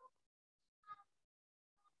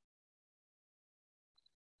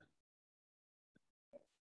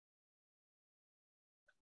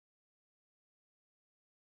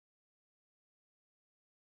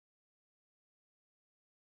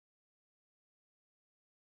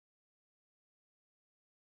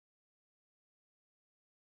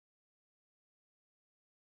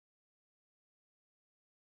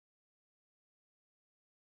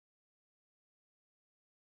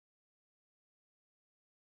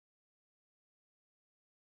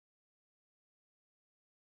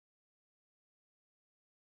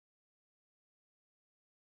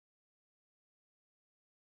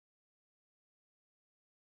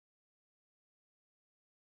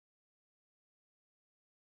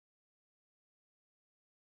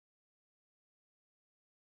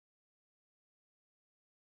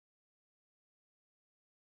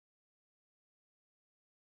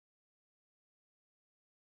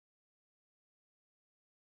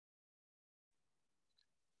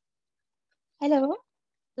हेलो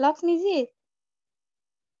लक्ष्मीजी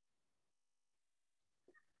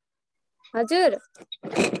हजुर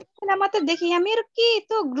म त देखेँ यहाँ मेरो के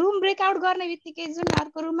त्यो रुम ब्रेकआउट गर्ने बित्तिकै जुन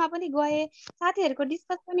अर्को रुममा पनि गए साथीहरूको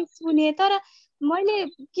डिस्कस पनि सुने तर मैले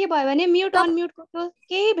के भयो भने म्युट अनम्युटको त्यो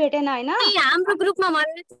केही भेटेन हैन हाम्रो ग्रुपमा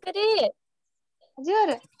भन्नु रे हजुर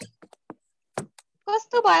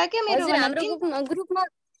कस्तो भयो के मेरो हजुर हाम्रो ग्रुपमा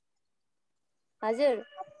हजुर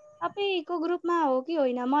तपाईको ग्रुपमा हो कि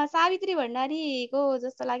होइन म सावित्री भण्डारीको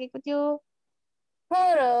जस्तो लागेको थियो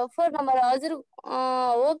 4 नम्बर हजुर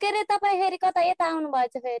हो के रे तपाईँ फेरि कता यता आउनु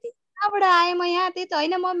भएछ फेरि कहाँबाट आएँ म यहाँ त्यही त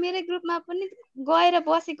होइन म मेरो ग्रुपमा पनि गएर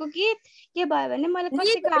बसेको कि के भयो भने मैले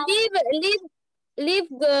कसैको लिभ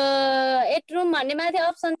एट रुम भन्ने माथि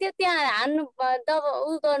अप्सन थियो त्यहाँ हान्नु उ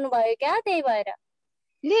गर्नुभयो क्या त्यही भएर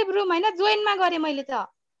लिभ रुम होइन जोइनमा गरेँ मैले त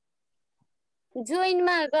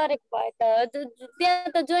जोइनमा गरेको भए त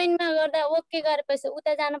त्यहाँ त जोइनमा गर्दा ओके गरेपछि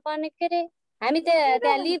उता जानु पर्ने के रे हामी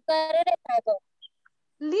त्यहाँ लिभ गरेर खाएको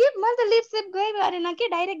लिभ मैले त लिभ सेभ गरेन कि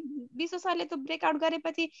डाइरेक्ट विश्व सरले त ब्रेकआउट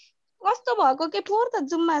गरेपछि कस्तो भएको के फोर त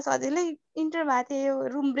जुममा सजिलै इन्टर भएको थियो यो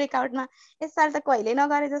रुम ब्रेकआउटमा यसपालि त कहिले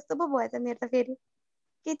नगरे जस्तो पो भयो त मेरो त फेरि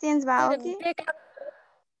के चेन्ज भयो कि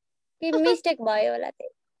मिस्टेक भयो होला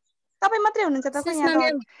त्यही तपाईँ मात्रै हुनुहुन्छ त खै यहाँ त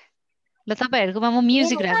ल तपाईहरुकोमा म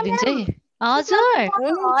म्युजिक राख्दिन्छु है हजुर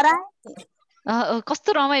कस्तो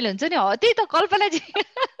रमाइलो हुन्छ नि त्यही त कल्पनाजी हैन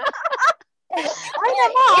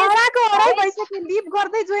म हराई भइसक्यो लिभ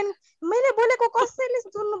गर्दै जोइन मैले बोलेको कसैले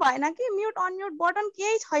सुन्नु भएन कि म्युट अनम्युट बटन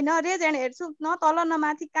केही छैन रेज एन्ड हेर्छु न तल न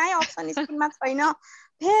माथि काहीँ अप्सन स्क्रिनमा छैन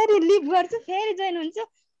फेरि लिभ गर्छु फेरि जोइन हुन्छु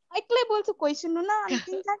एक्लै बोल्छु कोही सुन्नु न अनि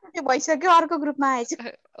 3-4 चोटि भइसक्यो अर्को ग्रुपमा आएछु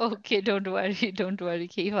ओके डोन्ट वरी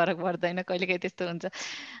केही फरक पर्दैन कहिलेकाहीँ त्यस्तो हुन्छ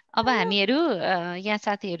अब हामीहरु यहाँ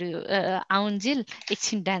साथीहरु आउन्जेल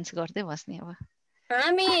एकछिन डान्स गर्दै बस्ने अब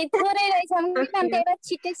हामी थोरै रहेछौँ नि त्यही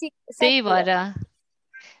छिटै त्यही भएर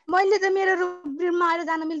मैले त मेरो रुममा आएर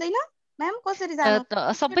जान मिल्दैन म्याम कसरी जानु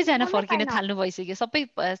सबैजना फर्किन थाल्नु भइसक्यो सबै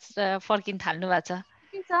फर्किन थाल्नु भएको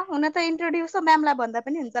छ हुन त इन्ट्रोड्युस म्यामलाई भन्दा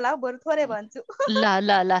पनि हुन्छ होला बरु थोरै भन्छु ल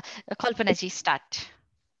ल ल कल्पनाजी स्टार्ट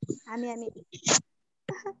हामी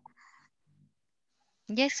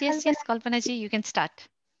yes Kalpanaji you can start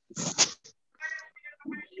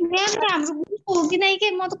ma'am र हाम्रो ग्रुपको हो कि नै के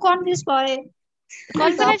म त कन्फ्युज भए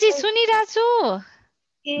कल्पनाजी सुनिरहेछु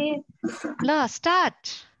ए ल स्टार्ट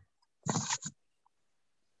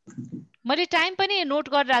मैले टाइम पनि नोट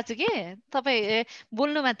गरिरहेको छु के तपाईँ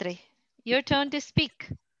बोल्नु मात्रै your turn to speak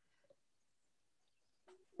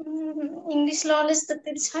English knowledge त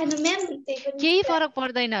त्यति छैन म्याम केही फरक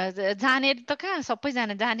पर्दैन जानेर त कहाँ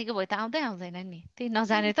सबैजना जानेको भए त आउँदै आउँदैन नि त्यही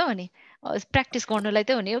नजाने त हो नि प्र्याक्टिस गर्नुलाई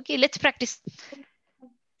त हो नि okay let's practice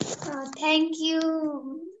thank you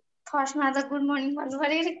फर्स्टमा त गुड मर्निङ भन्नु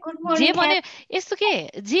पर्यो गुड जे मर्निङ भने यस्तो के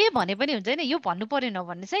जे भने पनि हुन्छ नि यो भन्नु पर्यो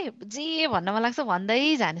नभन्ने चाहिँ जे भन्न मन लाग्छ भन्दै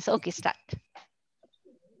जानेछ okay start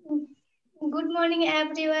Good morning,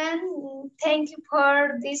 everyone. Thank you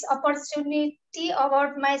for this opportunity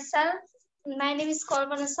about myself. My name is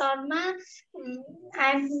Kalpana Sharma.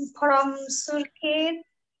 I'm from Surkhet.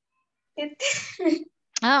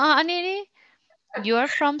 Ani, you are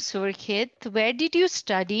from Surkhet. Where did you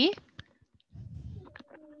study?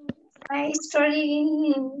 I study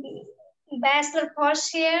in bachelor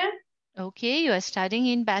first year. Okay, you are studying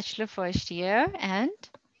in bachelor first year. And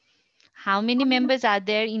how many members are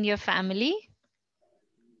there in your family?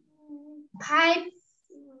 5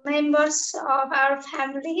 members of our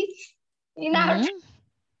family. In our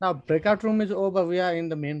Now, breakout room is over. We are in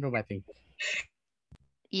the main room, I think.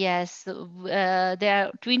 Yes, there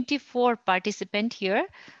are 24 participants here.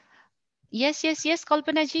 Yes,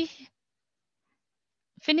 Kalpana ji.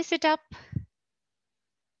 Finish it up.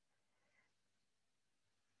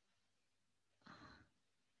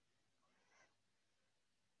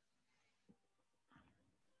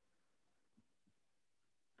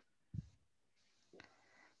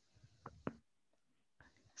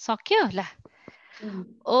 Sakyo la.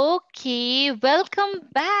 Okay, welcome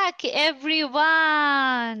back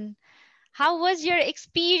everyone. How was your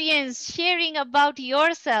experience sharing about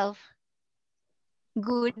yourself?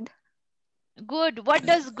 Good. Good. What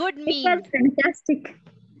does good mean? It was fantastic.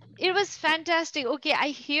 It was fantastic. Okay, I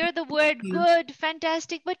hear the word good,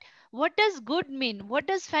 fantastic, but what does good mean? What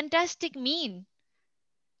does fantastic mean?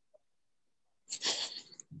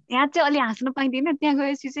 यहाँ चाहिँ अलि हाँस्न पाइँदैन त्यहाँ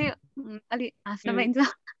गएपछि चाहिँ अलि हाँस्न पाइन्छ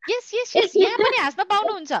Yes. यहाँ पनि हाँस्न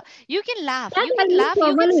पाउनुहुन्छ. You can laugh, you can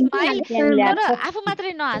smile. तर आफू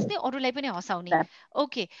मात्रै नहाँस्ने अरूलाई पनि हँसाउने.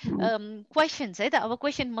 Okay, questions है त. अब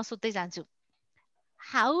question म सोध्दै जान्छु.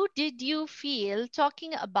 How did you feel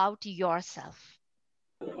talking about yourself?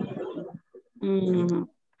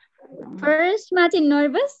 First मा चाहिँ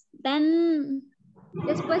nervous, then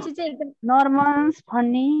त्यसपछि चाहिँ एकदम normal,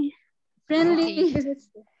 funny, friendly.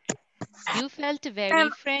 You felt very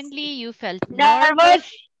friendly. You felt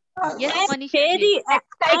nervous. Yes, Manisha. Very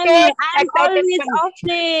excited. I'm always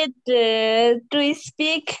afraid to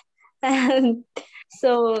speak.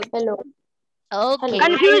 So hello. Okay.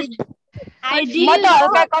 Confused. I did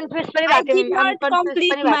not complete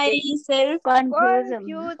myself.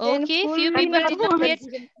 Okay,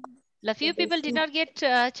 few people did not get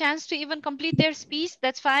a chance to even complete their speech.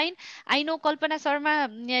 That's fine. I know Kalpana Sharma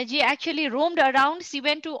ji actually roamed around. She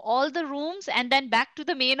went to all the rooms and then back to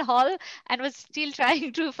the main hall and was still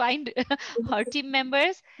trying to find her team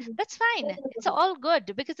members. That's fine. It's all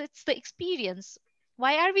good because it's the experience.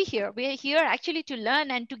 Why are we here? We are here actually to learn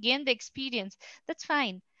and to gain the experience. That's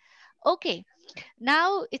fine. Okay,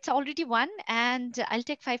 now it's already 1 and I'll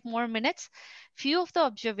take 5 more minutes. Few of the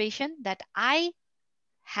observation that I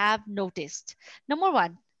have noticed. Number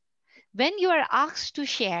 1, when you are asked to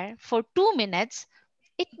share for 2 minutes,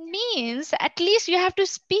 it means at least you have to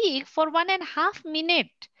speak for 1.5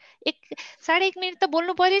 minutes. 1.5 minute to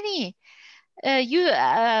bolnu paryo ni.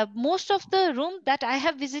 Most of the room that I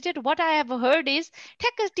have visited, what I have heard is,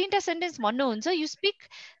 tinta sentence भन्नु हुन्छ, you speak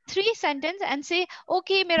 3 sentences and say,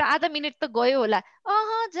 okay, मेरो आधा minute त गयो होला.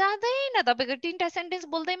 जाँदैन, तपाईको 3टा sentence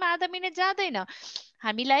बोल्दैमा आधा मिनट जाँदैन.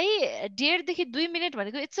 हामीलाई 1.5 देखि 2 मिनट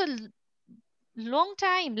भनेको it's a long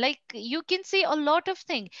time. Like you can say a lot of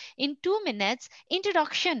things in 2 minutes.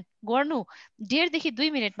 Introduction गर्नु 1.5 देखि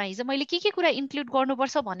 2 मिनटमा हिजो मैले के कुरा इन्क्लुड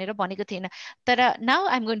गर्नुपर्छ भनेर भनेको थिएन. तर now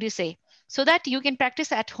I'm going to say, so that you can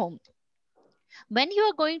practice at home. When you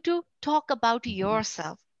are going to talk about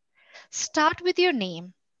yourself, start with your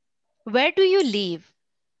name. Where do you live?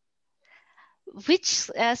 Which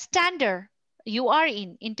standard you are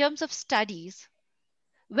in terms of studies?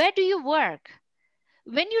 Where do you work?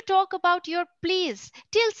 When you talk about your place,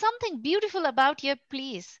 tell something beautiful about your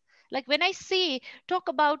place. Like when I say, talk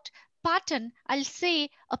about Patan, I'll say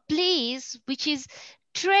a place which is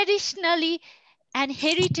traditionally and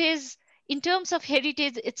heritage, in terms of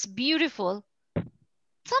heritage, it's beautiful.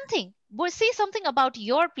 Something, say something about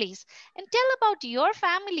your place and tell about your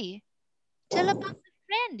family. Tell about the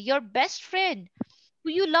friend, your best friend,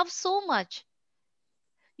 who you love so much.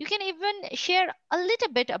 You can even share a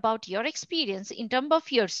little bit about your experience in terms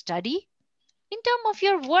of your study, in terms of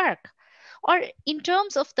your work, or in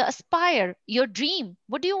terms of the aspire, your dream.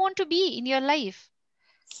 What do you want to be in your life?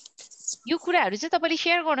 यो कुराहरू चाहिँ तपाईले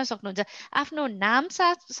share गर्न सक्नुहुन्छ। आफ्नो नाम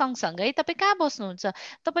साथ सँगसँगै तपाईँ कहाँ बस्नुहुन्छ,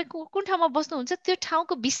 तपाईँ कुन ठाउँमा बस्नुहुन्छ, त्यो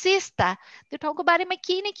ठाउँको विशेषता, त्यो ठाउँको बारेमा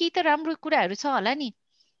केही न केही त राम्रो कुराहरू छ होला नि,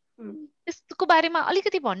 त्यसको बारेमा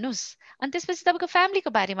अलिकति भन्नुहोस्। अनि त्यसपछि तपाईँको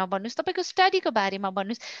फ्यामिलीको बारेमा भन्नुहोस्, तपाईँको स्टडीको बारेमा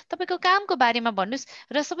भन्नुहोस्, तपाईँको कामको बारेमा भन्नुहोस्,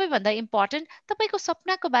 र सबैभन्दा इम्पोर्टेन्ट तपाईँको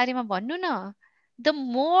सपनाको बारेमा भन्नु न। The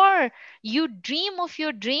more you dream of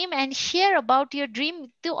your dream and share about your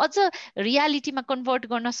dream, त्यो अझ रियालिटीमा कन्भर्ट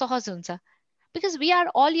गर्न सहज हुन्छ। Because we are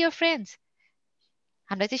all your friends.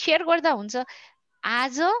 हामीलाई चाहिँ शेयर गर्दा हुन्छ।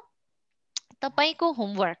 आज तपाईको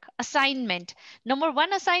होमवर्क असाइनमेन्ट नम्बर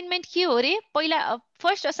 1 असाइनमेन्ट के हो रे? पहिला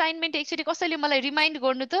फर्स्ट असाइनमेन्ट एकचोटी कसैले मलाई रिमाइन्ड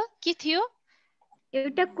गर्नु त, के थियो?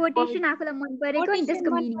 एउटा कोटेसन आफूलाई मन परेको अनि त्यसको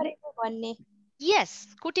मिनिङ भन्ने।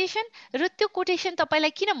 यस, कोटेसन, र त्यो कोटेसन तपाईलाई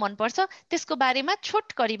किन मन पर्छ त्यसको बारेमा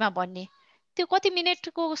छोटकरीमा भन्ने। त्यो कति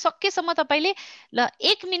मिनेटको सकेसम्म तपाईले ल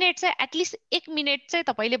 1 मिनेट चाहिँ एटलिस्ट 1 मिनेट चाहिँ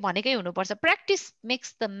तपाईले भनेकै हुनुपर्छ। Practice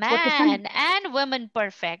makes the man and woman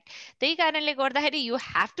perfect. त्यही कारणले गर्दाखेरि you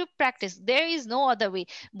have to practice, there is no other way.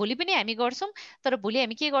 भोलि पनि हामी गर्छौँ, तर भोलि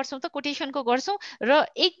हामी के गर्छौँ त कोटेसनको गर्छौँ, र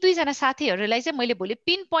 1-2 जना साथीहरूलाई चाहिँ मैले भोलि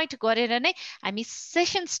पिन पोइन्ट गरेर नै हामी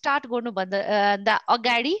सेसन स्टार्ट गर्नुभन्दा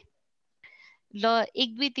अगाडि ल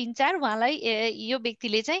 1 2 3 4 उहाँलाई यो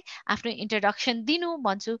व्यक्तिले चाहिँ आफ्नो इन्ट्रोडक्सन दिनु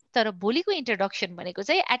भन्छु। तर भोलिको इन्ट्रोडक्सन भनेको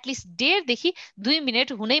चाहिँ एटलिस्ट 1.5 देखि 2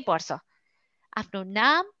 मिनेट हुनै पर्छ। आफ्नो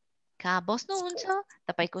नाम, कहाँ बस्नुहुन्छ,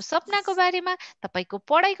 तपाईको सपनाको बारेमा, तपाईको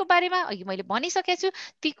पढाइको बारेमा, अघि मैले भनिसकेको छु,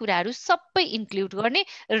 ती कुराहरू सबै इन्क्लुड गर्ने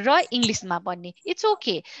र इङ्ग्लिसमा भन्ने। इट्स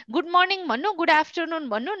ओके, गुड मर्निङ भन्नु, गुड आफ्टरनुन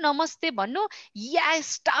भन्नु, नमस्ते भन्नु, या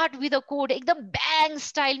स्टार्ट विथ अ कोड, एकदम ब्याङ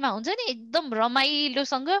स्टाइलमा हुन्छ नि, एकदम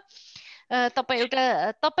रमाइलोसँग तपाईँ एउटा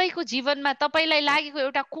तपाईको जीवनमा तपाईलाई लागेको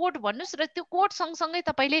एउटा कोड भन्नुस् र त्यो कोड सँगसँगै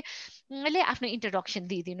तपाईले आफ्नो introduction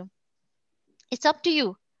दिइदिनु। It's up to you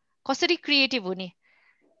कसरी क्रिएटिभ हुने।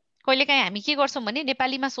 कहिलेकाहीँ हामी के गर्छौँ भने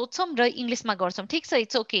नेपालीमा सोच्छौँ र इङ्ग्लिसमा गर्छौँ। ठिक छ,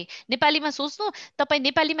 इट्स ओके, नेपालीमा सोच्नु, तपाईँ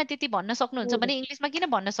नेपालीमा त्यति भन्न सक्नुहुन्छ भने इङ्ग्लिसमा किन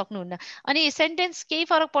भन्न सक्नुहुन्न। अनि सेन्टेन्स केही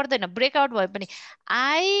फरक पर्दैन, ब्रेकआउट भयो पनि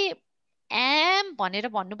आई एम भनेर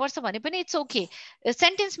भन्नुपर्छ भने पनि इट्स ओके,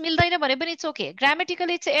 सेन्टेन्स मिल्दैन भने पनि it's okay, grammatical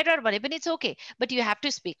it's error भने पनि it's okay, but you have to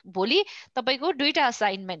speak. भोलि तपाईँको 2टा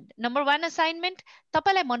असाइनमेन्ट। नम्बर 1 असाइनमेन्ट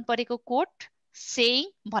तपाईँलाई मन परेको कोट, सेइङ,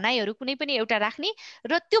 भनाइहरू कुनै पनि एउटा राख्ने,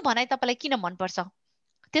 र त्यो भनाइ तपाईँलाई किन मनपर्छ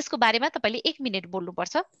त्यसको बारेमा तपाईँले 1 मिनेट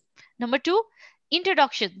बोल्नुपर्छ। नम्बर 2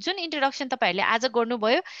 इन्ट्रोडक्सन, जुन इन्ट्रोडक्सन तपाईँहरूले आज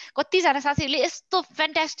गर्नुभयो, कतिजना साथीहरूले यस्तो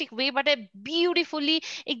फ्यान्टास्टिक वेबाट ब्युटिफुल्ली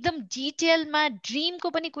एकदम डिटेलमा ड्रिमको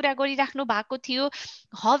पनि कुरा गरिराख्नु भएको थियो,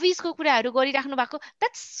 हबिजको कुराहरू गरिराख्नु भएको,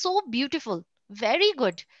 that's so beautiful, very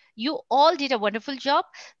good, you all did a wonderful जब।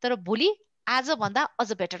 तर भोलि आजभन्दा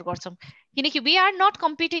अझ बेटर गर्छौँ, किनकि we are not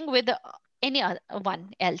competing with any one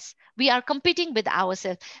else, we are competing with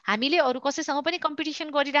ourselves. हामीले अरु कसैसँग पनि कम्पिटिसन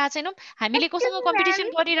गरिरहेका छैनौं, हामीले कोसँग कम्पिटिसन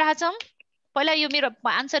गरिरहेछौं? पहिला यो मेरो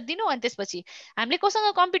आन्सर दिनु अनि त्यसपछि हामीले कोसँग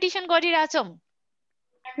competition गरिरहेछौं?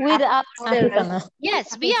 with ourselves.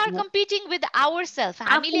 Yes, we are competing with ourselves.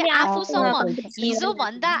 हामीले आफूसँग हिजो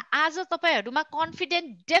भन्दा आज तपाईहरुमा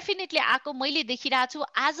कन्फिडेन्ट डेफिनेटली आको मैले देखिरहेको छु,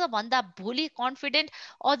 आज भन्दा भोलि कन्फिडेन्ट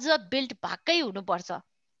अझ बिल्ड भएकै हुनुपर्छ.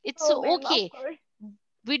 It's okay.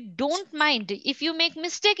 We don't mind if you make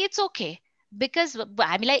mistake, it's okay, because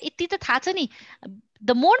हामीलाई यति त थाहा छ नि,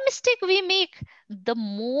 the more mistake we make, the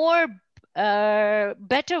more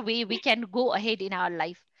better way we can go ahead in our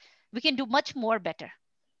life. We can do much more better.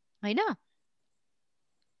 हैन?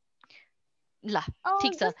 ल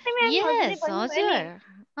ठीक छ. Yes, हजुर.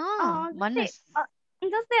 भन्नुस्.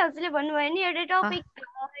 जस्तै हजुरले भन्नुभयो नि एउटा टपिक,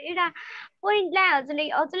 एउटा पोइन्टलाई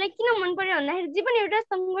हजुरलाई किन मन पर्यो भन्दाखेरि जे पनि एउटा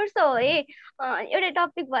संघर्ष हो है, एउटा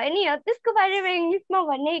टपिक भयो नि, त्यसको बारेमा इङ्ग्लिसमा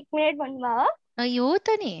भन्ने 1 मिनेट भन्नुभयो हो? यो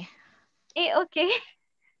त नि. ए ओके,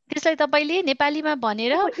 त्यसलाई तपाईले नेपालीमा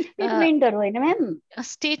भनेर स्टेटमेन्टहरु हैन म्याम,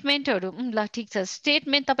 स्टेटमेन्टहरु. ल ठीक छ,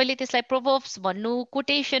 स्टेटमेन्ट तपाईले त्यसलाई प्रोभर्ब्स भन्नु,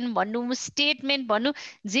 कोटेसन भन्नु, स्टेटमेन्ट भन्नु,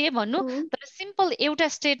 जे भन्नु, तर सिम्पल एउटा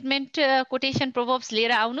स्टेटमेन्ट, कोटेसन, प्रोभर्ब्स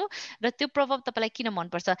लिएर आउनु र त्यो प्रोभर्ब तपाईलाई किन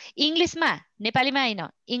मन पर्छ इंग्लिसमा, नेपालीमा हैन,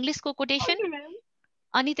 इंग्लिसको कोटेसन,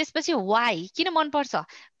 अनि त्यसपछि वाइ किन मन पर्छ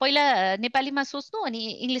पहिला नेपालीमा सोच्नु अनि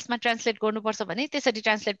इंग्लिसमा ट्रान्सलेट गर्नुपर्छ भने त्यसरी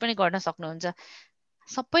ट्रान्सलेट पनि गर्न सक्नुहुन्छ.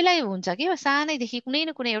 सबैलाई हुन्छ कि सानैदेखि कुनै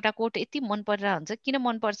न कुनै एउटा कोट यति मन परिरहेको हुन्छ, किन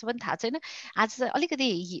मन पर्छ पनि थाहा छैन। आज चाहिँ अलिकति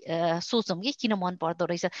सोचौँ कि किन मन पर्दो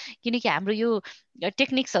रहेछ, किनकि हाम्रो यो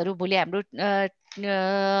टेक्निक्सहरू भोलि हाम्रो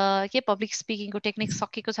के पब्लिक स्पिकिङको टेक्निक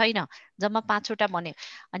सकेको छैन, जम्मा 5वटा भन्यो,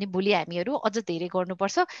 अनि भोलि हामीहरू अझ धेरै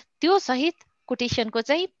गर्नुपर्छ। त्यो सहित कोटेसनको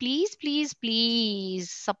चाहिँ प्लिज प्लिज प्लिज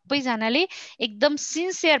सबैजनाले एकदम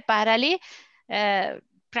सिन्सियर पाराले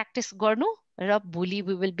प्र्याक्टिस गर्नु र भोलि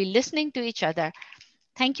we will be listening to each other.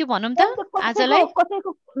 Thank you भनौँ त आजलाई।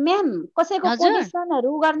 कसैको म्याम कसैको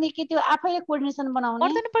कोटेसनहरू गर्ने कि त्यो आफैले कोर्डिनेसन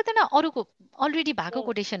बनाउने पर्दैन, अरूको अलरेडी भएको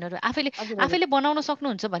कोटेसनहरू आफैले बनाउन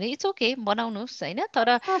सक्नुहुन्छ भने इट्स ओके, बनाउनुहोस् होइन, तर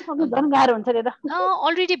गाह्रो हुन्छ त्यो त।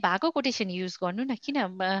 अलरेडी भएको कोटेसन युज गर्नु न, किन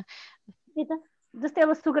जस्तै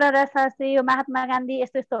अब शुक्राचार्य शास्त्री, यो महात्मा गान्धी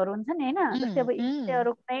यस्तो यस्तोहरू हुन्छ नि होइन, जस्तै अब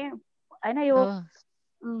यस्तोहरू कुनै होइन यो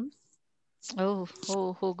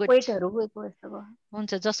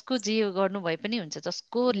हुन्छ, जसको जे गर्नु भए पनि हुन्छ,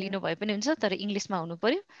 जसको लिनु भए पनि हुन्छ, तर इङ्ग्लिसमा हुनु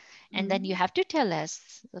पर्यो। And then you have to tell us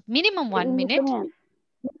minimum 1 minute.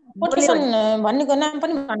 Quotation भन्नेको नाम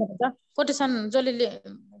पनि भन्नुपर्छ, कोटेसन जसले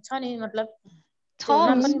छ नि मतलब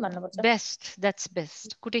बेस्ट, द्याट्स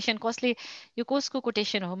बेस्ट। कोटेसन कसले, यो कसको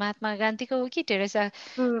कोटेसन हो, महात्मा गान्धीको हो कि टेरेसा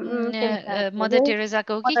मदर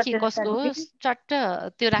टेरेसाको हो कि कसको हो, चट्ट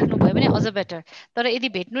त्यो राख्नुभयो भने अझ बेटर। तर यदि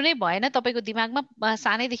भेट्नु नै भएन, तपाईँको दिमागमा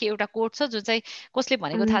सानैदेखि एउटा कोट छ जो चाहिँ कसले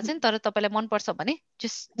भनेको थाहा छैन, तर तपाईँलाई मनपर्छ भने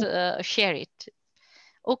just share it.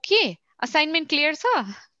 Okay, assignment clear छ?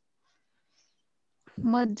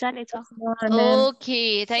 मजाले छ।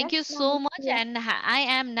 Okay, thank you so much. And I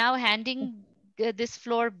am now handling this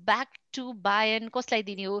floor back to Bayan. कसलाई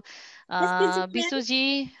दिने हो?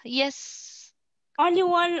 बिसुजी, yes. Only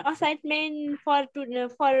one assignment for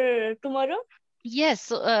tomorrow?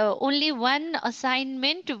 Yes, only one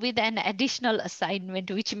assignment with an additional assignment,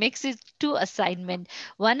 which makes it 2 assignments.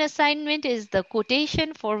 One assignment is the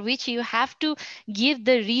quotation, for which you have to give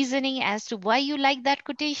the reasoning as to why you like that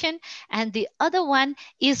quotation. And the other one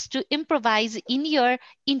is to improvise in your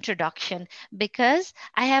introduction. Because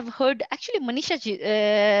I have heard, actually Manisha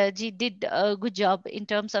ji did a good job in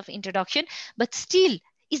terms of introduction, but still,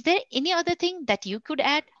 is there any other thing that you could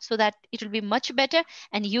add so that it will be much better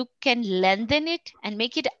and you can lengthen it and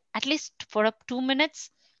make it at least for up 2 minutes?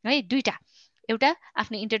 Right? दुईटा, एउटा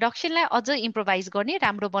आफ्नो इन्ट्रोडक्सनलाई अझ improvise गर्ने,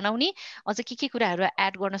 राम्रो बनाउने, अझ के कुराहरू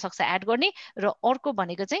एड गर्न सक्छ एड गर्ने, र अर्को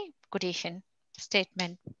भनेको चाहिँ quotation,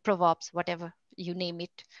 statement, प्रोभर्ब्स, whatever you name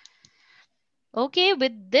it. Okay,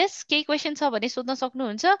 with this केही क्वेसन छ भने सोध्न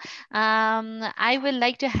सक्नुहुन्छ। I will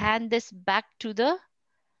like to hand this back to the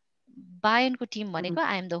बायनको team भनेको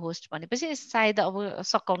आई एम द होस्ट भनेपछि सायद अब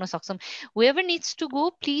सकाउन सक्छौँ। whoever needs to go,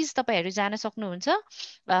 please तपाईँहरू जान सक्नुहुन्छ।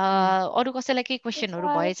 अरू कसैलाई केही क्वेसनहरू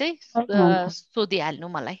भए चाहिँ सोधिहाल्नु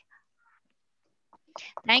मलाई।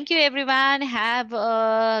 Thank you everyone. Have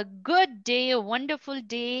a good day, a wonderful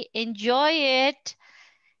day. Enjoy it.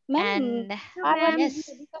 And yes.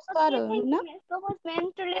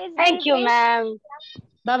 Thank you, ma'am.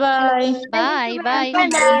 Bye-bye. Bye. Bye.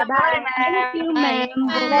 Thank you, ma'am.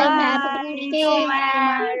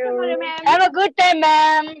 Have a good time,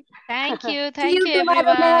 ma'am. Thank you. Thank you,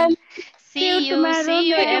 everyone. See you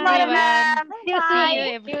everyone.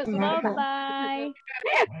 Bye.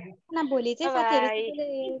 ना भोलि चाहिँ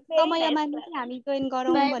साथीहरु समयमा हामी join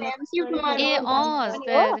गरौँ भनेर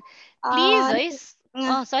please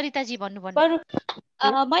है सरिताजी भन्नु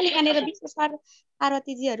मैले यहाँनिर विशेष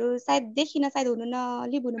पार्वतीजीहरू सायद देखिन, सायद हुनु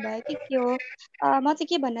नलिभ हुनुभयो कि के हो। म चाहिँ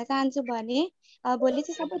के भन्न चाहन्छु भने भोलि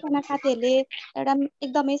चाहिँ सबैजना साथीहरूले एउटा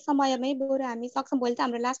एकदमै समयमै बरु हामी सक्छौँ। भोलि चाहिँ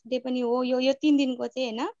हाम्रो लास्ट डे पनि हो, यो 3 दिनको चाहिँ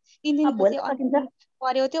होइन, 3 दिनको चाहिँ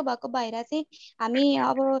पर्यो। त्यो भएको भएर चाहिँ हामी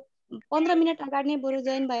अब 15 मिनट अगाडि नै बरु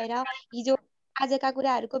जोइन भएर हिजो आजका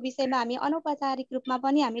कुराहरूको विषयमा हामी अनौपचारिक रूपमा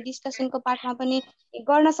पनि हामी डिस्कसनको पार्टमा पनि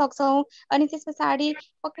गर्न सक्छौँ। अनि त्यस पछाडि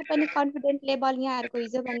पक्कै पनि कन्फिडेन्ट लेभल यहाँहरूको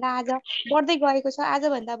हिजोभन्दा आज बढ्दै गएको छ,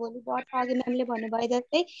 आजभन्दा भोलि बढ्छ। अघि म्यामले भन्नुभए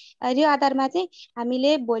जस्तै यो आधारमा चाहिँ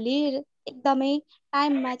हामीले भोलि एकदमै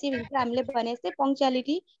टाइममा चाहिँ हामीले भने जस्तै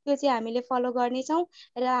पङ्क्चुअलिटी त्यो चाहिँ हामीले फलो गर्नेछौँ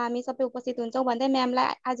र हामी सबै उपस्थित हुन्छौँ भन्दै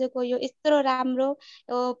म्यामलाई आजको यो यत्रो राम्रो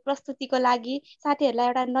प्रस्तुतिको लागि साथीहरूलाई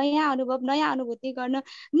एउटा नयाँ अनुभव, नयाँ अनुभूति गर्न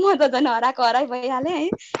म त झन् हराएको हराइ भइहालेँ है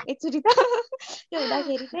एकचोटि त। त्यो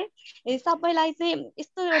हुँदाखेरि चाहिँ सबैलाई चाहिँ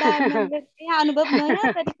यस्तो एउटा नयाँ अनुभव,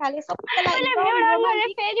 नयाँ तरिकाले सबैलाई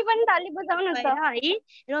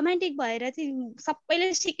रोमान्टिक भएर चाहिँ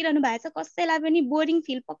सबैले सिकिरहनु भएको छ। कसैलाई पनि बोरिङ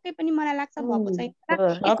फिल पक्कै पनि मलाई लाग्छ भएको छैन।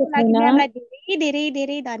 यसको लागि म्यामलाई धेरै धेरै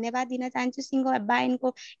धेरै धन्यवाद दिन चाहन्छु सिङ्गो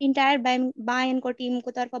बायनको इन्टायर बायनको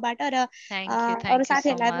टिमको तर्फबाट र अरू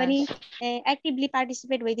साथीहरूलाई पनि एक्टिभली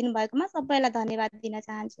पार्टिसिपेट भइदिनु भएकोमा सबैलाई धन्यवाद दिन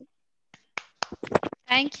चाहन्छु।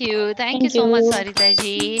 Thank you so much, Sarita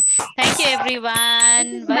ji. Thank you,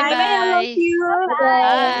 everyone. Bye Bye bye, all of bye. you.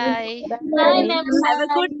 Bye. Bye, ma'am. Have a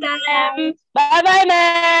good time. Bye bye,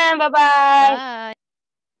 ma'am. Bye bye.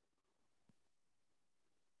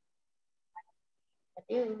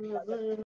 Bye.